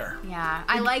got better. Yeah,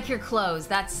 I like your clothes.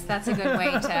 That's a good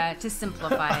way to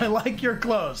simplify it. I like your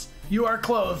clothes. You are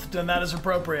clothed, and that is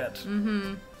appropriate.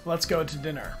 Mm-hmm. Let's go to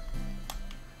dinner.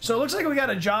 So it looks like we got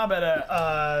a job at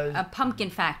a pumpkin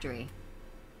factory.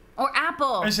 Or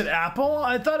Apple. Is it Apple?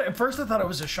 At first I thought it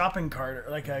was a shopping cart,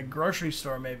 or like a grocery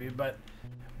store maybe, but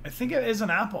I think it is an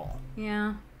Apple.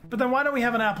 Yeah. But then why don't we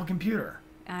have an Apple computer?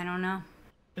 I don't know.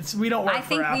 We don't work for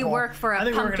Apple. I think we work for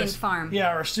a pumpkin farm.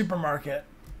 Yeah, or a supermarket.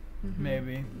 Mm-hmm.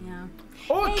 Maybe. Yeah.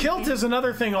 Oh, a kilt is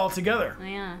another thing altogether.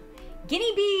 Yeah.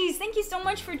 Guinea bees, thank you so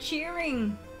much for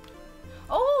cheering.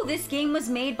 Oh, this game was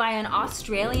made by an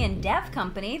Australian dev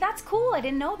company. That's cool. I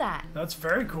didn't know that. That's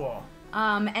very cool.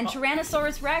 And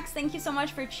Tyrannosaurus Rex, thank you so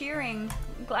much for cheering.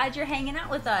 I'm glad you're hanging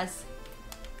out with us.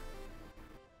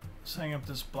 Let's hang up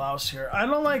this blouse here. I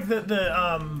don't like the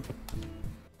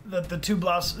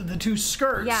two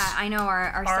skirts. Yeah, I know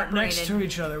are separated. Next to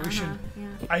each other. We should. Yeah.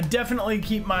 I definitely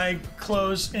keep my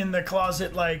clothes in the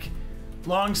closet, like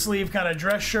long sleeve kind of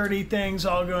dress shirty things,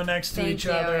 all go next to each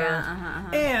other.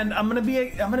 Yeah. And I'm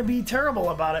gonna be terrible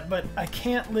about it, but I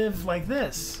can't live like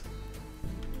this.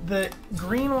 The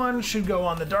green one should go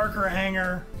on the darker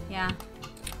hanger. Yeah,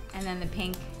 and then the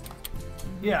pink.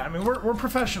 Yeah, I mean we're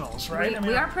professionals, right?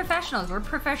 We are professionals. We're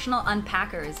professional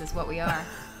unpackers, is what we are.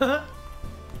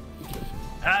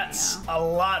 That's a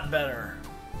lot better.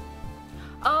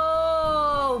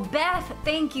 Oh, Beth,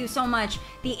 thank you so much.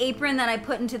 The apron that I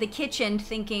put into the kitchen,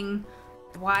 thinking,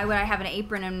 why would I have an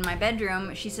apron in my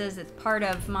bedroom? She says it's part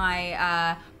of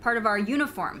my part of our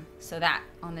uniform. So that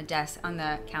on the desk, on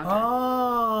the counter.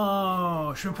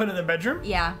 Oh, should we put it in the bedroom?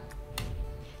 Yeah.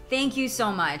 Thank you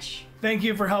so much. Thank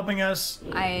you for helping us.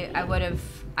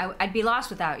 I'd be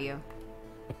lost without you.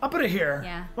 I'll put it here.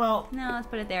 Yeah. Well. No, let's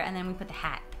put it there, and then we put the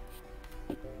hat.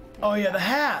 Oh yeah, the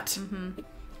hat. Mm-hmm.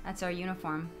 That's our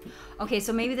uniform. Okay,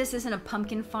 so maybe this isn't a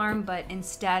pumpkin farm, but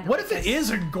instead... What if it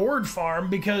is a gourd farm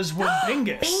because we're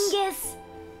Bingus? Bingus!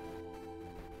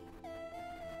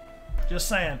 Just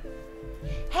saying.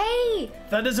 Hey!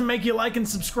 That doesn't make you like and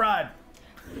subscribe.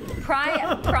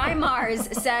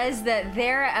 Primars says that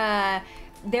they're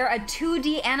a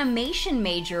 2D animation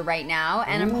major right now,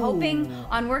 and I'm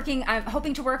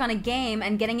hoping to work on a game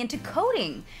and getting into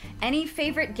coding. Any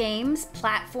favorite games,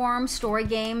 platform, story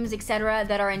games, etc.,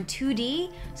 that are in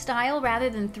 2D style rather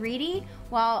than 3D?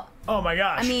 Well, oh my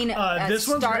gosh! I mean, this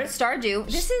one's great. Stardew.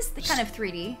 This is the kind of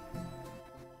 3D,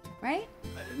 right?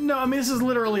 No, I mean this is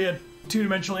literally a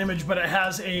two-dimensional image, but it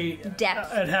has a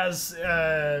depth. It has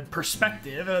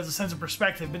perspective. It has a sense of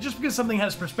perspective. But just because something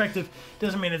has perspective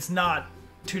doesn't mean it's not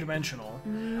two-dimensional.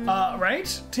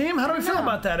 Right? Team, how do we feel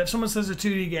about that if someone says a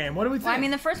 2D game? What do we think? Well, I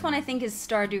mean, the first one I think is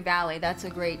Stardew Valley. That's a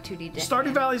great 2D game.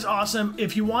 Stardew Valley's awesome.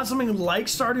 If you want something like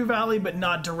Stardew Valley, but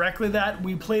not directly that,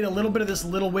 we played a little bit of this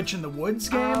Little Witch in the Woods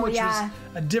game, which was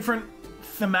a different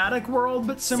thematic world,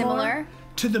 but similar.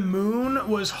 To the Moon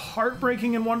was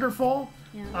heartbreaking and wonderful.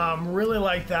 Yeah. Really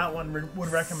like that one.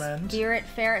 Would recommend. Spirit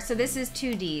Fair. So this is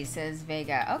 2D, says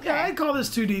Vega. Okay. Yeah, I'd call this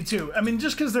 2D too. I mean,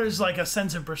 just because there's like a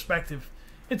sense of perspective.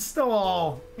 It's still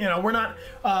all, you know, we're not,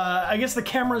 I guess the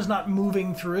camera's not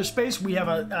moving through a space. We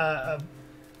have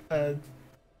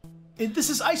this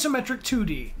is isometric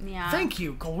 2D. Yeah. Thank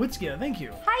you, Kolwitskia, thank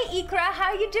you. Hi, Ikra,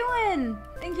 how you doing?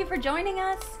 Thank you for joining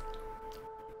us.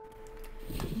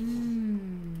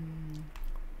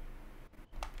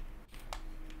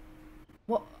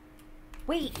 Well,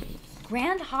 wait,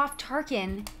 Grand Hoff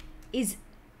Tarkin is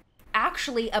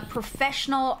actually a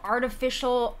professional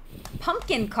artificial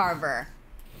pumpkin carver.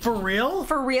 For real?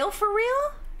 For real? For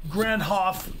real? Grand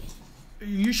Hoff,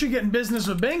 you should get in business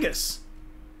with Bingus.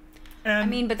 And I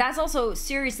mean, but that's also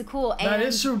seriously cool. And that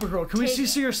is super cool. Can we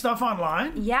see your stuff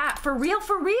online? Yeah, for real,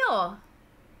 for real.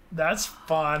 That's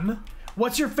fun.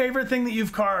 What's your favorite thing that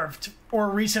you've carved?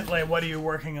 Or recently, what are you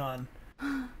working on?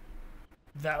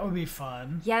 That would be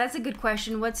fun. Yeah, that's a good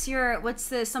question. What's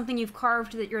the something you've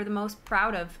carved that you're the most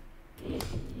proud of?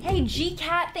 Hey,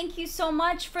 GCat, thank you so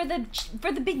much for the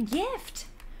big gift.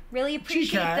 Really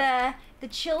appreciate the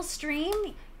chill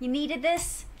stream. You needed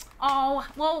this. Oh,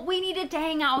 well, we needed to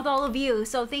hang out with all of you.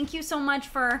 So thank you so much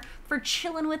for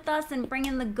chilling with us and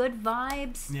bringing the good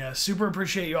vibes. Yeah, super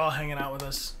appreciate you all hanging out with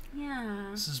us. Yeah.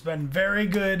 This has been very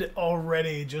good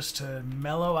already, just to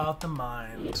mellow out the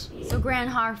mind. So Grand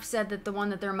Harf said that the one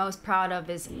that they're most proud of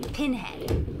is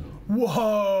Pinhead.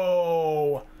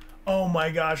 Whoa! Oh my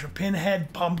gosh, a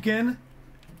Pinhead pumpkin?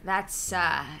 That's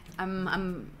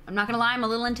I'm not gonna lie, I'm a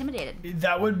little intimidated.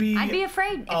 That would be I'd be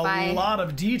afraid if a lot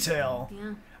of detail.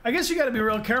 Yeah. I guess you got to be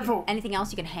real careful. Anything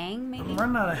else you can hang, maybe? I'm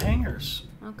running out of hangers.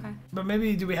 Okay. But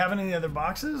maybe, do we have any other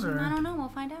boxes? Or I don't know. We'll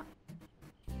find out.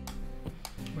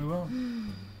 We will.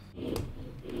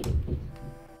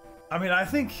 I mean, I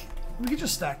think we could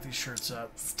just stack these shirts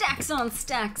up. Stacks on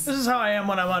stacks. This is how I am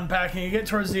when I'm unpacking. You get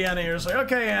towards the end and you're just like,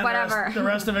 okay, and whatever. The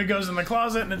rest of it goes in the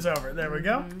closet and it's over. There we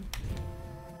go.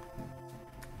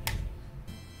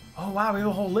 Oh, wow, we have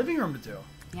a whole living room to do.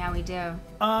 Yeah, we do.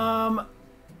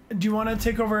 Do you want to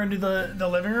take over and do the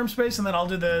living room space, and then I'll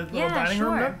do the little dining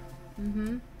room bit?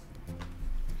 Mm-hmm.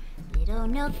 Little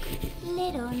nook,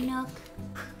 little nook.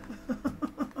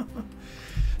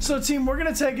 So, team, we're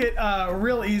going to take it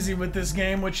real easy with this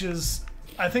game, which is,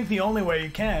 I think, the only way you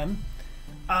can.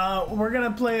 We're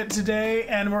going to play it today,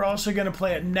 and we're also going to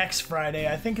play it next Friday.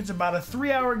 I think it's about a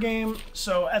 3-hour game,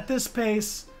 so at this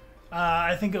pace,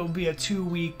 I think it will be a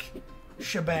 2-week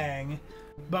shebang.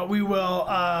 But we will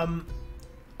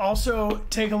also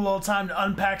take a little time to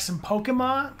unpack some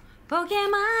Pokemon.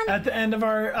 At the end of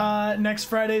our next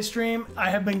Friday stream. I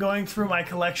have been going through my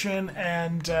collection,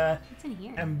 and what's in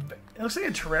here? And it looks like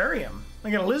a terrarium,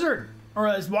 like a lizard or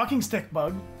a walking stick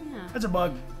bug. Yeah. That's a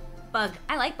bug. Bug.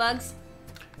 I like bugs.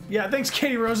 Yeah, thanks.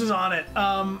 Katie Rose is on it.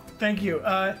 Thank you.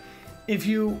 If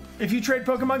you trade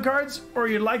Pokemon cards, or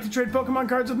you'd like to trade Pokemon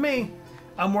cards with me,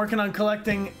 I'm working on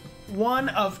collecting one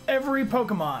of every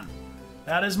Pokemon.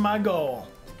 That is my goal.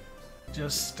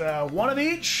 Just one of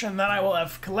each, and then I will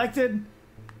have collected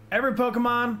every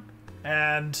Pokemon,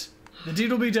 and the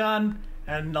deed will be done,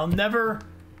 and they'll never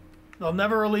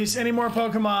release any more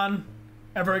Pokemon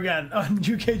ever again.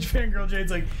 UKage Fangirl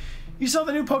Jade's like, you saw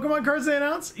the new Pokemon cards they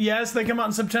announced? Yes, they come out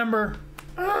in September.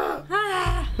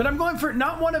 But I'm going for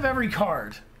not one of every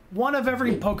card, one of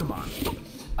every Pokemon.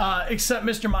 Except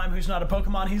Mr. Mime, who's not a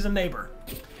Pokemon, he's a neighbor.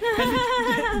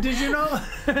 And did you know?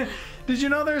 Did you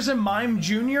know there's a Mime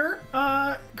Junior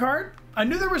card? I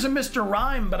knew there was a Mr.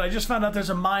 Rhyme, but I just found out there's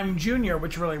a Mime Junior,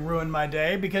 which really ruined my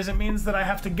day because it means that I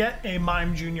have to get a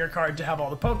Mime Junior card to have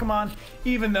all the Pokemon,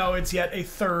 even though it's yet a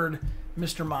third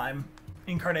Mr. Mime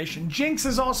incarnation. Jinx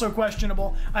is also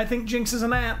questionable. I think Jinx is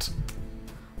an ant.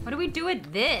 What do we do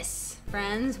with this,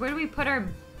 friends? Where do we put our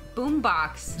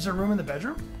boombox? Is there room in the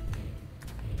bedroom?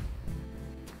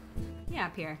 Yeah,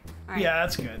 up here. All right. Yeah,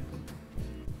 that's good.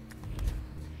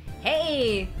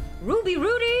 Hey, Ruby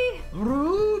Rudy!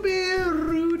 Ruby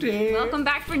Rudy! Welcome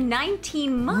back for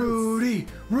 19 months. Rudy,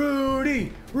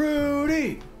 Rudy,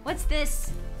 Rudy! What's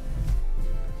this?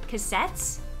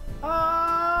 Cassettes?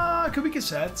 Could be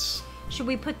cassettes. Should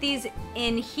we put these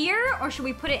in here, or should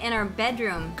we put it in our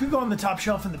bedroom? Could go on the top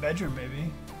shelf in the bedroom,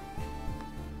 baby.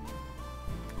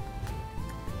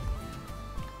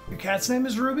 Your cat's name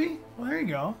is Ruby? Well, there you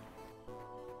go.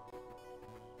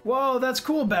 Whoa, that's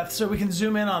cool, Beth. So we can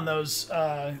zoom in on those,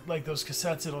 like those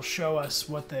cassettes. It'll show us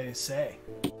what they say.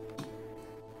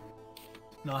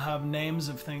 And I'll have names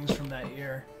of things from that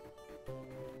year.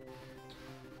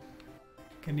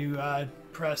 Can you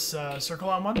press circle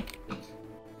on one?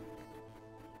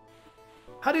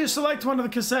 How do you select one of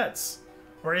the cassettes?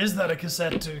 Or is that a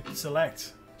cassette to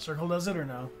select? Circle does it or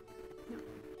no?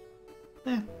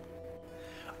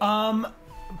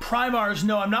 Primars,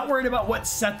 no, I'm not worried about what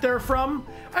set they're from.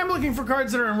 I'm looking for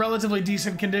cards that are in relatively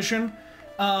decent condition.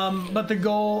 But the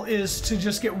goal is to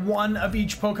just get one of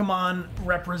each Pokemon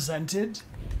represented.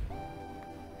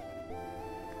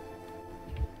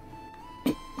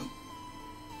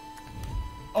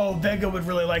 Oh, Vega would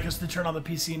really like us to turn on the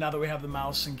PC now that we have the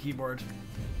mouse and keyboard.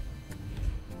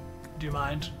 Do you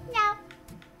mind? No.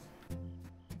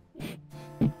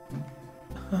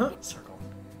 Circle.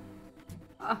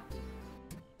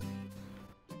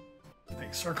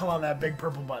 Like, circle on that big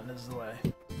purple button is the way.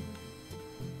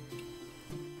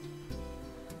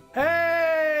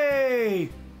 Hey!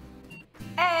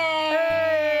 Hey!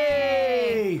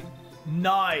 Hey!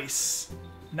 Nice.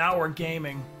 Now we're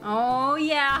gaming. Oh,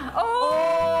 yeah.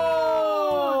 Oh!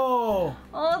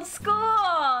 Old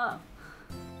school!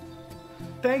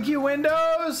 Thank you,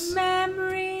 Windows!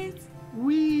 Memories.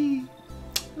 Wee!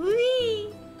 Wee!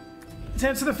 To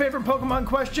answer the favorite Pokemon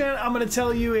question, I'm gonna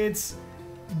tell you it's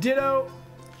Ditto,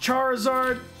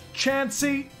 Charizard,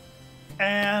 Chansey,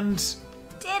 and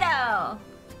Ditto.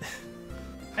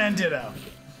 and Ditto.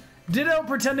 Ditto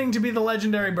pretending to be the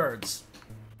legendary birds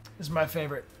is my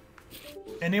favorite.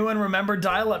 Anyone remember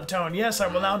dial-up tone? Yes, I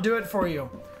will now do it for you.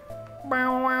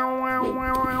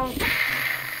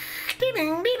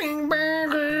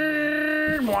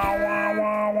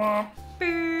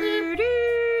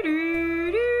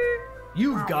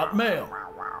 You've got mail.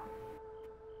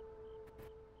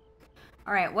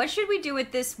 All right, what should we do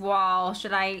with this wall?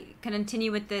 Should I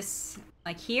continue with this,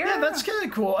 like, here? Yeah, that's kind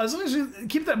of cool. As long as you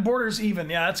keep that borders even.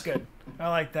 Yeah, that's good. I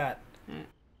like that.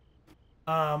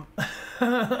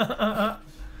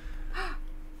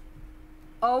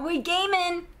 Oh, we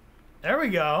gaming. There we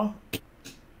go.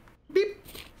 Beep.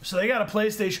 So they got a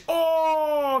PlayStation.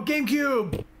 Oh,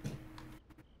 GameCube.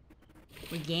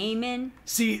 We gaming.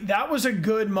 See, that was a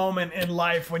good moment in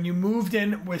life when you moved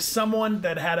in with someone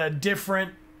that had a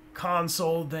different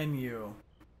console than you.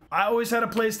 I always had a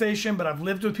PlayStation, but I've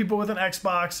lived with people with an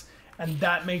Xbox, and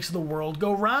that makes the world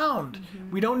go round.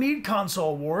 We don't need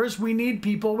console wars. We need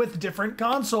people with different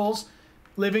consoles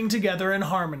living together in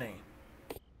harmony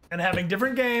and having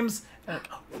different games.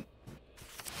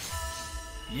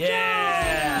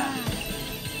 Yeah!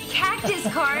 Cactus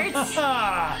cards.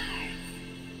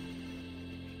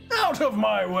 Out of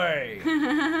my way!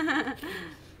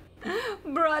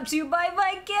 Brought to you by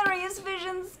Vicarious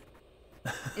Visions.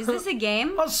 Is this a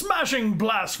game? A smashing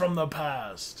blast from the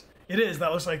past. It is.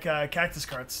 That looks like cactus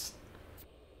carts.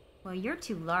 Well, you're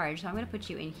too large, so I'm gonna put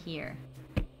you in here.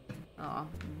 Oh,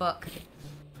 book.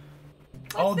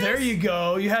 Oh, there this? you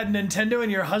go. You had Nintendo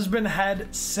and your husband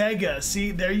had Sega.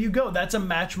 See, there you go. That's a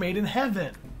match made in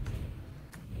heaven.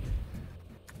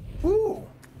 Ooh.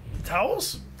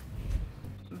 Towels?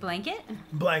 Blanket?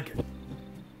 Blanket.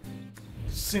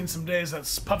 Seen some days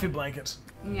that's puffy blanket.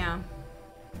 Yeah.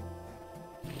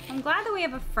 I'm glad that we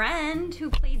have a friend who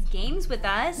plays games with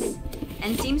us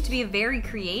and seems to be very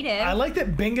creative. I like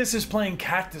that Bingus is playing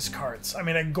cactus carts. I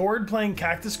mean, a gourd playing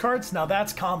cactus carts, now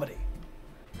that's comedy.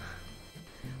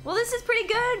 Well, this is pretty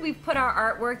good. We've put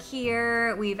our artwork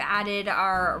here. We've added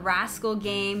our Rascal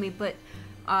game. We put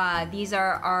these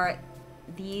are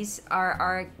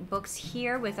our books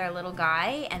here with our little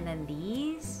guy, and then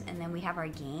these, and then we have our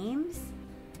games.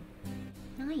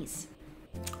 Nice.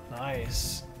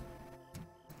 Nice.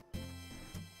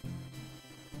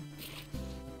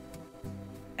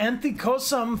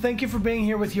 Anthicosum, thank you for being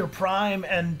here with your Prime,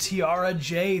 and Tiara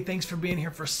J, thanks for being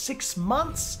here for 6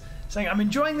 months. Saying, I'm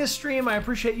enjoying this stream. I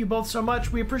appreciate you both so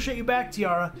much. We appreciate you back,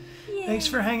 Tiara. Yay. Thanks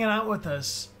for hanging out with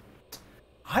us.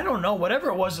 I don't know. Whatever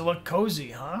it was, it looked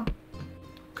cozy, huh?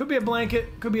 Could be a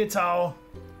blanket. Could be a towel.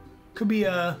 Could be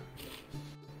a,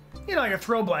 you know, like a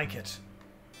throw blanket.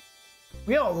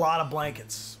 We have a lot of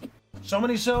blankets. So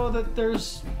many so that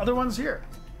there's other ones here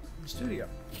in the studio.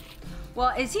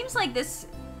 Well, it seems like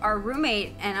our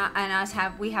roommate and us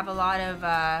have a lot of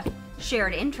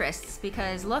shared interests,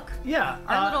 because look, yeah,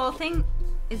 our little thing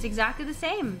is exactly the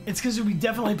same. It's because we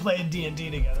definitely played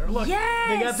D&D together. Look, yes!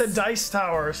 They got the dice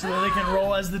tower so that they can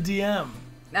roll as the DM.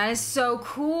 That is so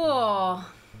cool.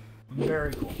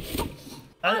 Very cool.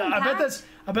 I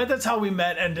bet that's how we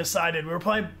met and decided we were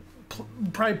probably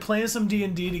playing some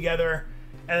D&D together,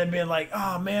 and then being like,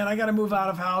 oh man, I gotta move out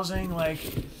of housing. Like,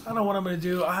 I don't know what I'm gonna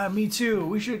do. Me too.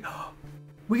 We could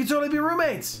totally be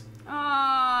roommates.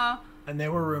 Aww. And they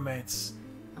were roommates.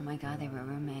 Oh my god, they were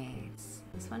roommates.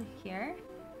 This one here?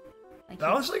 Like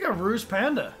That looks like a ruse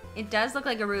panda. It does look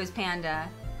like a ruse panda.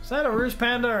 Is that a ruse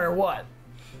panda or what?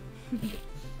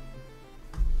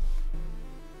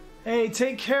 Hey,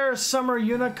 take care, Summer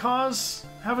Unicause.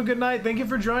 Have a good night. Thank you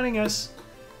for joining us.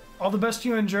 All the best to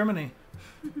you in Germany.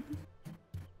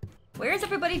 Where is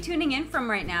everybody tuning in from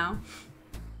right now?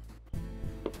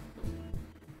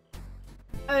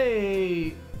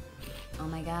 Hey. Oh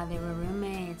my god, they were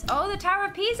roommates. Oh, the Tower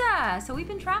of Pisa! So we've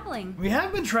been traveling. We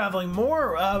have been traveling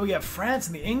more. We got France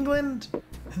and the England.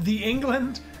 The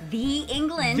England.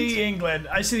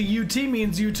 I see the UT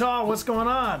means Utah. What's going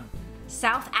on?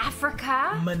 South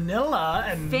Africa. Manila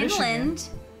and Finland. Michigan.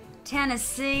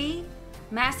 Tennessee.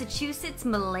 Massachusetts.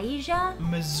 Malaysia.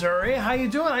 Missouri. How you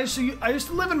doing? I used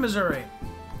to live in Missouri.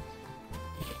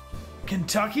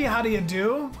 Kentucky. How do you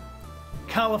do?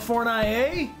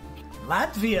 California.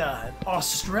 Latvia. And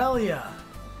Australia.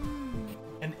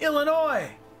 And Illinois.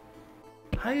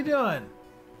 How you doing?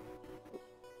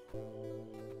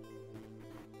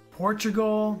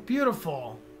 Portugal.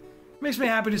 Beautiful. Makes me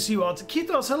happy to see you all.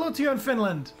 Kiitos, hello to you in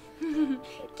Finland.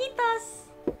 Kiitos.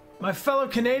 My fellow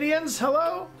Canadians,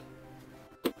 hello.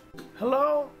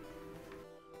 Hello.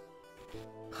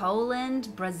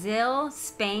 Poland, Brazil,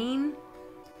 Spain,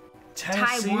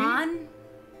 Tennessee. Taiwan.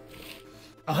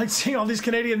 I like seeing all these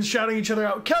Canadians shouting each other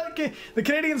out. The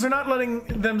Canadians are not letting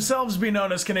themselves be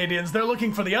known as Canadians. They're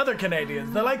looking for the other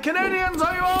Canadians. They're like, Canadians,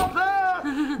 are you all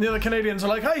there? The other Canadians are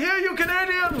like, I hear you,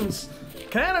 Canadians.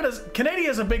 Canada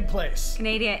is a big place.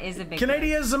 Canada is a big Canada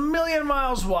is 1 million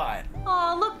miles wide.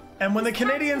 Oh, look. And when the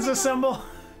Canadians assemble...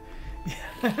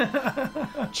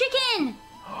 Chicken!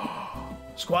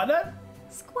 Squat nut?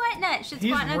 Squat nut. Should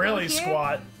He's squat nut really go here?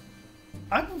 squat.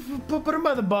 I put him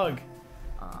by the bug.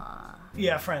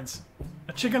 Yeah, friends.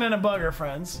 A chicken and a bug are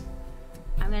friends.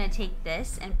 I'm gonna take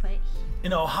this and put it here.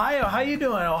 In Ohio, how you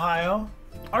doing, Ohio?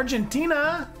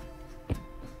 Argentina!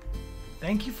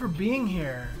 Thank you for being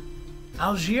here.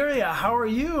 Algeria, how are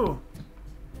you?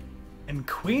 In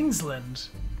Queensland.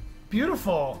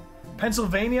 Beautiful.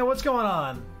 Pennsylvania, what's going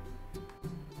on?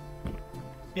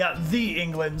 Yeah, the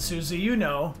England, Susie, you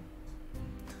know.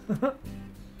 Can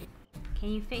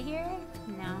you fit here?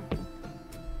 No.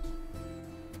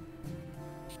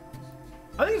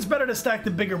 I think it's better to stack the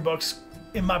bigger books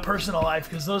in my personal life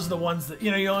because those are the ones that,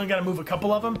 you know, you only gotta move a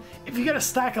couple of them. If you gotta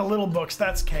stack a little books,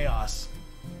 that's chaos.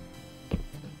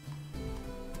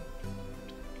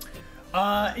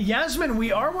 Yasmin,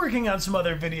 we are working on some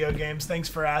other video games. Thanks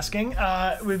for asking.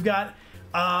 We've got,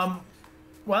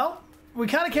 well, we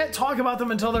kind of can't talk about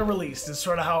them until they're released. It's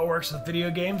sort of how it works with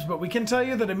video games, but we can tell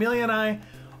you that Amelia and I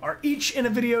are each in a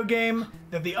video game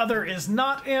that the other is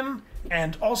not in,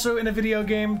 and also in a video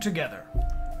game together.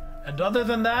 And other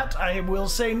than that, I will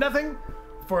say nothing,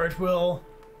 for it will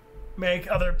make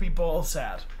other people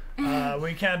sad.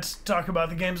 We can't talk about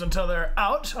the games until they're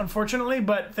out, unfortunately,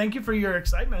 but thank you for your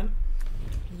excitement.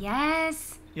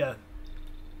 Yes. Yeah.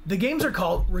 The games are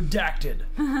called Redacted.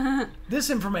 This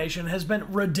information has been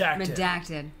redacted.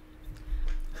 Redacted.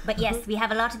 But yes, we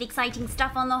have a lot of exciting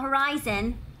stuff on the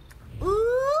horizon.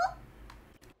 Ooh!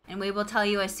 And we will tell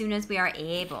you as soon as we are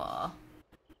able.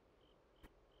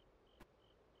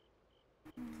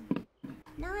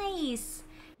 Nice.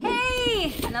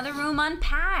 Hey! Another room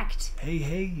unpacked. Hey,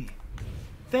 hey.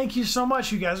 Thank you so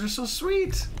much. You guys are so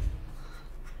sweet.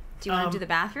 Do you want to do the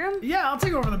bathroom? Yeah, I'll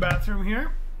take over the bathroom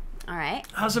here. All right.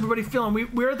 How's everybody feeling?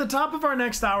 We're at the top of our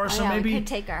next hour, so maybe we could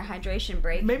take our hydration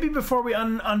break. Maybe before we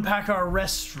unpack our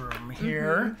restroom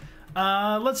here,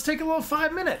 let's take a little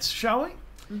 5 minutes, shall we?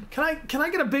 Can I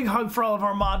get a big hug for all of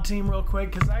our mod team real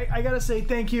quick? Because I gotta say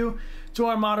thank you to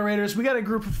our moderators. We got a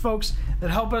group of folks that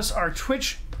help us. Our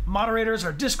Twitch moderators,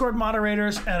 our Discord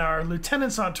moderators, and our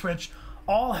lieutenants on Twitch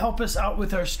all help us out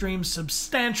with our streams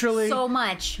substantially. So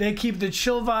much. They keep the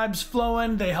chill vibes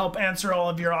flowing. They help answer all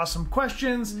of your awesome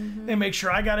questions. They make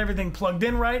sure I got everything plugged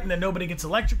in right and that nobody gets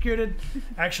electrocuted.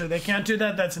 Actually, they can't do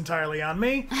that. That's entirely on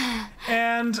me.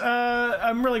 And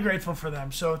I'm really grateful for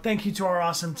them. So thank you to our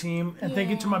awesome team. And thank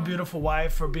you to my beautiful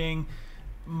wife for being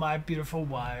my beautiful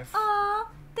wife. Aw,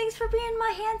 thanks for being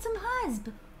my handsome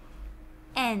husband.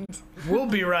 End. We'll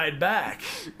be right back.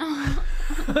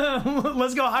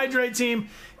 Let's go hydrate, team.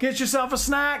 Get yourself a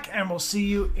snack, and we'll see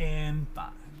you in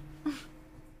 5.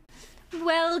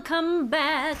 Welcome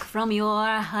back from your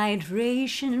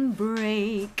hydration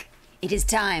break. It is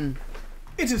time.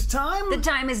 It is time. The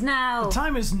time is now. The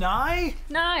time is nigh.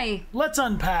 Nigh. Let's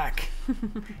unpack.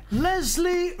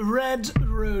 Leslie Red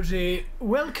Roadie,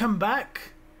 welcome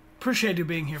back. Appreciate you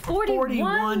being here for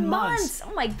 41 months.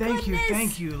 Oh my goodness.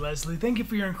 Thank you, Leslie. Thank you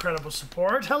for your incredible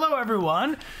support. Hello,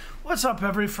 everyone. What's up,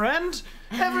 every friend?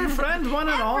 Every friend, one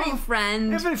and all. Every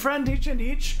friend. Every friend, each and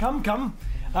each. Come.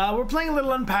 We're playing a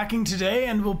little Unpacking today,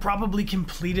 and we'll probably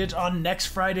complete it on next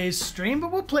Friday's stream,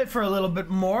 but we'll play for a little bit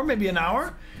more, maybe an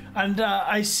hour. And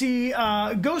I see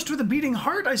Ghost with a Beating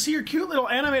Heart. I see your cute little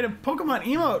animated Pokemon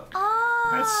emote. Oh.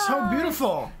 That's so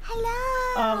beautiful.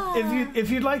 Hello. If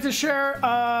you'd like to share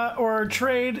or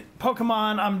trade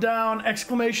Pokemon, I'm down! !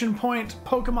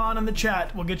 Pokemon in the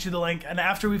chat. We'll get you the link. And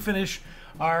after we finish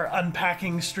our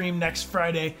Unpacking stream next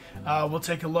Friday, we'll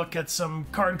take a look at some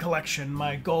card collection.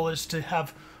 My goal is to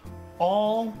have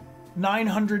all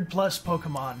 900 plus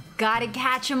Pokemon. Gotta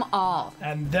catch them all.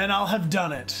 And then I'll have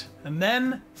done it. And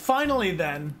then, finally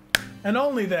then, and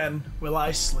only then, will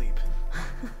I sleep.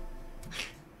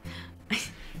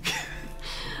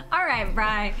 All right,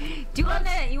 Bryan. You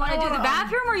wanna do the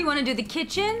bathroom or you wanna do the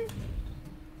kitchen?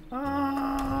 We've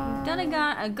done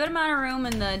a good amount of room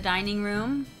in the dining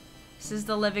room. This is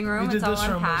the living room. It's all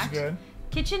unpacked. Good.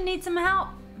 Kitchen needs some help.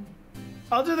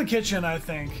 I'll do the kitchen, I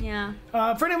think. Yeah.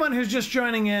 For anyone who's just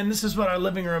joining in, this is what our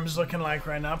living room is looking like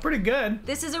right now. Pretty good.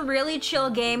 This is a really chill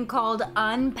game called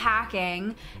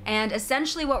Unpacking, and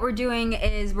essentially what we're doing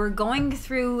is we're going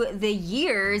through the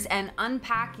years and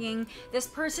unpacking this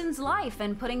person's life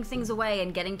and putting things away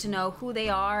and getting to know who they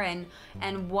are and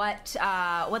what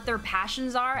their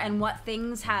passions are and what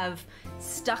things have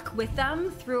stuck with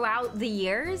them throughout the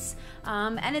years.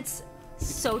 And it's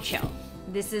so chill.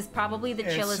 This is probably the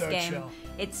chillest game. Chill.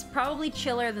 It's probably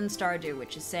chiller than Stardew,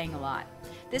 which is saying a lot.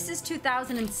 This is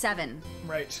 2007.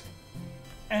 Right.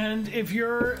 And if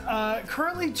you're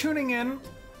currently tuning in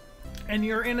and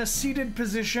you're in a seated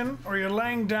position, or you're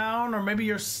laying down, or maybe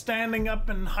you're standing up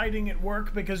and hiding at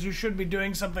work because you should be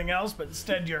doing something else, but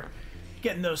instead you're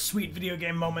getting those sweet video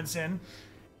game moments in,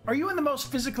 are you in the most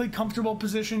physically comfortable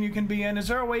position you can be in? Is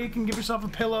there a way you can give yourself a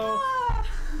pillow? Ah.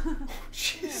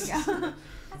 Jeez. There you go.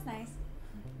 That's nice.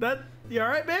 You all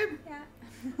right, babe?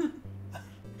 Yeah.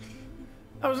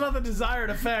 That was not the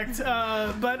desired effect,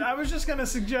 but I was just gonna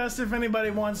suggest if anybody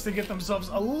wants to get themselves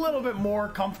a little bit more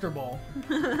comfortable,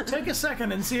 take a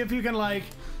second and see if you can, like,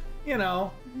 you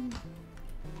know,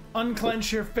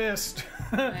 unclench your fist,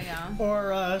 There you go.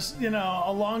 or you know,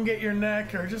 elongate your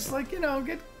neck, or just, like, you know,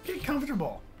 get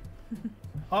comfortable.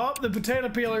 Oh, the potato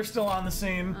peeler's still on the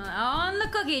scene. On the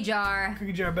cookie jar.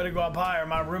 Cookie jar better go up high, or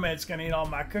my roommate's gonna eat all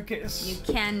my cookies.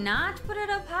 You cannot put it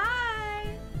up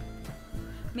high.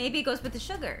 Maybe it goes with the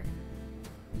sugar.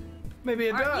 Maybe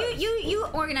it does. You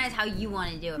organize how you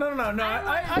want to do it. No.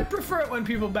 I prefer it when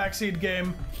people backseat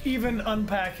game, even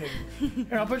Unpacking.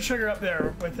 Here, I'll put sugar up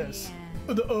there with this.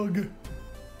 Yeah. The ugh.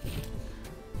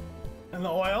 And the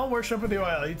oil? Worship with the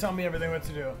oil. You tell me everything what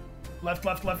to do. Left,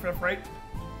 right.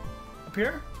 Up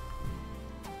here?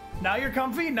 Now you're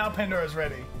comfy, now Pandora's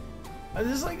ready. This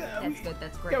is like... That's good,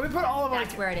 that's great. Yeah, we put all of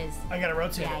That's where it is. I gotta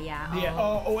rotate it. Yeah.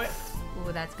 Oh, wait.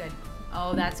 Ooh, that's good.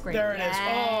 Oh, that's great. There it is.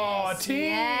 Oh, team.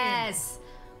 Yes.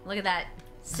 Look at that.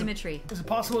 Symmetry. Is it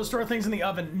possible to store things in the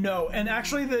oven? No. And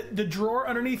actually, the drawer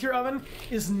underneath your oven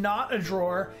is not a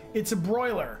drawer. It's a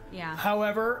broiler. Yeah.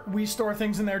 However, we store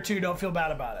things in there too. Don't feel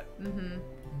bad about it. Mm-hmm.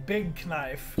 Big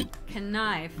knife.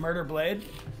 Knife. Murder blade.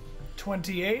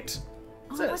 28.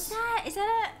 What's that? Is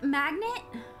that a magnet?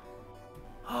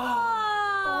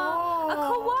 Oh, a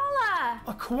koala.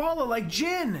 A koala like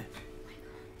Jin.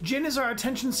 Jin is our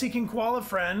attention-seeking koala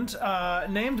friend,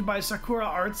 named by Sakura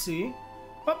Artsy.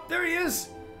 Oh, there he is.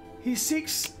 He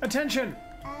seeks attention.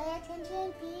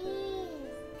 Attention, please.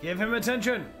 Give him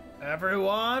attention.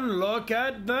 Everyone, look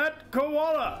at that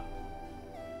koala.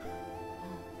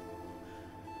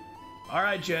 All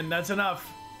right, Jin, that's enough.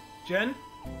 Jin,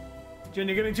 you're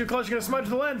getting too close. You're gonna smudge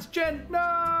the lens. Jin,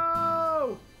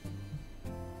 no!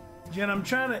 Jin, I'm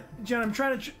trying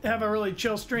to have a really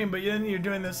chill stream, but then you're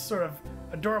doing this sort of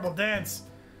adorable dance.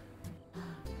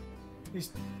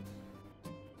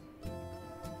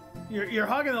 You're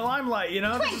hogging the limelight, you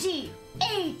know? 28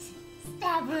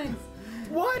 stab wounds.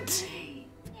 What?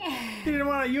 You didn't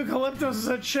want a eucalyptus as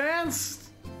a chance?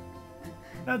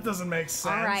 That doesn't make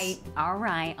sense. All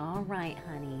right,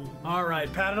 honey. All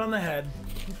right, pat it on the head.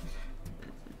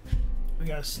 We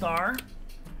got a star.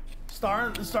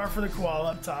 Star for the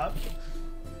koala up top.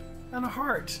 And a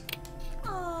heart.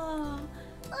 Oh,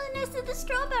 next to the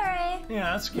strawberry.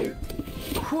 Yeah, that's cute.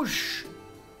 Whoosh.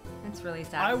 That's really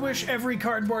sad. I wish every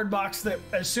cardboard box that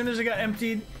as soon as it got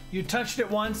emptied, you touched it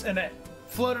once and it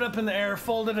floated up in the air,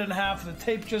 folded it in half, the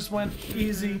tape just went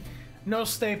easy, no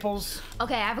staples.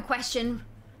 Okay, I have a question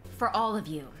for all of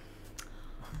you.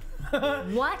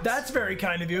 What? That's very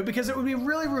kind of you, because it would be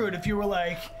really rude if you were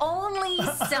like, Only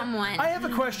someone. I have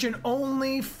a question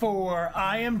only for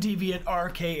I am Deviant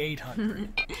RK800.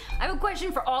 I have a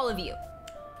question for all of you.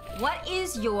 What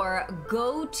is your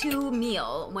go-to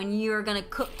meal when you're gonna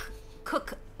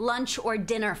cook lunch or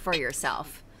dinner for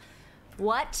yourself?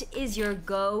 What is your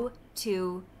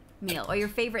go-to meal or your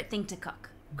favorite thing to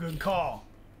cook Good call.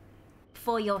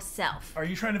 for yourself? Are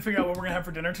you trying to figure out what we're gonna have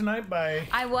for dinner tonight by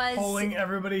I was polling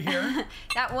everybody here?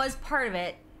 That was part of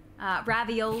it.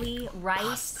 Ravioli,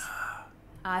 rice,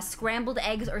 scrambled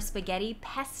eggs or spaghetti,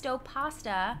 pesto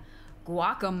pasta,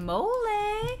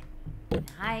 guacamole,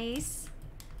 nice,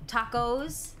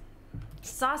 tacos,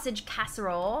 sausage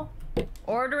casserole,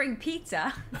 ordering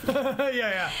pizza,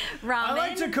 yeah. ramen, I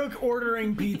like to cook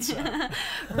ordering pizza.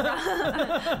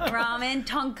 ramen,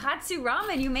 tonkatsu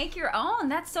ramen. You make your own.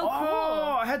 That's so Oh,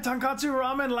 cool. I had tonkatsu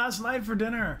ramen last night for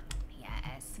dinner.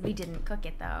 Yes, we didn't cook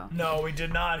it though. No, we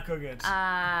did not cook it.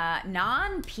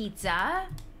 Naan pizza,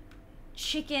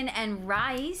 chicken and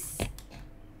rice,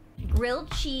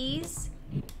 grilled cheese,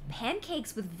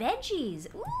 pancakes with veggies.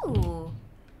 Ooh.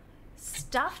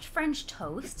 Stuffed French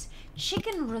toast,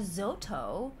 chicken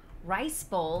risotto, rice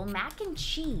bowl, mac and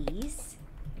cheese,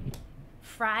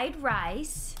 fried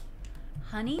rice,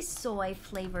 honey soy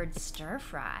flavored stir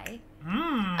fry,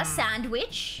 a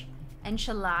sandwich,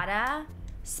 enchilada,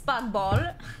 spag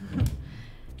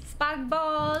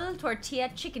bol, tortilla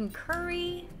chicken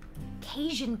curry,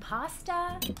 Cajun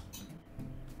pasta.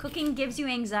 Cooking gives you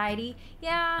anxiety.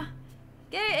 Yeah,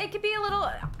 it could be a little.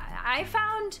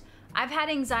 I've had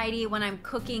anxiety when I'm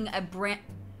cooking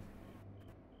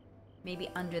maybe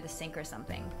under the sink or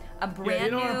something. Yeah,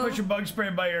 you don't want to put your bug spray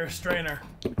by your strainer.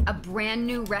 A brand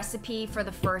new recipe for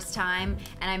the first time,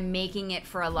 and I'm making it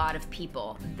for a lot of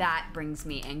people. That brings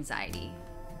me anxiety.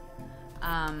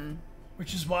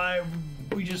 Which is why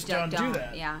we just don't do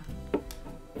that. Yeah.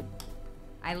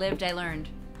 I lived, I learned.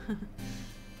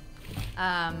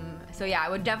 So yeah, I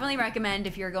would definitely recommend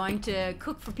if you're going to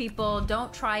cook for people,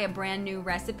 don't try a brand new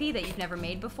recipe that you've never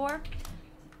made before.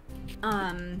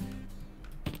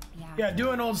 Yeah, do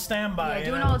an old standby. Yeah,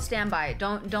 do an old standby.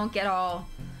 Don't get all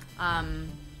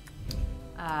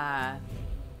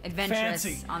adventurous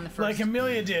fancy on the first. like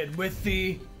Amelia did with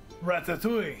the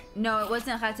ratatouille. No, it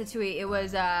wasn't ratatouille. It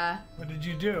was What did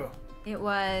you do? it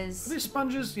was. Are these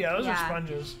sponges? Yeah, those are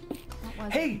sponges. What was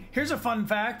it? Hey, here's a fun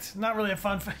fact. Not really a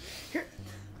fun fact. Here,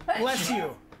 bless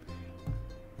you.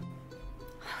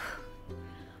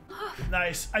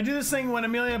 Nice. I do this thing when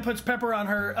Amelia puts pepper on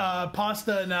her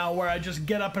pasta now, where I just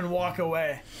get up and walk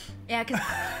away. Yeah, because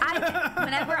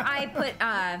whenever I put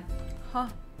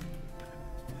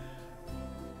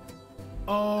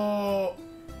Oh,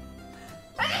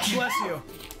 bless you.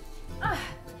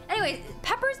 Anyway,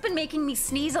 pepper's been making me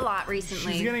sneeze a lot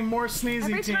recently. She's getting more sneezy.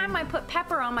 Every time I put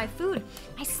pepper on my food,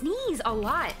 I sneeze a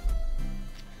lot.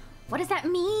 What does that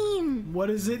mean? What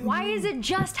does it Why mean? is it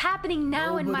just happening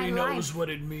now in my Nobody knows life? what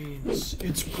it means.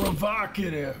 It's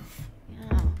provocative.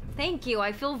 Oh, thank you.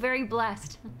 I feel very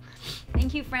blessed.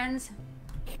 Thank you, friends.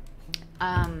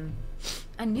 A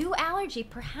new allergy,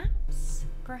 perhaps.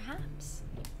 Perhaps.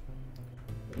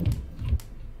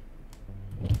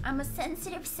 I'm a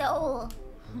sensitive soul.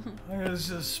 There's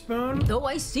a spoon. Though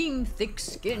I seem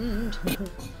thick-skinned,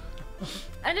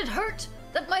 and it hurt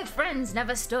that my friends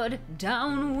never stood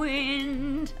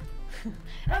downwind.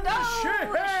 And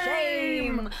Oh,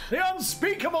 shame! The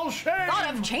unspeakable shame!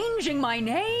 Thought of changing my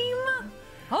name?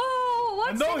 Oh,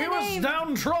 what's And though the he was name?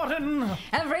 downtrodden,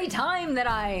 Every time that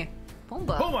I...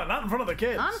 Pumbaa. Puma, not in front of the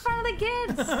kids. On front of the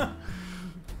kids.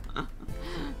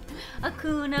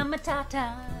 Hakuna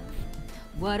Matata.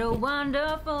 What a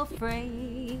wonderful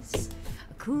phrase.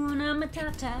 Hakuna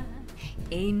Matata.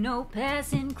 Ain't no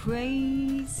passing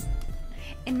craze.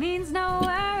 It means no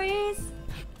worries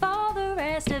for the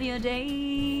rest of your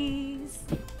days.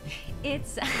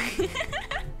 It's...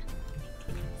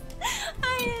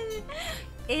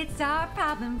 It's our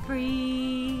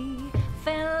problem-free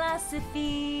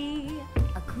philosophy.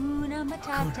 Hakuna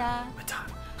Matata.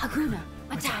 Matata. Hakuna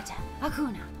Matata.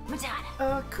 Hakuna Matata.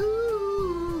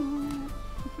 Hakuna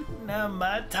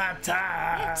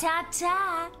Matata.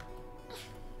 Ta-ta.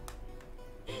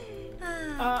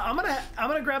 I'm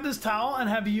gonna grab this towel and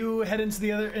have you head into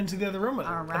the other room with it.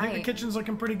 All I think the right. kitchen's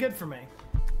looking pretty good for me.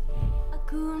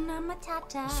 Hakuna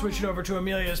Matata. Switch it over to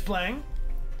Amelia's playing.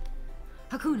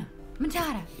 Hakuna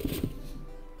Matata.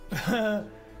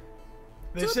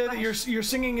 They say that your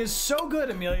singing is so good,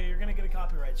 Amelia, you're gonna get a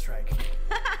copyright strike.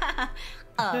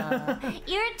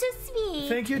 You're too sweet.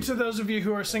 Thank you to those of you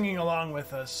who are singing along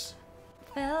with us.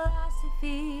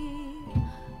 Philosophy.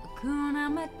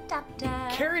 Matata.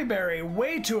 Carryberry,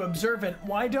 way too observant.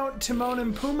 Why don't Timon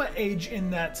and Pumbaa age in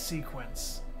that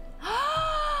sequence?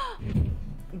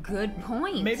 Good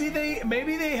point. Maybe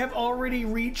they have already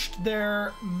reached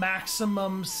their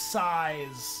maximum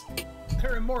size.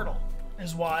 They're immortal,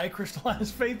 is why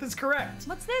Crystallized Faith is correct.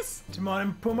 What's this? Timon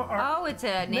and Pumbaa are Oh, it's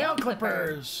a nail clipper.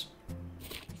 clippers.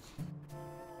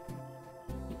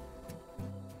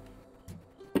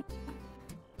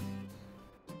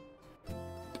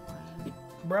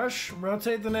 Brush,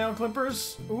 rotate the nail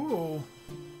clippers. Ooh.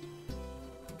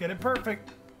 Get it perfect.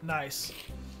 Nice.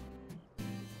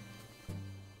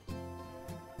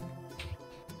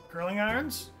 Curling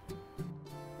irons.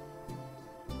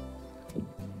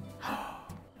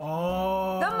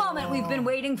 Oh. The moment we've been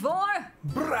waiting for.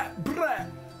 Brat, brat.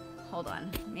 Hold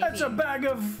on. Maybe. That's a bag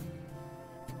of.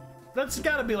 That's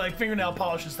gotta be like fingernail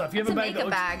polish and stuff. You That's have a a bag that makeup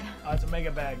looks. bag. Oh, it's a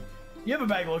mega bag. You have a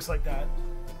bag that looks like that.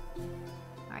 All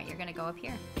right, you're gonna go up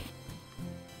here.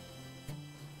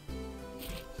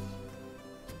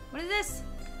 What is this?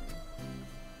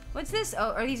 What's this?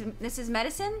 Oh, are these? This is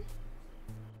medicine?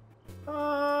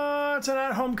 It's an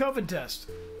at-home COVID test.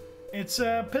 It's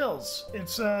pills.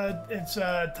 It's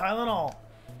Tylenol,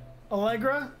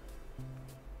 Allegra.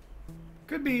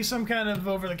 Could be some kind of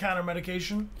over-the-counter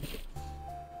medication.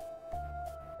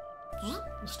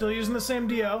 Still using the same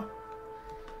DO.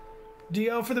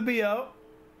 DO for the BO.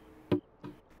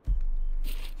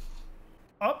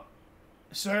 Up.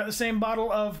 So I got the same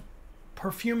bottle of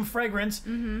perfume fragrance.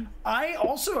 I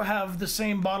also have the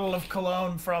same bottle of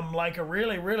cologne from like a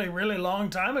really, really, really long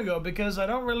time ago because I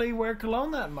don't really wear cologne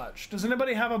that much. Does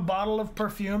anybody have a bottle of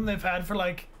perfume they've had for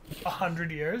like 100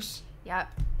 years? Yep.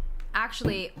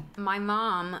 Actually, my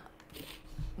mom,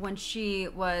 when she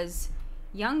was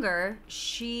younger,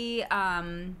 she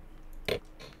worked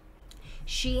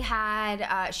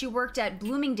at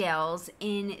Bloomingdale's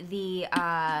in the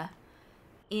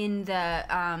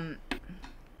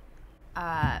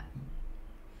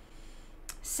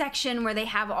section where they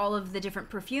have all of the different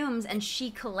perfumes, and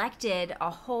she collected a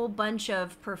whole bunch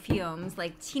of perfumes,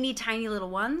 like teeny tiny little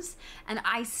ones, and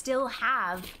I still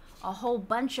have a whole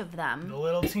bunch of them. The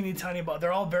little teeny tiny bottle.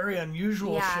 They're all very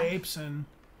unusual Yeah. shapes, and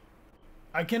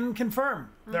I can confirm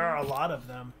there are a lot of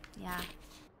them. Yeah,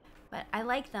 but I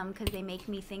like them because they make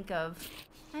me think of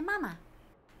my mama.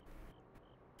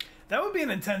 That would be an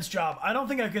intense job. I don't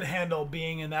think I could handle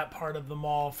being in that part of the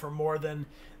mall for more than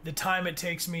the time it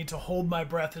takes me to hold my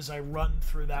breath as I run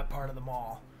through that part of the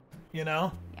mall. You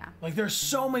know? Yeah. Like, there's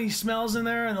so many smells in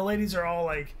there, and the ladies are all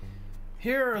like,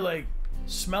 here, like,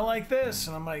 smell like this.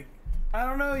 And I'm like, I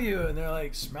don't know you. And they're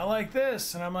like, smell like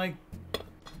this. And I'm like,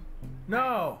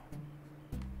 no.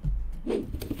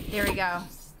 There we go.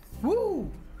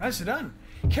 Woo! Nicely done.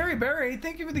 Carrie Berry,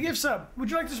 thank you for the gift sub. Would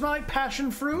you like to smell like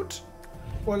passion fruit?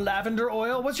 Or lavender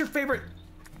oil? What's your favorite?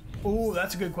 Ooh,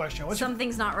 that's a good question. What's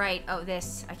Something's not right. Oh,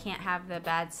 this. I can't have the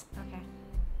bads. Okay.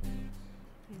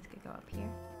 This could go up here.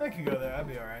 I could go there. That'd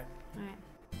be all right. All right.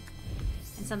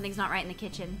 And something's not right in the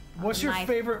kitchen. What's your My-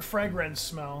 favorite fragrance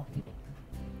smell?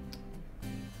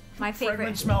 My favorite.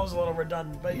 Fragrance smell is a little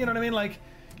redundant, but you know what I mean? Like,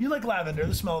 you like lavender,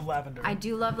 the smell of lavender. I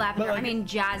do love lavender. But, like, I mean,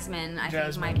 jasmine, I think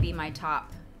jasmine. might be my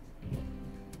top.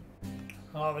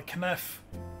 Oh, the Knef.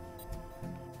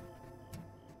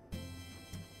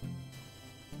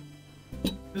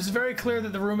 This is very clear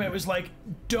that the roommate was like,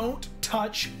 don't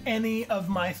touch any of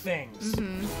my things.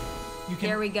 You can,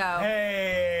 There we go.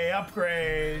 Hey,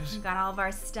 upgrade. Got all of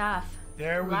our stuff.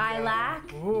 There we Lilac.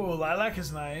 go. Ooh, lilac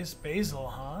is nice. Basil,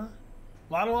 huh? A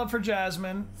lot of love for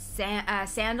jasmine. Sandalwood,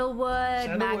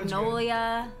 Sandalwood's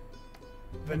magnolia,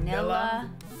 vanilla.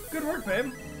 Good work,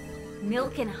 babe.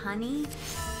 milk and honey.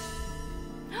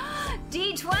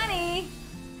 D20.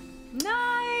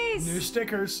 Nice. New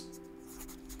stickers.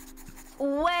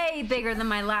 Way bigger than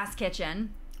my last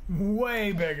kitchen.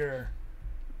 Way bigger.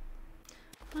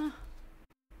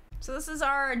 So this is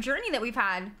our journey that we've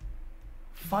had.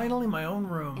 Finally, my own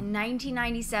room. In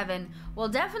 1997. Well,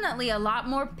 definitely a lot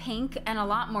more pink and a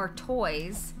lot more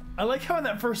toys. I like how in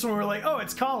that first one we were like, oh,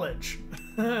 it's college.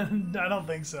 I don't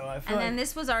think so. I feel And then like...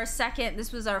 this was our second,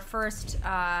 this was our first,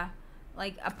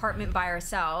 like, apartment by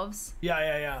ourselves.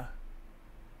 Yeah.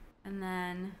 And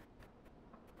then...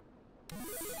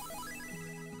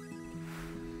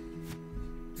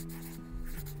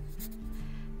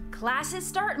 Classes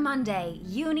start Monday.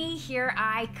 Uni, here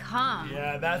I come.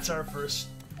 Yeah, that's our first.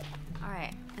 All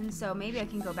right, and so maybe I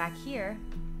can go back here.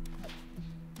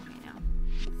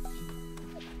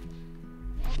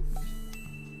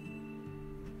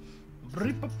 You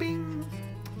know. Bing.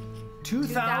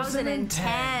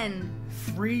 2010.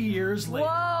 3 years later.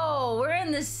 Whoa, we're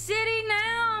in the city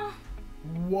now.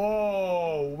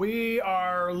 Whoa, we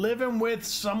are living with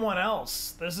someone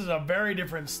else. This is a very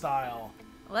different style.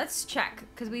 Let's check,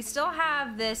 because we still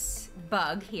have this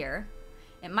bug here.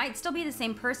 It might still be the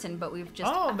same person, but we've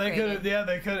just upgraded. They could, yeah,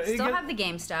 they could. Still have the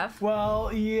game stuff.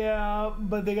 Well, yeah,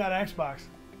 but they got Xbox.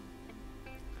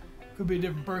 Could be a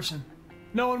different person.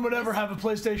 No one would ever have a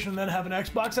PlayStation and then have an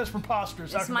Xbox. That's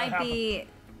preposterous. This might be...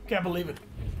 Can't believe it.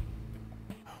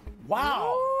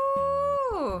 Wow.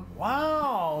 Ooh.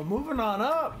 Wow, moving on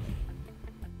up.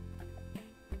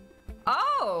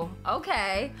 Oh,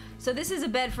 okay. So this is a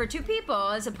bed for 2 people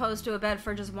as opposed to a bed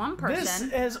for just 1 person.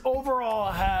 This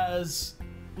overall has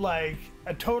like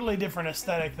a totally different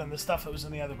aesthetic than the stuff that was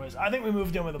in the other place. I think we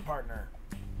moved in with a partner.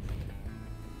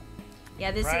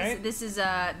 Yeah, this is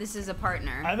a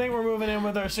partner. I think we're moving in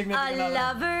with our significant other. A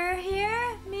lover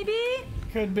here, maybe?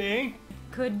 Could be.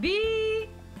 Could be.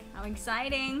 How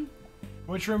exciting.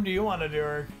 Which room do you want to do,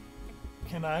 or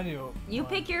can I do? You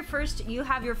pick your first. You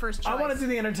have your first choice. I want to do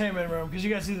the entertainment room because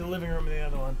you guys see the living room in the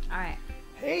other one. All right.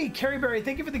 Hey, Carrie Berry,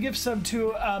 thank you for the gift sub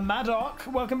to Madoc.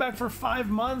 Welcome back for 5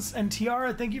 months. And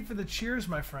Tiara, thank you for the cheers,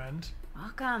 my friend.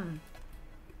 Welcome.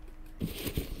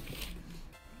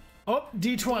 Oh,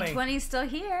 D20. D20's still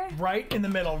here. Right in the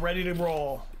middle, ready to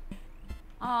roll.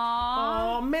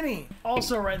 Aww. Oh, Minnie,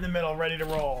 also right in the middle, ready to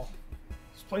roll.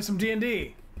 Let's play some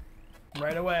D&D.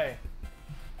 Right away.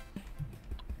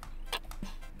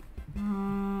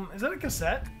 Is that a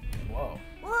cassette? Whoa.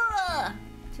 Whoa!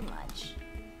 Too much.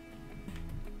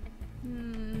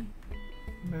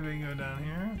 Maybe we can go down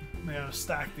here. Maybe I'll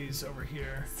stack these over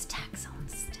here. Stacks on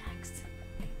stacks.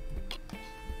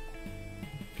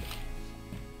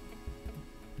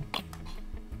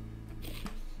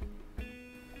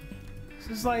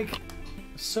 This is like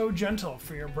so gentle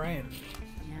for your brain.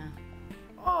 Yeah.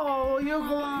 Oh,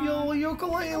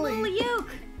 ukulele. Little uke.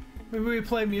 Maybe we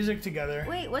play music together.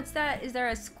 Wait, what's that? Is there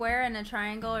a square and a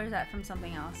triangle, or is that from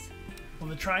something else? Well,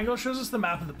 the triangle shows us the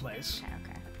map of the place,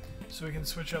 Okay. so we can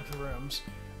switch up the rooms.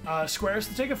 Squares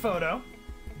to take a photo.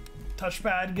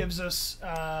 Touchpad gives us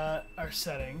our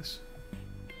settings.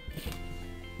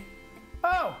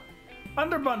 Oh,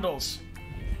 underbundles.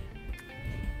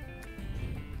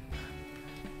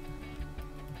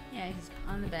 Yeah, he's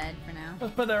on the bed for now.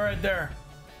 Let's put that right there.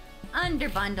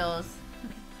 Underbundles.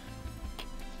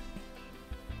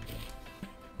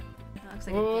 That looks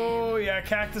like a Oh game. yeah,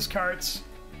 cactus carts.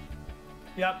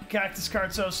 Yep, cactus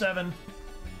carts 07.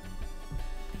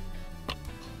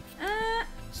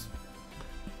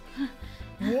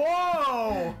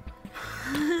 Whoa!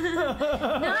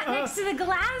 Not next to the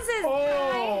glasses.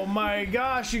 Oh my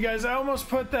gosh, you guys! I almost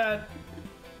put that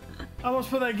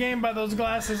game by those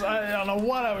glasses. I don't know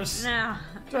what I was. No.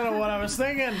 Don't know what I was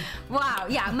thinking. Wow.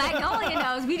 Yeah, Magnolia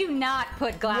knows we do not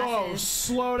put Whoa! glasses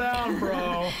Slow down,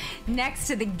 bro. next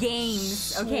to the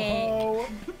games. Okay. Slow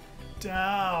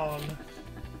down.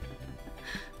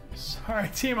 Sorry,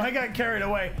 team. I got carried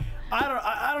away.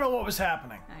 I don't know what was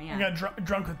happening. Oh, yeah. I got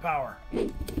drunk with power.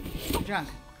 Drunk.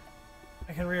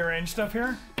 I can rearrange stuff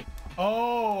here.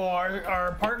 Oh,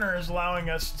 our partner is allowing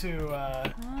us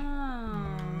to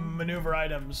maneuver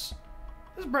items.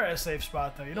 This is probably a safe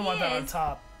spot, though. You don't want that on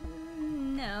top.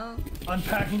 No.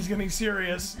 Unpacking's getting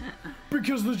serious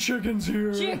because the chicken's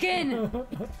here. Chicken.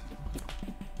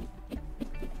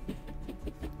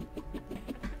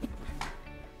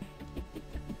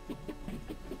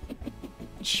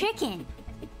 Chicken.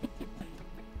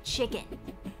 Chicken.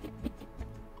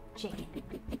 Chicken.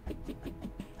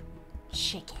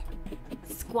 Chicken.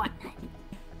 Squat nut.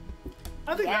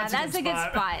 I think Yeah, that's a good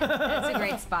spot. That's a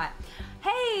great spot.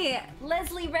 Hey,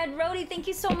 Leslie Red Roadie, thank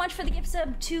you so much for the gift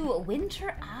sub to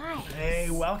Winter Eyes.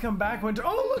 Hey, welcome back, Winter.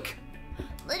 Oh, look.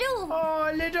 Little.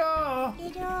 Oh, little.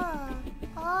 Little.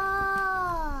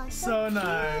 Oh, So cute.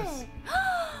 nice.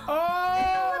 Oh,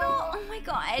 Oh. oh my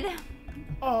god.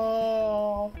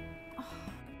 Oh.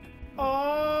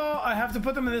 Oh, I have to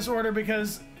put them in this order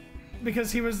because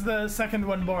he was the second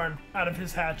one born out of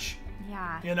his hatch.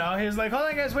 Yeah. You know, he was like, hold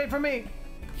on guys, wait for me.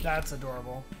 That's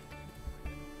adorable.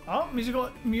 Oh,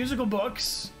 musical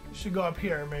books. Should go up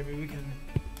here, maybe we can.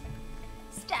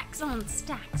 Stacks on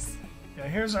stacks. Yeah,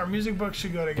 here's our music books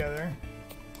should go together.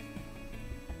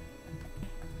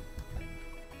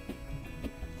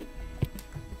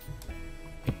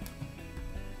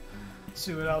 Let's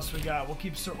see what else we got. We'll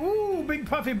keep ooh, big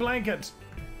puffy blanket.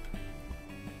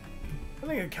 I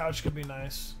think a couch could be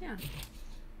nice. Yeah.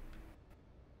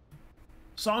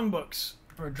 Songbooks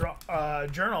or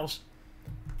journals.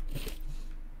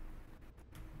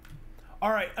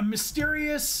 All right, a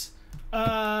mysterious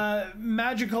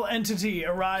magical entity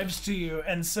arrives to you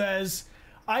and says,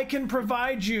 I can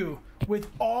provide you with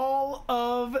all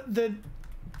of the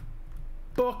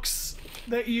books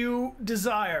that you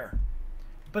desire.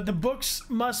 But the books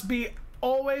must be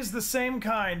always the same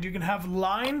kind. You can have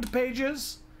lined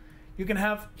pages. You can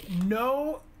have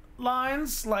no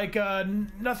lines, like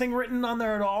nothing written on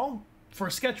there at all for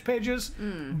sketch pages.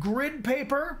 Grid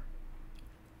paper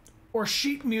or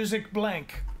sheet music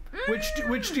blank.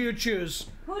 Which do you choose?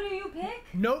 Who do you pick?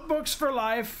 Notebooks for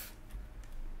life.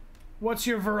 What's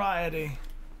your variety?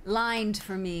 Lined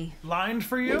for me. Lined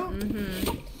for you?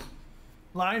 Mm-hmm.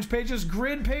 Lined pages.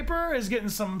 Grid paper is getting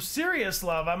some serious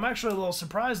love. I'm actually a little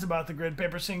surprised about the grid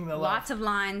paper seeing the love. Lots of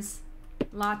lines.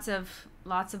 Lots of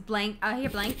blank. Here,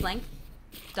 blank.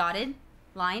 Dotted.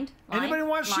 Lined. Lined. Anybody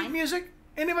want sheet lined, music?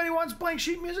 Anybody wants blank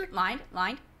sheet music? Lined.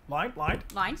 Line.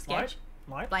 Sketch.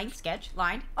 Line. Blank sketch.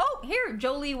 Lined. Oh, here,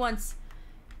 Jolie wants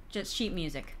just sheet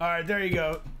music. All right, there you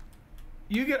go.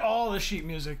 You get all the sheet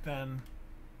music then.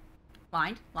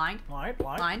 Lined. Line.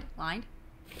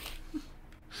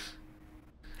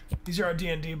 These are our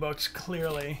D&D books,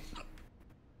 clearly.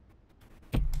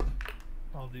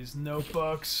 All these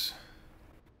notebooks.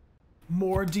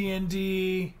 More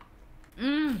D&D.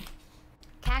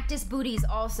 Cactus Booties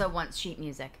also wants sheet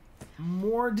music.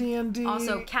 More D&D.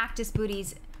 Also, Cactus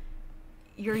Booties,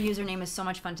 your username is so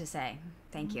much fun to say.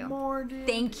 Thank you. More D&D.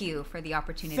 Thank you for the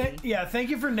opportunity. Thank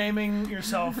you for naming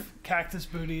yourself Cactus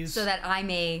Booties. So that I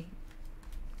may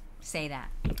say that.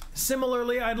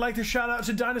 Similarly, I'd like to shout out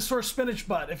to Dinosaur Spinach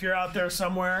Butt if you're out there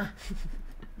somewhere.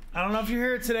 I don't know if you're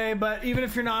here today, but even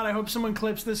if you're not, I hope someone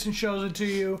clips this and shows it to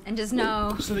you. And just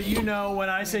know. So that you know when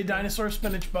I say Dinosaur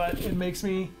Spinach Butt, it makes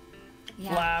me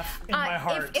laugh in my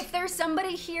heart. If there's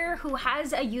somebody here who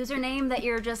has a username that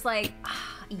you're just like,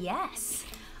 yes,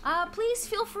 please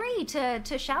feel free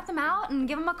to shout them out and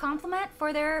give them a compliment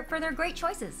for their great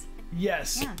choices.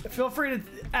 Yes. Yeah. Feel free to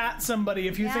at somebody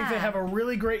if you think they have a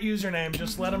really great username.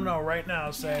 Just let them know right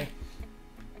now. Say.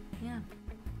 Yeah.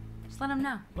 Just let them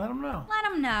know. Let them know. Let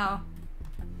them know.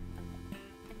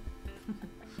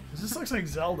 This looks like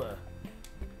Zelda.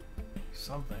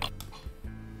 Something.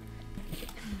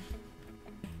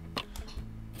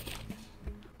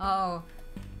 Oh,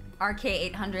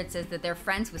 RK800 says that they're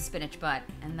friends with Spinach Butt,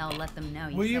 and they'll let them know.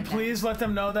 Will you please let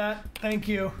them know that? Thank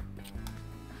you.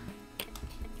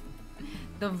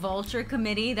 The Vulture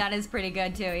Committee, that is pretty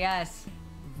good too, yes.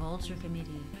 Vulture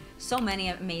Committee. So many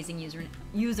amazing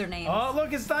usernames. Oh,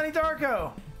 look, it's Donnie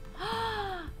Darko.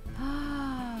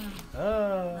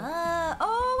 Another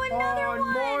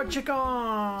one. More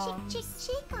chicken.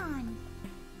 Chicken.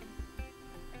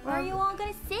 Where are you all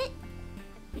gonna sit?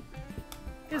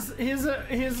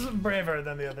 He's braver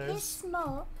than the He's others.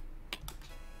 small.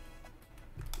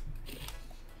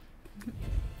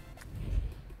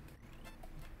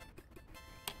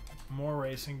 More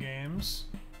racing games.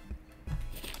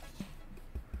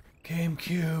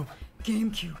 GameCube.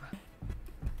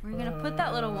 Where are you gonna put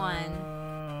that little one?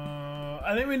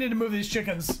 I think we need to move these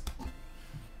chickens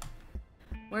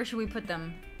Where should we put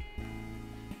them?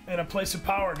 in a place of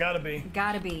power. Gotta be.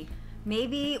 Gotta be.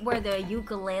 Maybe where the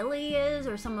ukulele is,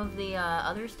 or some of the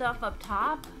other stuff up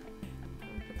top.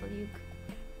 Put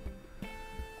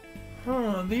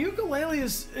the The ukulele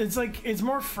it's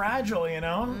more fragile, you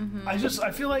know? I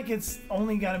feel like it's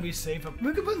only gotta be safe up.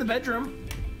 We could put it in the bedroom.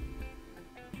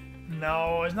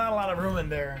 No, there's not a lot of room in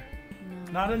there.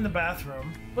 No. Not in the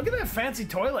bathroom. Look at that fancy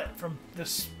toilet from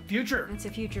this future. It's a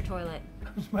future toilet. I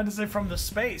was about to say from the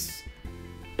space.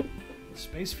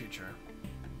 Space future.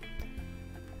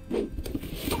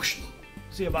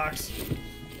 See a box.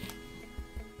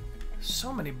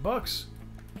 So many books.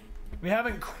 We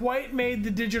haven't quite made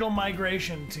the digital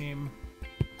migration, team.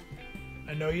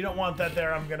 I know you don't want that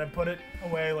there. I'm gonna put it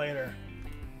away later.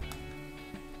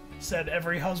 Said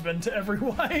every husband to every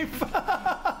wife.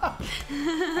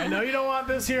 I know you don't want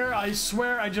this here. I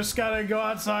swear I just gotta go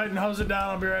outside and hose it down.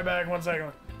 I'll be right back. 1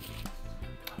 second.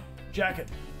 Jacket.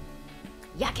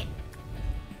 Yakin.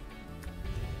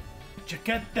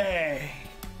 Jaquete.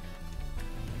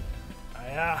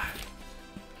 Yeah.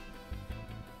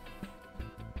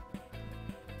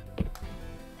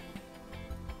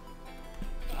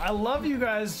 I love you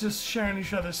guys just sharing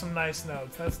each other some nice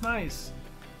notes. That's nice.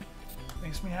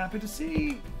 Makes me happy to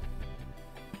see.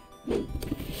 Alright,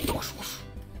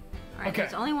 Okay.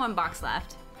 there's only one box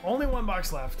left. Only one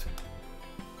box left.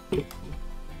 Can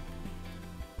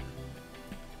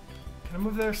I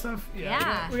move their stuff?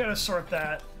 Yeah. We gotta sort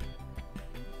that.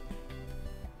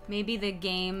 Maybe the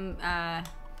game,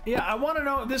 Yeah, I want to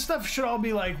know. This stuff should all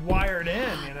be like wired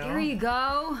in, you know? There you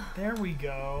go. There we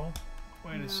go.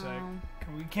 Wait a sec.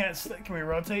 Can we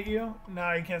rotate you?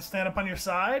 No, you can't stand up on your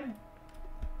side?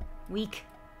 Weak.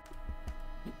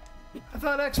 I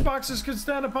thought Xboxes could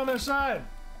stand up on their side.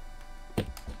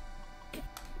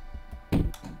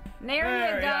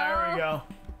 There you go. Yeah, there we go.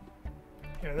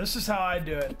 Here, this is how I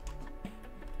do it.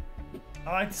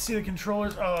 I like to see the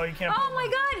controllers. Oh, you can't. Oh my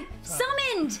god!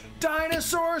 Summoned!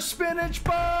 Dinosaur spinach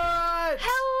butt!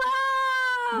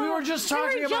 Hello! We were just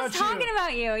talking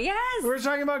about you. Yes. We were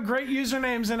talking about great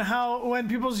usernames and how when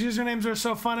people's usernames are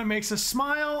so fun, it makes us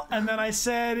smile. And then I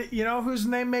said, you know whose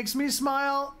name makes me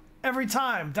smile every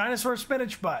time? Dinosaur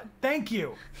spinach butt. Thank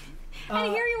you.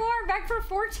 And here you are, back for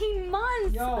 14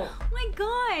 months. Yo. Oh my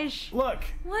gosh. Look.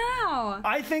 Wow.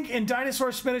 I think in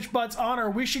Dinosaur Spinach Butt's honor,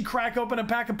 we should crack open a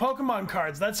pack of Pokemon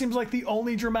cards. That seems like the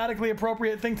only dramatically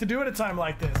appropriate thing to do at a time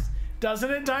like this. Doesn't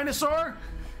it, Dinosaur?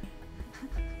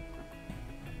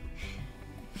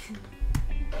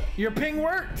 Your ping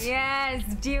worked? Yes,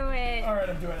 do it. All right,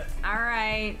 I'm doing it. All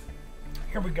right.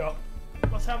 Here we go.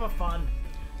 Let's have a fun.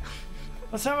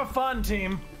 Let's have a fun,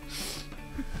 team.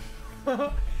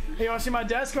 Hey, you want to see my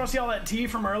desk? You want to see all that tea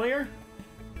from earlier?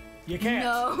 You can't.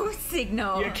 No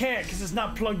signal. You can't because it's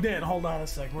not plugged in. Hold on a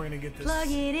sec. We're going to get this. Plug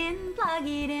it in, plug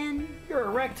it in. You're a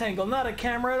rectangle, not a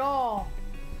camera at all.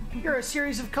 You're a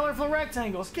series of colorful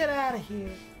rectangles. Get out of here.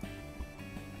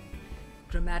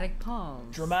 Dramatic pause.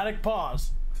 Dramatic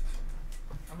pause.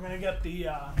 I'm going to get the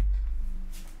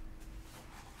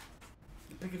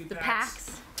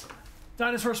packs.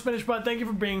 Dinosaur Spinach Butt, thank you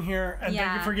for being here, and thank you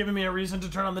Yeah. for giving me a reason to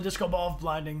turn on the disco ball of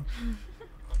blinding. It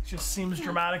just seems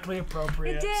dramatically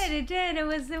appropriate. It did. It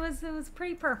was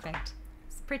pretty perfect.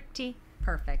 It's pretty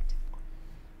perfect.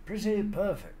 Pretty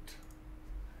perfect.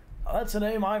 That's a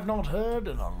name I've not heard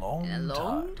in a long time. In a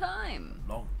long time.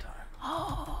 Long time.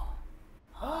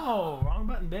 Oh, wrong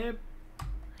button, babe.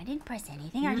 I didn't press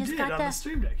anything. You I just did got on the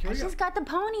Stream Deck. Here we go. got the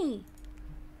pony.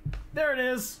 There it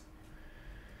is.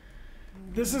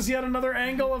 This is yet another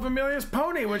angle of Amelia's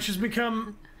pony, which has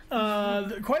become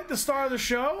quite the star of the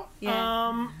show.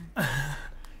 Yeah.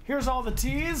 Here's all the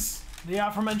teas, the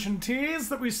aforementioned teas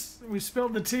that we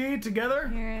spilled the tea together.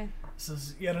 Here. This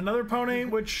is yet another pony,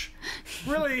 which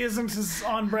really isn't as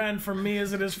on brand for me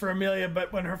as it is for Amelia,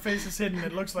 but when her face is hidden,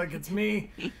 it looks like it's me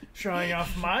showing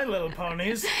off My Little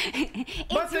Ponies.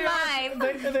 But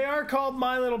they are called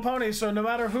My Little Ponies, so no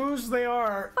matter whose they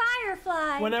are,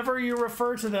 Firefly. whenever you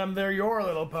refer to them, they're your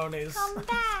little ponies. Come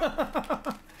back.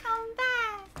 Come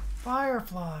back.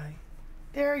 Firefly.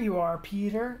 There you are,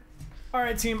 Peter. All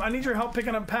right, team, I need your help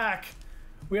picking up pack.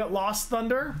 We got Lost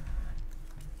Thunder.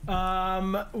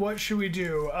 What should we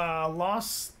do?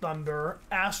 Lost Thunder,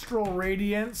 Astral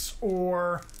Radiance,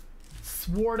 or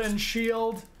Sword and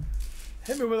Shield?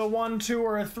 Hit me with a 1, 2,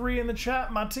 or a 3 in the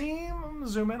chat, my team. I'm gonna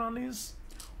zoom in on these.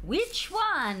 Which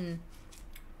one?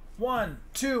 1,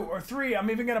 2, or 3.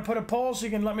 I'm even gonna put a poll so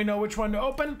you can let me know which one to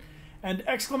open. And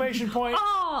exclamation point.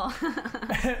 Oh.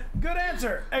 Good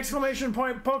answer. Exclamation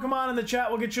point Pokemon in the chat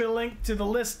will get you a link to the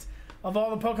list of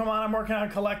all the Pokemon I'm working on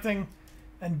collecting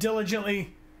and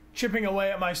diligently chipping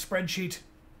away at my spreadsheet.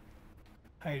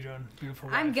 How you doing, beautiful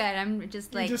wife? I'm good. I'm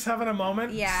just like. You're just having a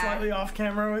moment, Yeah. slightly off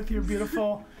camera with your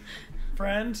beautiful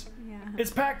friend. Yeah.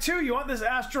 It's pack 2. You want this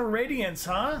Astral Radiance,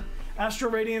 huh? Astral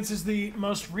Radiance is the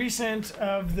most recent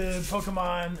of the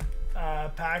Pokemon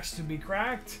packs to be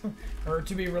cracked, or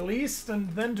to be released and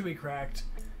then to be cracked.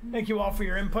 Thank you all for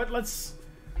your input. Let's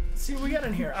see what we got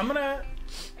in here. I'm gonna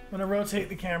rotate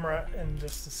the camera in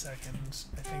just a second.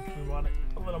 I think we want it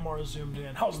a little more zoomed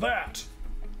in. How's that?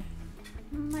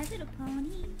 My little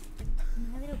pony.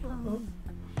 My little pony.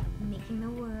 Making the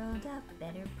world a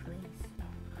better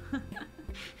place.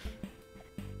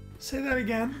 Say that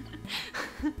again.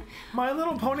 My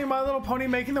Little Pony,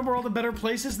 making the world a better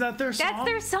place. Is that their song? That's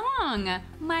their song.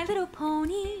 My little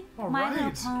pony. All my right.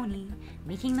 little pony.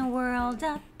 Making the world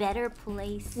a better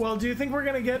place. Well, do you think we're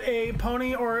gonna get a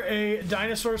pony or a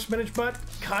dinosaur spinach butt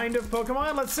kind of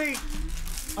Pokemon? Let's see.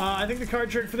 I think the card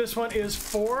trick for this one is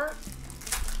 4.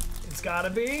 It's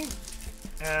gotta be.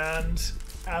 And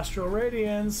Astral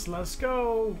Radiance, let's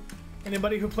go.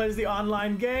 Anybody who plays the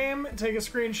online game, take a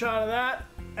screenshot of that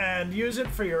and use it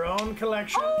for your own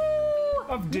collection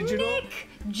of digital. Nick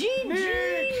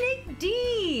Nick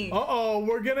D. Uh-oh,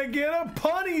 we're gonna get a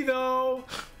punny though.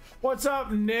 What's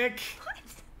up, Nick? What?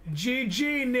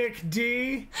 GG, Nick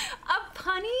D. A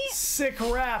punny? Sick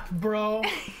rap, bro.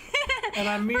 And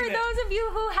I mean For it. those of you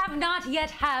who have not yet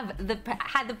had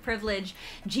the privilege,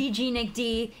 GG Nick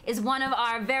D is one of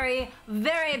our very,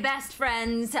 very best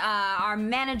friends, our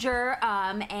manager,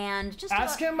 and just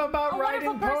Ask him about riding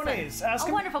wonderful person. ponies. Ask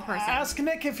him, wonderful person. Ask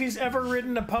Nick if he's ever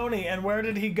ridden a pony and where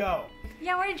did he go?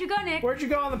 Yeah, where did you go, Nick? Where'd you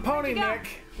go on the pony, Where'd you go? Nick?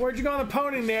 Where'd you go on the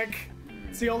pony, Nick?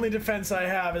 It's the only defense I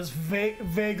have is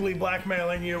vaguely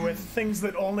blackmailing you with things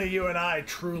that only you and I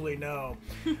truly know.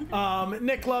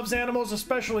 Nick loves animals,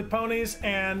 especially ponies,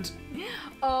 and...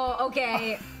 Oh,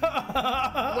 okay.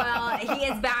 Well, he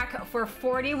is back for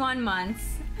 41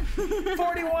 months.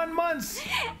 41 months!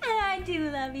 I do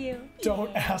love you.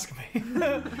 Don't ask me.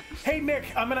 Hey, Nick,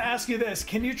 I'm going to ask you this.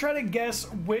 Can you try to guess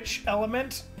which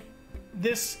element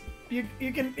this...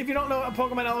 You can, if you don't know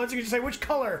Pokemon elements, you can just say, which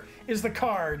color is the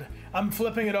card? I'm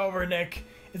flipping it over, Nick.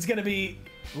 It's going to be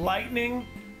lightning,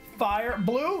 fire,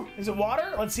 blue? Is it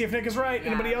water? Let's see if Nick is right. Yeah.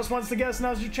 Anybody else wants to guess?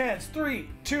 Now's your chance. 3,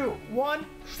 2, 1.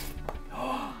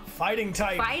 Fighting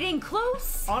type. Fighting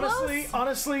close.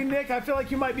 Honestly, Nick, I feel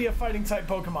like you might be a fighting type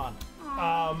Pokemon.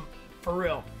 For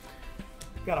real.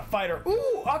 Got a fighter.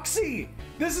 Ooh, Uxie!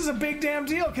 This is a big damn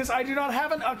deal because I do not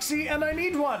have an Uxie and I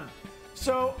need one.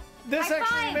 So this High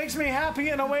actually five. makes me happy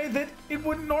in a way that it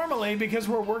wouldn't normally because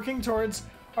we're working towards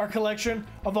our collection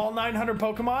of all 900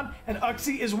 Pokemon, and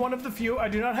Uxie is one of the few I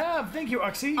do not have. Thank you,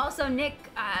 Uxie. Also, Nick,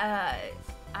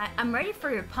 I'm ready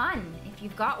for your pun. If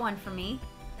you've got one for me,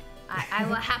 I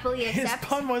will happily accept. His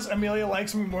pun was Amelia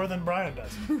likes me more than Brian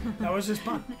does. That was his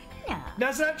pun. No.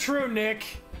 That's not true, Nick.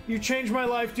 You changed my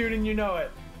life, dude, and you know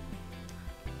it.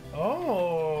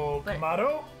 Oh, But-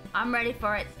 Kamado. I'm ready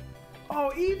for it.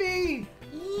 Oh, Eevee.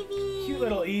 Eevee. Cute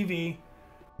little Eevee.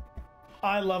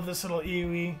 I love this little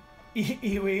Eevee.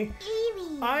 Eevee.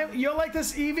 Eevee. You'll like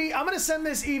this Eevee? I'm gonna send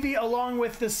this Eevee along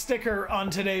with the sticker on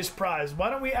today's prize. Why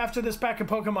don't we, after this pack of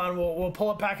Pokemon, we'll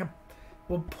pull a pack of,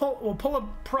 we'll pull a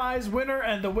prize winner,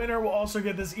 and the winner will also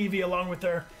get this Eevee along with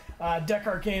their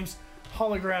Dechart Games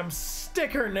hologram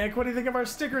sticker. Nick, what do you think of our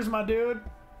stickers, my dude?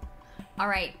 All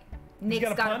right, Nick's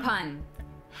got a got pun? a pun.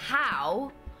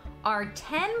 How are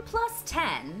 10 plus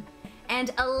 10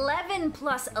 and 11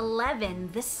 plus 11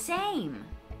 the same?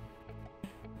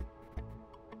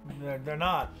 They're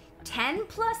not. 10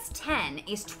 plus 10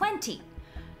 is 20.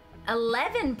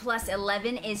 11 plus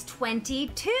 11 is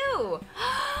 22.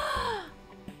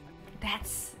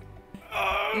 That's...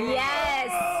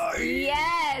 Yes!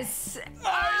 Yes!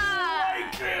 I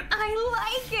like it! I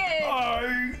like it!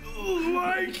 I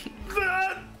like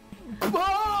that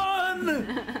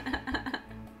pun!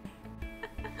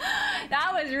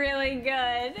 That was really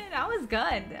good. That was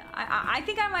good. I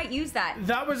think I might use that.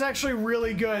 That was actually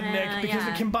really good, Nick, because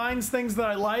yeah. it combines things that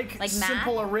I like Like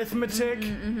simple math? arithmetic,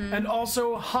 and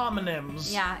also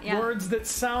homonyms. Yeah. Words that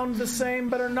sound the same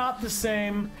but are not the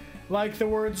same, like the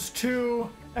words two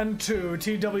and two,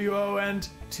 T-W-O and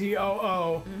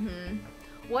T-O-O.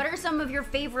 What are some of your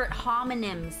favorite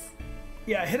homonyms?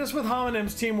 Yeah, hit us with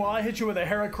homonyms, team, while I hit you with a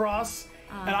Heracross.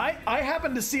 And I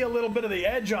happen to see a little bit of the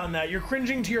edge on that. You're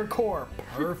cringing to your core.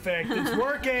 Perfect. It's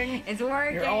working. It's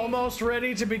working. You're almost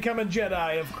ready to become a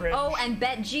Jedi of cringe. Oh, and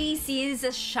Bet G sees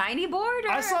a shiny border.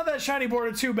 I saw that shiny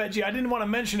border too, Benji. I didn't want to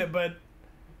mention it, but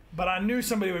I knew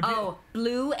somebody would be. Oh,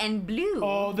 blue and blue.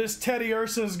 Oh, this Teddy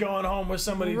Ursa's going home with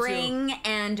somebody Ring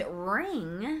and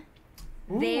ring.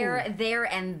 too. Ooh. There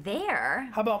and there.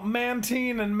 How about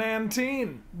Mantine and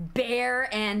Mantine? Bear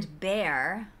and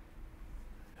bear.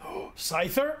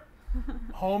 Scyther?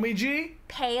 Homie G?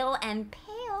 Pale and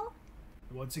pale.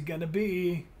 What's it gonna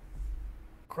be?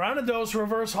 Crownados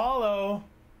Reverse Hollow.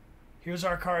 Here's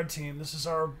our card team. This is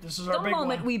our The big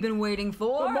moment one. we've been waiting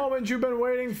for. The moment you've been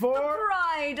waiting for.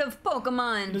 Pride of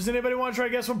Pokemon. Does anybody want to try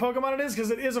to guess what Pokemon it is?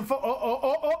 Because it is a Who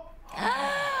are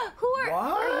you?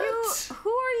 What? Who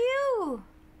are you?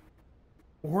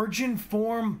 Origin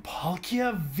Form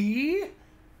Palkia V?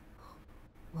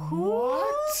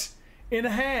 What?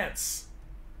 Enhance.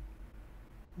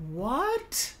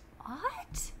 What?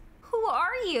 What? Who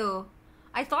are you?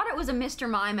 I thought it was a Mr.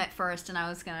 Mime at first, and I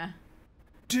was gonna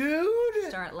Dude!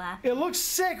 start laughing. It looks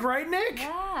sick, right, Nick?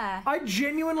 Yeah. I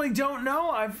genuinely don't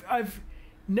know. I've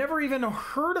never even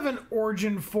heard of an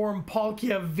Origin Form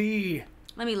Palkia V.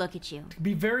 Let me look at you.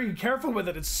 Be very careful with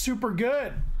it. It's super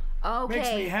good. Okay. Makes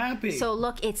me happy. So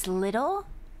look, it's little,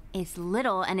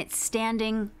 and it's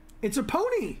standing. It's a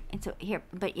pony. It's here,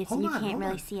 but it's Hold you on, can't hold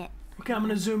really on. see it. Okay, I'm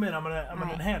gonna zoom in. I'm gonna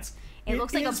right. enhance. It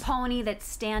looks like is- a pony that's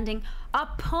standing. A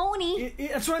pony.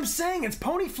 That's what I'm saying. It's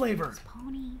pony flavor.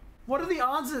 Pony. What are the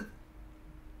odds that?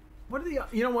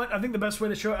 You know what? I think the best way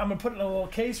to show it. I'm gonna put it in a little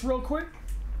case real quick.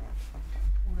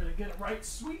 We're gonna get it right,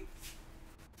 sweet.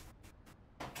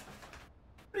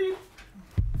 Beep.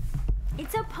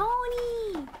 It's a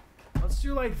pony. Let's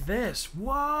do like this.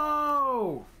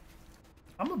 Whoa!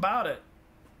 I'm about it.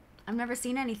 I've never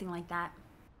seen anything like that.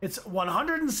 It's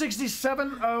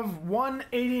 167 of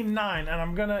 189, and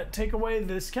I'm gonna take away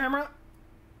this camera.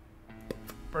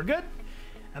 We're good.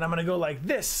 And I'm gonna go like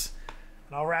this.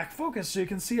 And I'll rack focus so you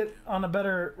can see it on a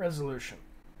better resolution.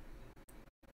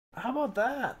 How about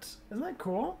that? Isn't that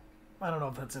cool? I don't know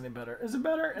if that's any better. Is it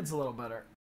better? It's a little better.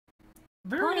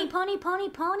 Pony, pony, pony,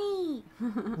 pony.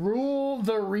 Rule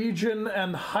the region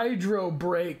and hydro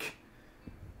break.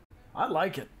 I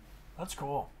like it. That's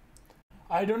cool.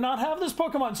 I do not have this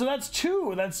Pokemon, so that's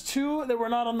two. That's two that were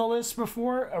not on the list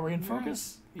before. Are we in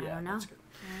focus? Nice. Yeah, I don't know. that's good.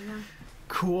 I don't know.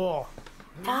 Cool.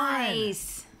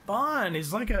 Nice. Fun.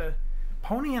 He's like a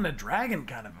pony and a dragon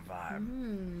kind of a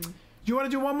vibe. You want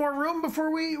to do one more room before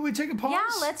we take a pause? Yeah,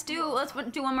 let's do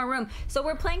one more room. So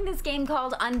we're playing this game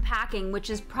called Unpacking,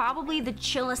 which is probably the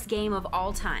chillest game of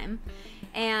all time.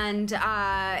 And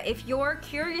if you're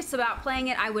curious about playing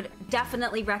it, I would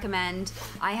definitely recommend.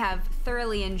 I have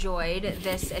thoroughly enjoyed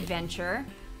this adventure.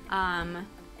 And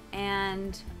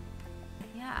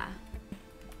yeah.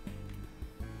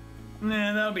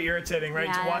 Nah, that'll be irritating, right?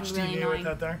 Yeah, to watch really TV annoying.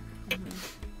 with that there.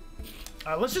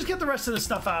 Let's just get the rest of the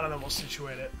stuff out and then we'll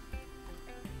situate it.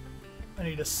 I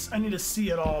need to see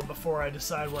it all before I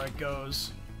decide where it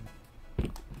goes.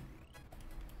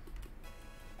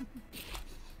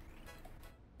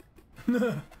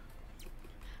 Thanks.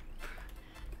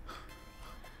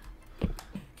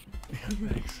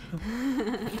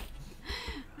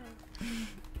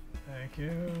 Thank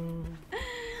you.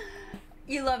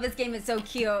 You love this game, it's so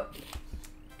cute.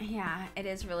 Yeah, it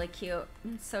is really cute.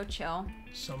 It's so chill.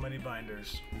 So many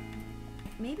binders.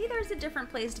 Maybe there's a different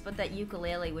place to put that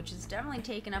ukulele, which is definitely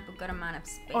taking up a good amount of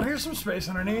space. Oh, here's some space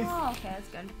underneath. Oh, okay, that's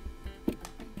good.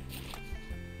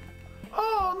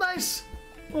 Oh, nice.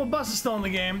 Well, bus is still in the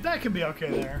game. That could be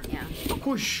okay there. Yeah.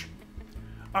 Whoosh.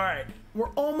 All right, we're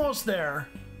almost there.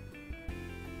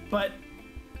 But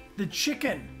the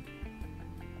chicken.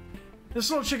 This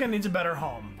little chicken needs a better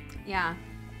home. Yeah.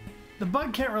 The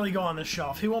bug can't really go on the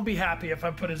shelf. He won't be happy if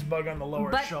I put his bug on the lower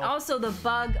But shelf. also the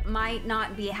bug might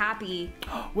not be happy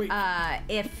Wait.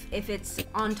 if it's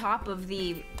on top of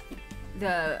the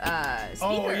speaker.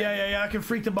 Oh, yeah. I can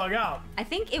freak the bug out. I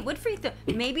think it would freak the...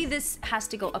 Maybe this has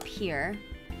to go up here.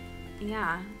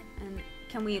 Yeah. And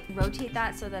can we rotate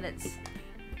that so that it's...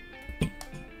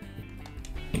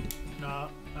 No,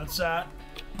 that's that.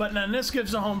 But then this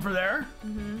gives a home for there.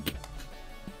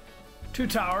 Two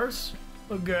towers.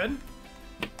 Look good.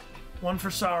 One for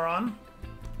Sauron.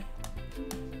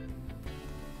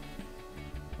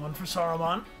 One for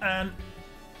Saruman. And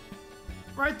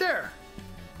right there.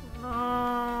 We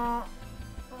have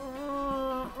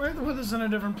to put this in a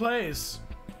different place.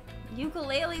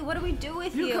 Ukulele, what do we do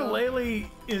with you?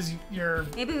 Ukulele is your...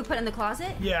 Maybe we put it in the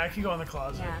closet? Yeah, I can go in the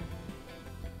closet. Yeah.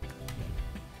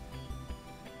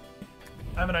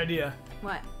 I have an idea.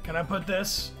 What? Can I put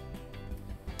this?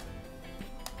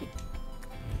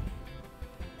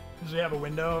 Because we have a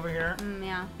window over here.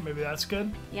 Yeah. Maybe that's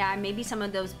good. Yeah, maybe some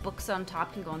of those books on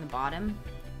top can go on the bottom.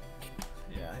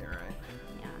 Yeah, you're right.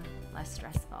 Yeah, less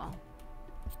stressful.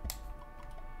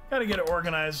 Gotta get it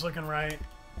organized, looking right.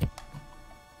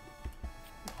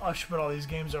 I should put all these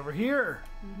games over here.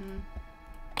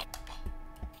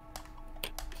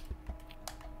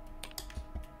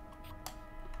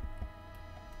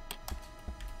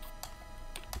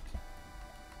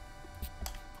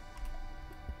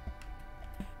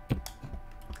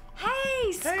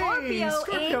 Hey, Scorpio, Hey,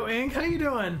 Scorpio Inc. Inc. How you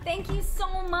doing? Thank you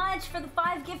so much for the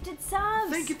 5 gifted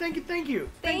subs. Thank you. Thank you. Thank you.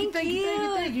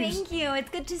 Thank you. It's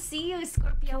good to see you,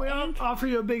 Scorpio We Inc. offer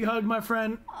you a big hug, my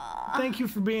friend. Thank you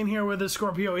for being here with us,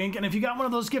 Scorpio Inc. And if you got one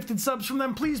of those gifted subs from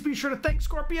them, please be sure to thank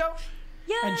Scorpio.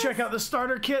 Yes. And check out the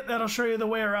starter kit. That'll show you the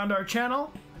way around our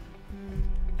channel.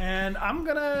 And I'm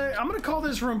gonna call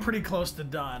this room pretty close to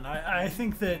done. I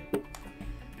think that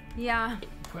Yeah,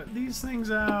 put these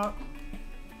things out.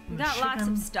 we got lots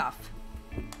of stuff.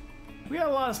 We got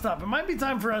a lot of stuff. It might be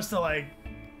time for us to like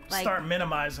start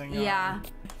minimizing. Yeah.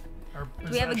 Our Do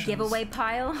we have a possessions. giveaway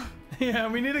pile? Yeah,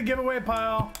 we need a giveaway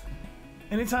pile.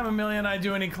 Anytime Amelia and I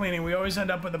do any cleaning, we always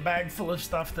end up with a bag full of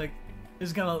stuff that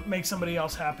is gonna make somebody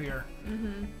else happier.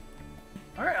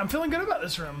 All right, I'm feeling good about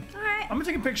this room. All right. I'm gonna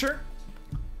take a picture.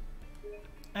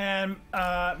 And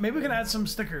maybe we can add some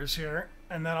stickers here,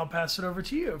 and then I'll pass it over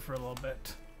to you for a little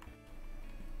bit.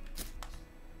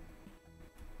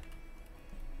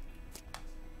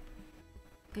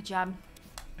 Good job.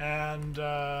 And,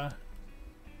 oh,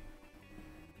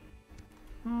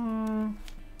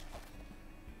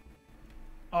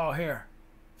 here.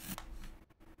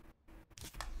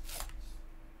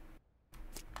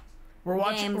 We're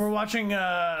watching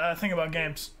a thing about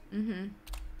games. We're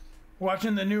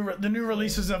watching the new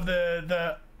releases of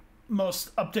the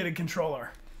most updated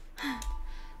controller.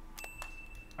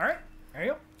 All right, there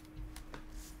you go.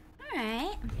 All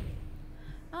right.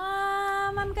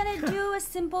 I'm gonna do a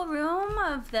simple room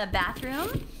of the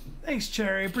bathroom. Thanks,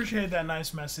 Cherry. Appreciate that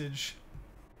nice message.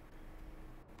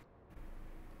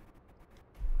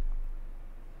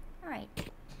 All right,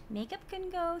 makeup can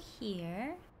go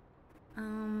here.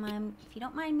 If you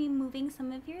don't mind me moving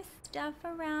some of your stuff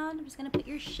around, I'm just gonna put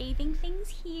your shaving things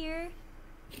here.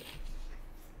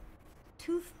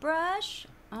 Toothbrush.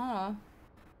 Oh.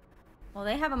 Well,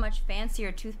 they have a much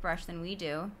fancier toothbrush than we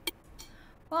do.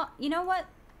 Well, you know what?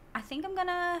 I think I'm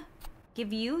gonna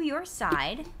give you your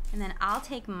side, and then I'll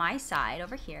take my side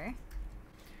over here.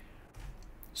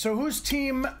 So who's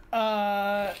team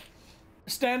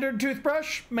standard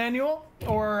toothbrush, manual,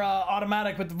 or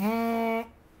automatic with the...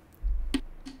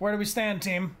 Where do we stand,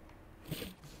 team?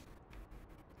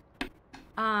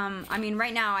 I mean,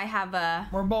 right now I have a...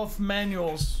 We're both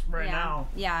manuals now.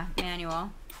 Yeah,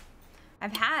 manual.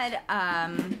 I've had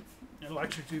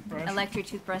Electric toothbrush. electric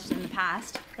toothbrush in the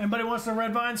past. Anybody wants a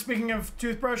red vine? Speaking of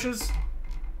toothbrushes,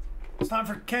 it's time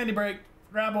for candy break.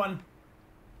 Grab one.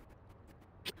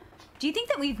 Do you think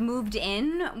that we've moved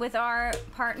in with our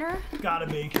partner? Gotta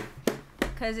be.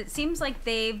 Because it seems like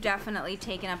they've definitely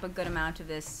taken up a good amount of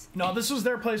this. No, this was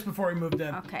their place before we moved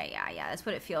in. Okay, yeah, that's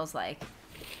what it feels like.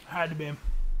 Had to be.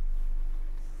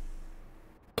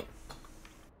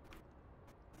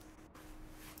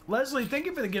 Leslie, thank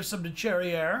you for the gift sub to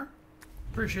Cherry Air.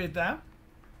 Appreciate that.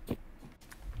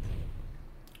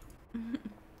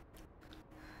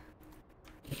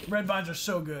 Red vines are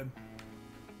so good.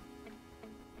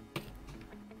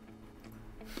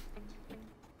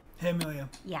 Hey, Amelia.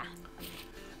 Yeah.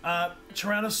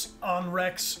 Tyrannus on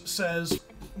Rex says,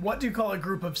 what do you call a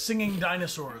group of singing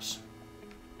dinosaurs?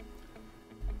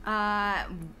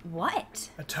 What?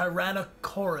 A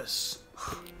Tyrannosaurus.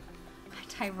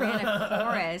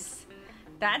 Tyrannosaurus.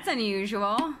 That's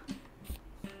unusual.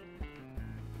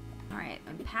 Alright,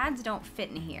 pads don't fit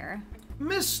in here.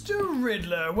 Mr.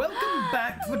 Riddler, welcome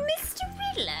back for Mr.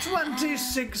 Riddler!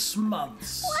 26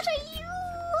 months. What are you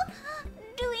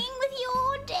doing with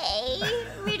your day?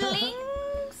 Riddling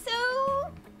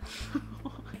so?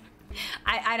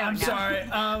 I don't I'm know. sorry.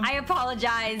 I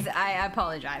apologize. I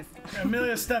apologize.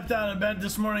 Amelia stepped out of bed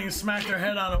this morning and smacked her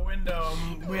head on a window.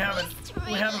 We haven't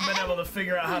been able to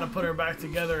figure out how to put her back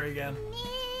together again.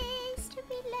 Mr.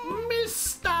 Riddler.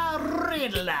 Mr.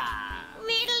 Riddler.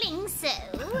 Riddling so.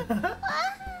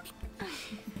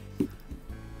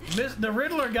 The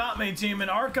Riddler got me, team. In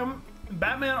Arkham,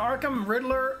 Batman Arkham,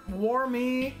 Riddler wore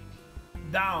me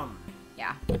down.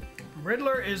 Yeah.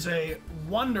 Riddler is a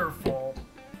wonderful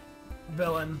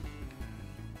villain.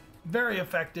 Very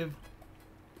effective.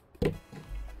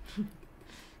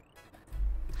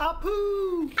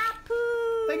 Apu!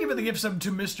 Apu. Thank you for the gift sub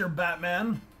to Mr.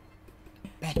 Batman.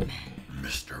 Batman.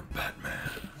 Mr. Batman.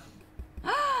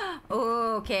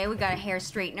 Okay, we got a hair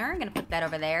straightener. I'm gonna put that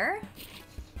over there.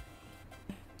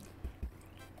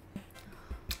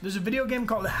 There's a video game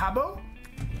called Habbo.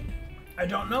 I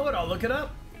don't know it. I'll look it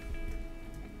up.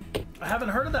 I haven't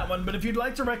heard of that one, but if you'd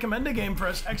like to recommend a game for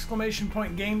us,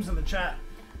 !games in the chat.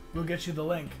 We'll get you the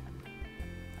link.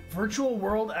 Virtual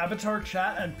world avatar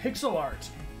chat and pixel art.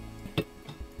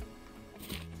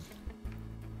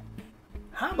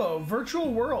 Habbo,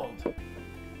 virtual world.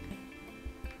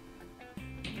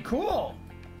 Cool.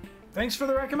 Thanks for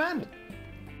the recommend.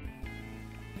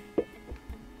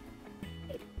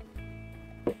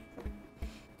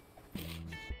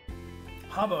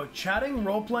 Habbo, chatting,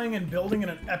 role-playing, and building in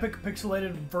an epic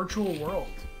pixelated virtual world.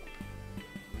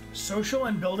 Social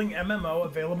and building MMO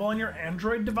available on your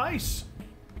Android device.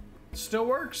 Still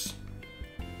works.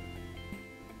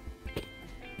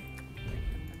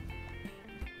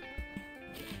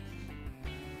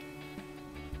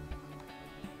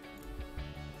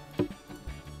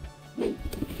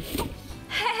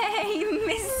 Hey,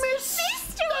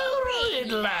 Mr.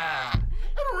 Riddler!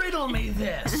 Riddle me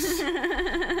this.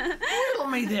 Riddle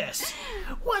me this.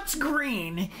 What's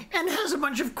green and has a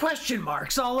bunch of question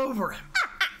marks all over him?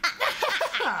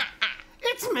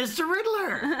 It's Mr.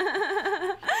 Riddler.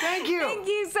 Thank you. Thank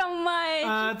you so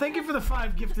much. Thank you for the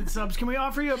 5 gifted subs. Can we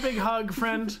offer you a big hug,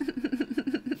 friend?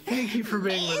 Thank you for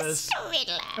being with us. Mr.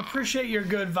 Riddler. Appreciate your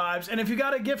good vibes. And if you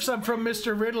got a gift sub from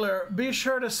Mr. Riddler, be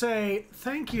sure to say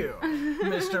thank you,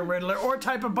 Mr. Riddler, or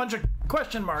type a bunch of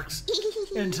question marks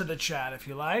into the chat if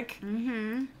you like.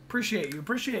 Mm-hmm. Appreciate you.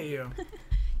 Appreciate you.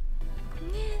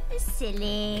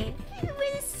 Silly.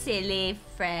 We're silly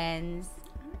friends.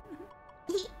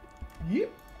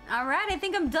 Yep. All right, I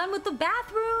think I'm done with the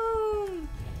bathroom.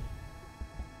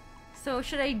 So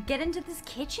should I get into this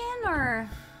kitchen or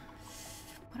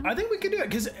I think we could do it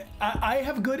because I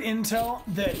have good intel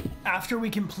that after we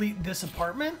complete this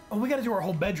apartment, we got to do our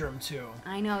whole bedroom too.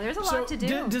 I know, there's a lot to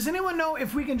do. Does anyone know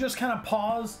if we can just kind of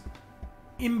pause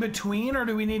in between, or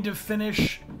do we need to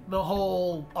finish the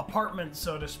whole apartment,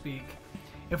 so to speak?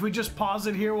 If we just pause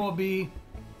it here, we'll be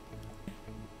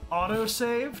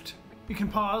auto-saved. You can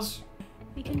pause.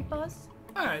 We can pause.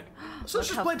 All right. So let's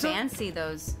Look just how play fancy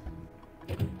those.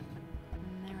 There we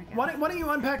go. Why don't you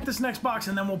unpack this next box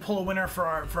and then we'll pull a winner for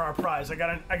our prize. I got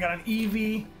an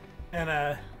Eevee and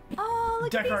a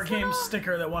Look at Dechart these Games little...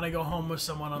 sticker that want to go home with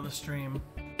someone on the stream.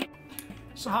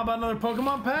 So how about another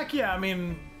Pokemon pack? Yeah, I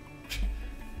mean,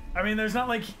 there's not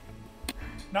like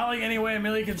any way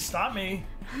Amelia could stop me,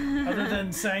 other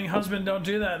than saying, "Husband, don't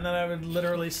do that," and then I would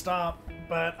literally stop.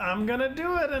 But I'm gonna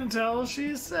do it until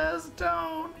she says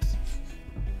don't.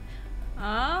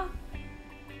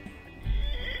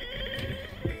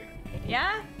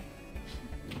 Yeah?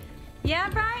 Yeah,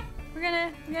 Brian? We're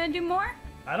gonna do more?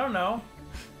 I don't know.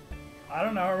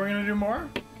 Are we gonna do more?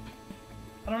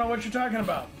 I don't know what you're talking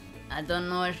about. I don't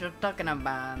know what you're talking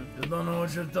about. You don't know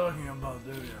what you're talking about,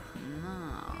 do you?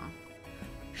 No.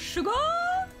 Sugar?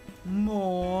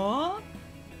 More?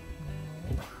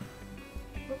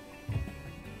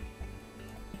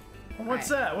 What's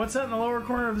that? What's that in the lower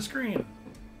corner of the screen?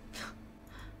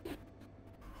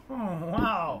 Oh,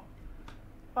 wow.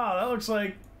 Wow, that looks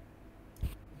like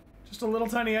just a little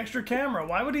tiny extra camera.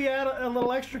 Why would he add a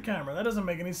little extra camera? That doesn't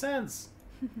make any sense.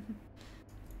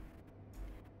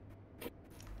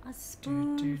 A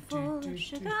spoonful of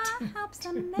sugar helps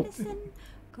the medicine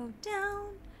go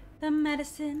down. The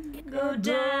medicine go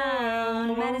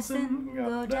down. Medicine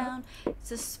go down.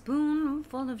 It's a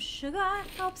spoonful of sugar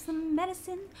helps the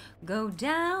medicine go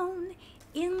down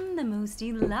in the most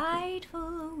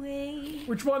delightful way.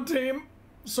 Which one, team?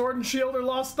 Sword and Shield or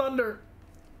Lost Thunder?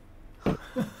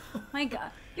 My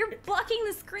God, you're blocking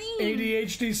the screen.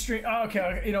 ADHD stream. Oh,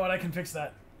 okay, you know what? I can fix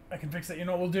that. You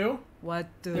know what we'll do? What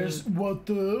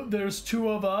the? There's two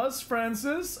of us,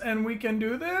 Francis, and we can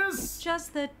do this.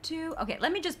 Just the two. Okay,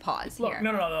 let me just pause Look, here.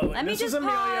 no. Let me this just is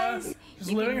Amelia, pause. just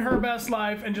You living can- her best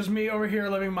life, and just me over here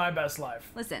living my best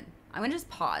life. Listen, I'm gonna just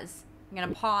pause. I'm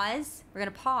gonna pause. We're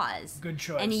gonna pause. Good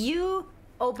choice. And you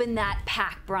open that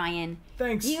pack, Brian.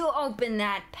 Thanks. You open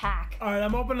that pack. All right,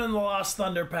 I'm opening the Lost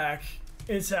Thunder pack.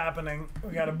 It's happening.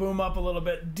 We gotta boom up a little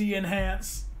bit,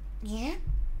 de-enhance. Yeah.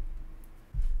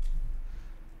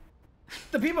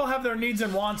 The people have their needs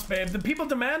and wants, babe. The people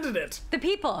demanded it. The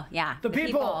people, yeah. The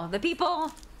people. The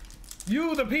people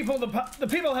You, the people, the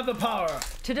people have the power.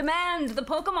 to demand the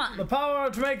Pokemon. The power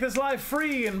to make this life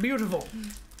free and beautiful.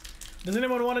 Does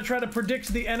anyone want to try to predict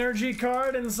the energy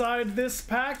card inside this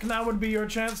pack? Now would be your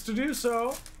chance to do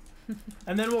so.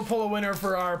 And then we'll pull a winner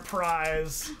for our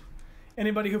prize.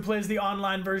 Anybody who plays the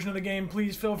online version of the game,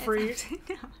 please feel free.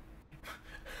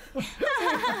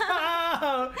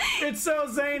 It's so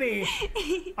zany.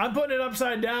 I'm putting it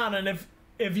upside down, and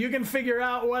if you can figure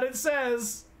out what it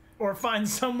says or find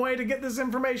some way to get this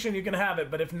information, you can have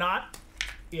it. But if not,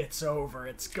 it's over.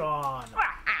 It's gone.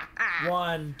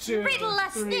 1, 2, Riddle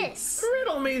us 3. this.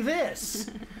 Riddle me this.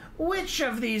 Which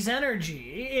of these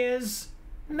energy is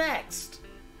next?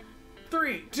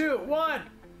 3, 2, 1.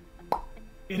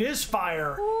 It is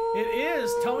fire. It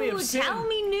is. Tell me if Sin. Tell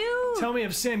me new. Tell me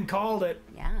if Sin called it.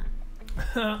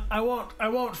 Yeah. I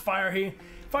won't fire he.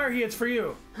 Fire he, it's for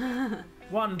you.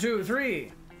 1, 2,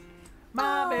 3.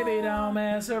 My baby don't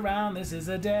mess around. This is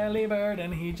a deli bird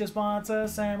and he just wants a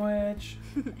sandwich.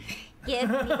 Give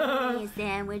me a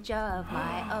sandwich of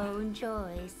my own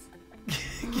choice.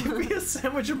 Give me a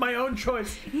sandwich of my own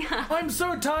choice. Yeah. I'm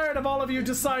so tired of all of you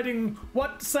deciding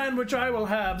what sandwich I will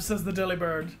have, says the deli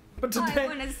bird. But today,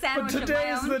 want a sandwich of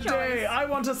today my is own the day. choice. I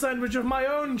want a sandwich of my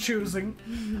own choosing.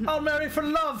 I'll marry for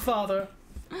love, father.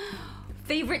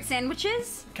 Favorite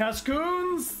sandwiches?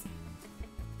 Cascoons.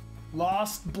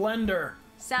 Lost blender.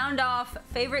 Sound off.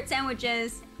 Favorite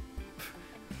sandwiches?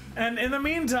 And in the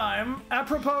meantime,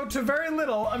 apropos to very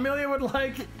little, Amelia would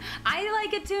like I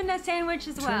like a tuna sandwich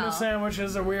as well. tuna sandwich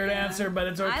is a weird answer, but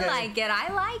it's okay. I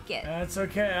like it. That's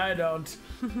okay, I don't.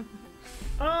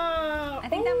 I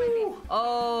think that might be.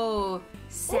 Oh,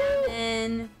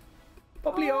 salmon.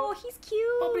 Poplio. Oh, he's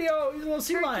cute. Poplio, he's a little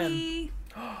sea lion. Turkey.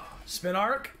 Spin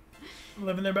arc.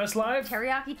 Living their best life.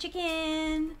 Teriyaki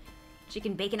chicken.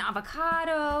 Chicken bacon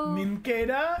avocado.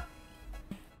 Minkeda.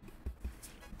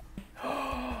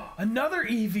 Another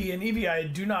Eevee, an Eevee I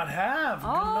do not have.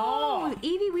 Oh,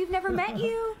 Eevee, we've never met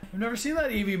you. I've never seen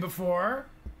that Eevee before.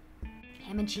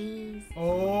 Ham and cheese.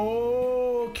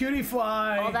 Oh, cutie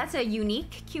fly. Oh, that's a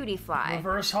unique cutie fly.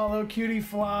 Reverse hollow cutie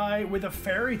fly with a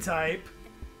fairy type.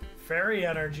 Fairy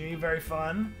energy, very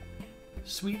fun.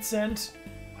 Sweet scent.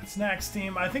 What's next,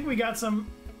 team? I think we got some...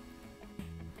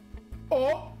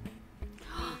 Oh!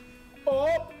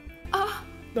 Oh!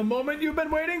 The moment you've been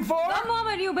waiting for! The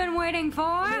moment you've been waiting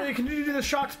for! Amelia, can you do the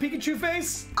Shock's Pikachu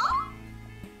face?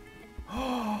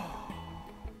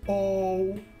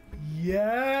 Oh,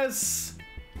 yes!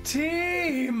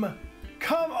 Team!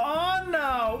 Come on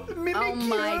now! Mimikyu! Oh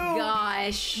my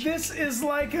gosh. This is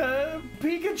like a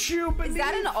Pikachu beneath. Is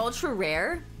that an ultra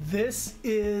rare? This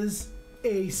is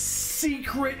a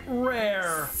secret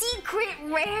rare. Secret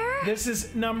rare? This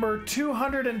is number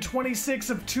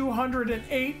 226 of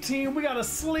 218. We gotta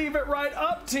sleeve it right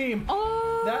up, team.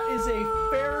 Oh. That is a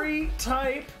fairy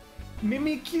type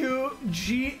Mimikyu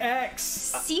GX.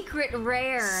 Secret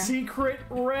rare. Secret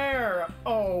rare.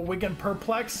 Oh, we can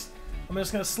perplex. I'm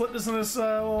just gonna slip this in this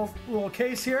little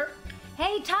case here.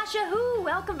 Hey, Tasha Who,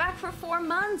 welcome back for 4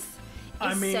 months.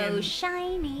 I mean, so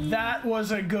shiny. That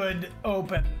was a good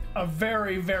open. A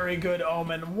very, very good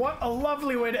omen. What a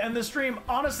lovely way to end the stream.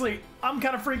 Honestly, I'm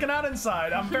kind of freaking out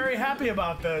inside. I'm very happy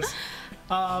about this.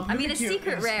 I mean, a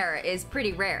secret rare is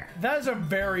pretty rare. That is a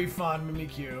very fun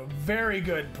Mimikyu. Very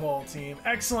good pull, team.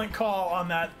 Excellent call on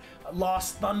that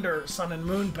Lost Thunder Sun and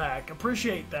Moon pack.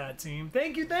 Appreciate that, team.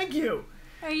 Thank you, thank you.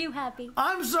 Are you happy?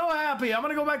 I'm so happy. I'm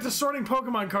going to go back to sorting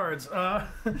Pokemon cards.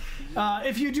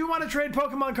 If you do want to trade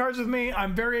Pokemon cards with me,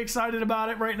 I'm very excited about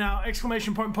it right now.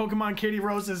 Exclamation point Pokemon. Katie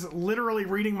Rose is literally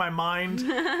reading my mind.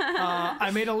 I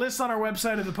made a list on our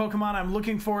website of the Pokemon I'm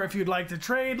looking for. If you'd like to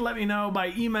trade, let me know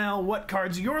by email what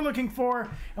cards you're looking for,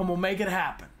 and we'll make it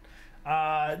happen.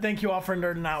 Thank you all for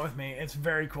nerding out with me. It's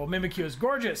very cool. Mimikyu is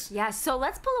gorgeous. Yeah, so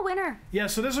let's pull a winner. Yeah,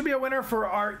 so this will be a winner for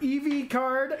our Eevee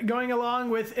card going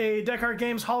along with a Dechart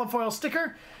Games holofoil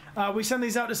sticker. We send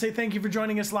these out to say thank you for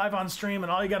joining us live on stream,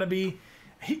 and all you gotta be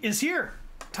is here.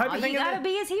 Type All you gotta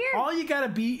be is here. All you gotta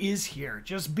be is here.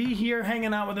 Just be here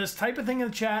hanging out with us. Type a thing in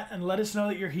the chat and let us know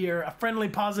that you're here. A friendly,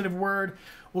 positive word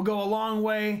will go a long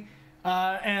way.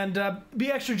 And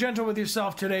be extra gentle with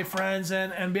yourself today, friends,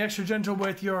 and be extra gentle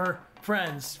with your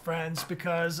friends,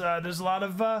 because there's a lot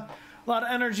of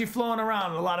energy flowing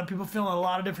around, and a lot of people feeling a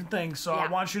lot of different things. So Yeah. I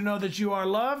want you to know that you are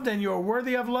loved and you are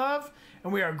worthy of love,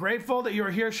 and we are grateful that you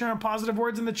are here sharing positive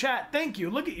words in the chat. Thank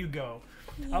you. Look at you go.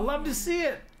 I love to see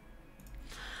it.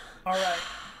 All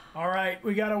right.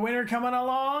 We got a winner coming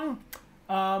along.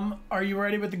 Are you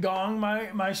ready with the gong,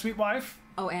 my sweet wife?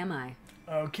 Oh, am I?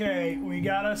 Okay, we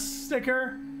got a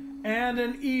sticker and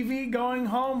an Eevee going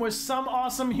home with some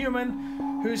awesome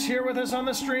human who's here with us on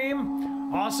the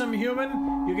stream. Awesome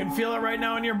human. You can feel it right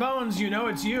now in your bones. You know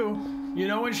it's you. You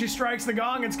know when she strikes the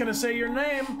gong, it's going to say your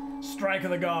name. Strike of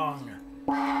the gong.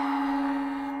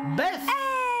 Beth.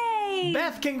 Hey!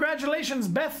 Beth, congratulations.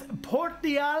 Beth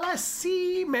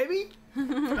Portialesi, maybe?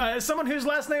 Someone whose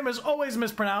last name is always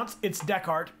mispronounced. It's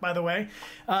Dechart, by the way.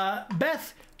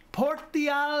 Beth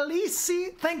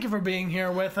Portialisi, thank you for being here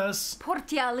with us.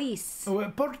 Portialis.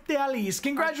 Portialis,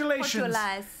 congratulations.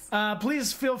 Portualis.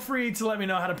 Please feel free to let me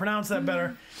know how to pronounce that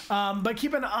better. But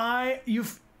keep an eye.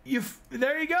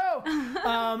 There you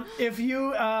go. If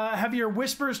you have your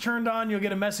whispers turned on, you'll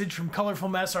get a message from Colorful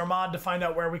Mess, our mod, to find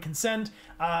out where we can send.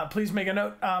 Please make a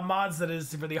note, mods, that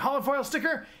is for the holofoil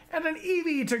sticker and an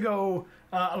Eevee to go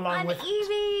along with. An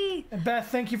Eevee. And Beth,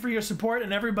 thank you for your support,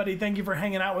 and everybody, thank you for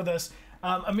hanging out with us.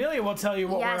 Amelia will tell you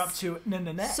what we're up to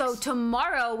next. So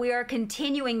tomorrow we are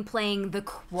continuing playing The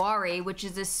Quarry, which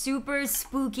is a super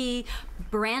spooky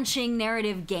branching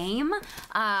narrative game.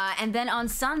 And then on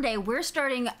Sunday we're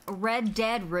starting Red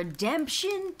Dead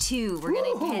Redemption 2. We're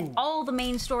going to hit all the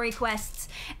main story quests.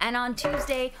 And on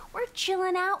Tuesday we're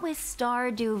chilling out with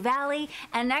Stardew Valley.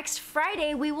 And next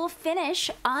Friday we will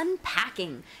finish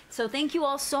Unpacking. So thank you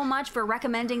all so much for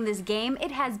recommending this game.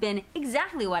 It has been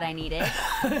exactly what I needed.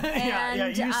 Yeah,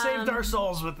 you saved our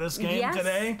souls with this game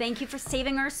today. Thank you for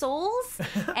saving our souls.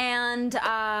 And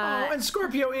and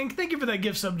Scorpio Inc., thank you for that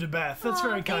gift sub to Beth. That's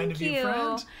very kind of you,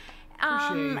 friend.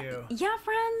 Appreciate you. Yeah,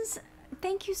 friends,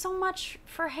 thank you so much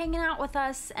for hanging out with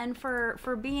us and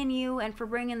for being you and for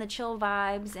bringing the chill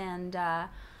vibes. And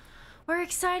we're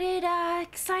excited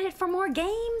for more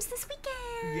games this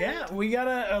weekend. Yeah, we got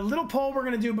a little poll we're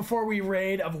going to do before we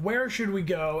raid of where should we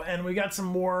go, and we got some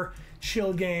more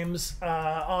chill games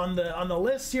on the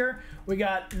list here. We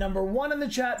got number 1 in the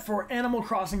chat for Animal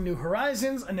Crossing New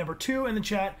Horizons, and number 2 in the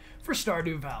chat for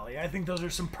Stardew Valley. I think those are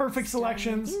some perfect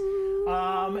selections.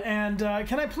 And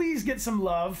can I please get some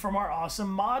love from our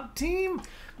awesome mod team?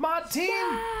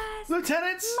 Yes.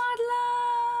 Lieutenants! Mod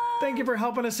love! Thank you for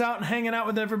helping us out and hanging out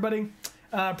with everybody.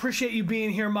 Appreciate you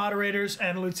being here, moderators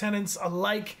and lieutenants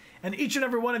alike. and each and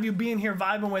every one of you being here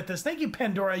vibing with us. Thank you,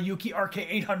 Pandora Yuki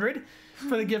RK800,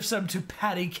 for the gift sub to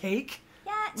Patty Cake.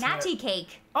 Yeah, Natty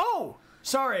Cake. Oh,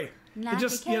 sorry. Natty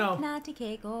Just, cake, you know. natty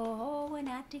cake, oh, a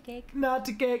natty cake.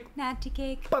 Natty Cake. Natty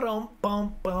cake. Ba-dum,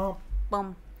 bum, bum.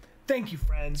 Boom. Thank you,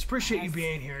 friends. Appreciate you Yes.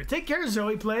 being here. Take care,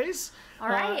 Zoe Plays. All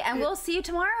right, and we'll see you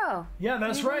tomorrow. Yeah,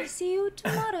 that's right. We'll see you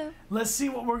tomorrow. Let's see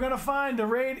what we're going to find. The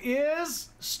raid is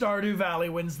Stardew Valley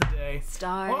wins the day.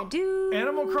 Stardew.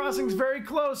 Animal Crossing's very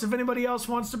close. If anybody else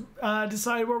wants to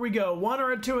decide where we go, 1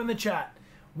 or a 2 in the chat.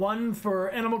 1 for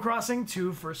Animal Crossing,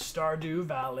 2 for Stardew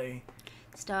Valley.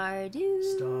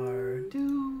 Stardew.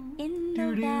 Stardew. In the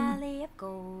Doo-doo. Valley of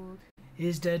Gold.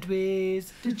 Is that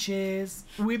ways to chase?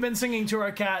 We've been singing to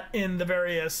our cat in the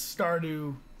various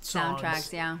Stardew songs.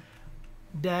 Soundtracks, yeah.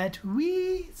 That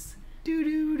wheeze, do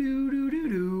do do do do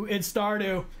do. It's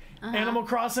Stardew. Animal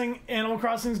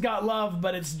Crossing's got love,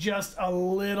 but it's just a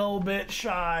little bit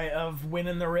shy of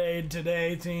winning the raid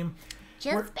today, team.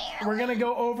 Just barely. We're gonna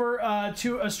go over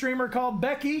to a streamer called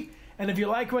Becky, and if you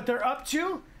like what they're up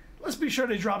to, let's be sure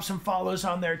to drop some follows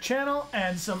on their channel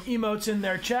and some emotes in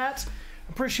their chat.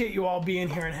 Appreciate you all being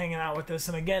here and hanging out with us.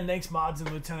 And again, thanks mods and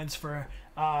lieutenants for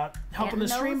helping the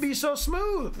stream be so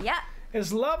smooth. Yeah.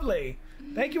 It's lovely.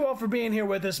 Thank you all for being here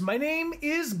with us. My name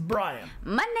is Brian.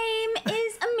 My name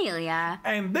is Amelia.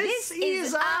 And this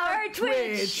is our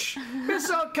Twitch.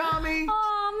 Miss Okami.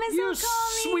 Oh, Miss You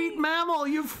Okami. sweet mammal.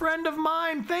 You friend of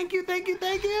mine. Thank you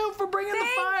for bringing the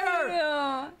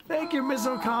fire. Thank you, Miss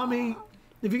Okami.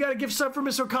 If you got a gift sub for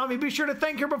Miss Okami, be sure to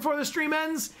thank her before the stream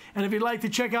ends. And if you'd like to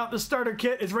check out the starter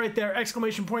kit, it's right there. !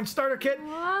 Starter kit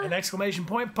and !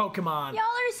 Pokemon. Y'all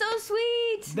are so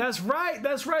sweet. That's right.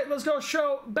 Let's go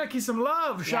show Becky some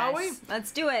love, shall we?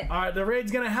 Let's do it. All right, the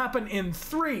raid's going to happen in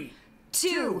 3,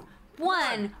 2,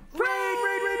 1. Raid!